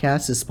Quest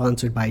Podcast is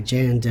sponsored by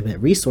Jan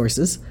Dimmitt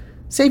Resources.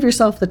 Save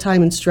yourself the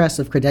time and stress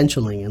of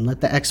credentialing and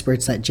let the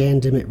experts at Jan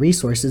Dimmitt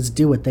Resources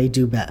do what they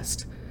do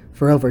best.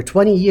 For over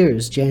 20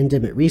 years, Jan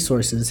Dimmitt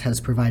Resources has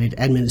provided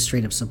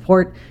administrative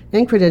support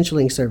and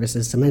credentialing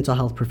services to mental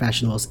health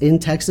professionals in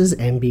Texas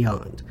and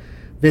beyond.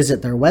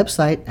 Visit their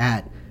website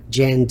at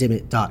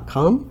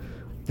jandimmitt.com.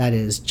 That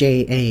is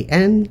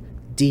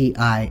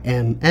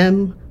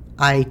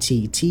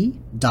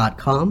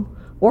JANDIMMITT.com,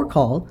 or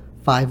call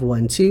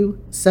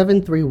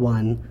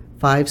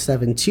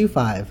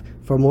 512-731-5725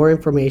 for more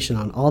information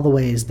on all the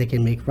ways they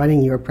can make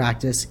running your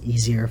practice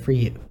easier for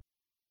you.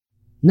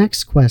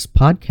 Next Quest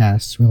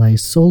Podcasts rely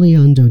solely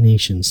on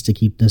donations to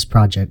keep this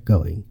project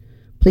going.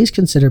 Please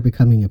consider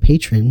becoming a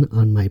patron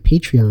on my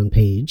Patreon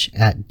page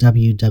at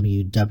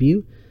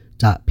www.patreon,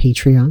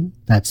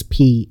 that's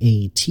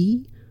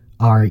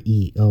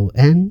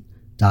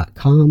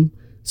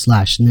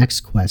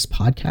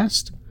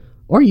patreon.com/nextquestpodcast,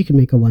 or you can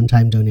make a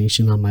one-time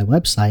donation on my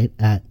website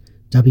at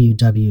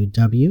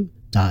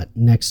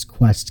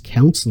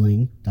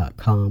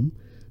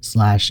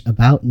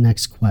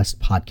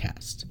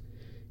www.nextquestcounseling.com/aboutnextquestpodcast.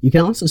 You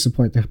can also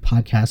support the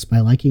podcast by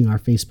liking our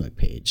Facebook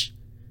page.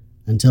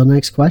 Until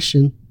next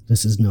question,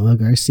 this is Noah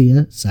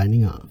Garcia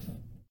signing off.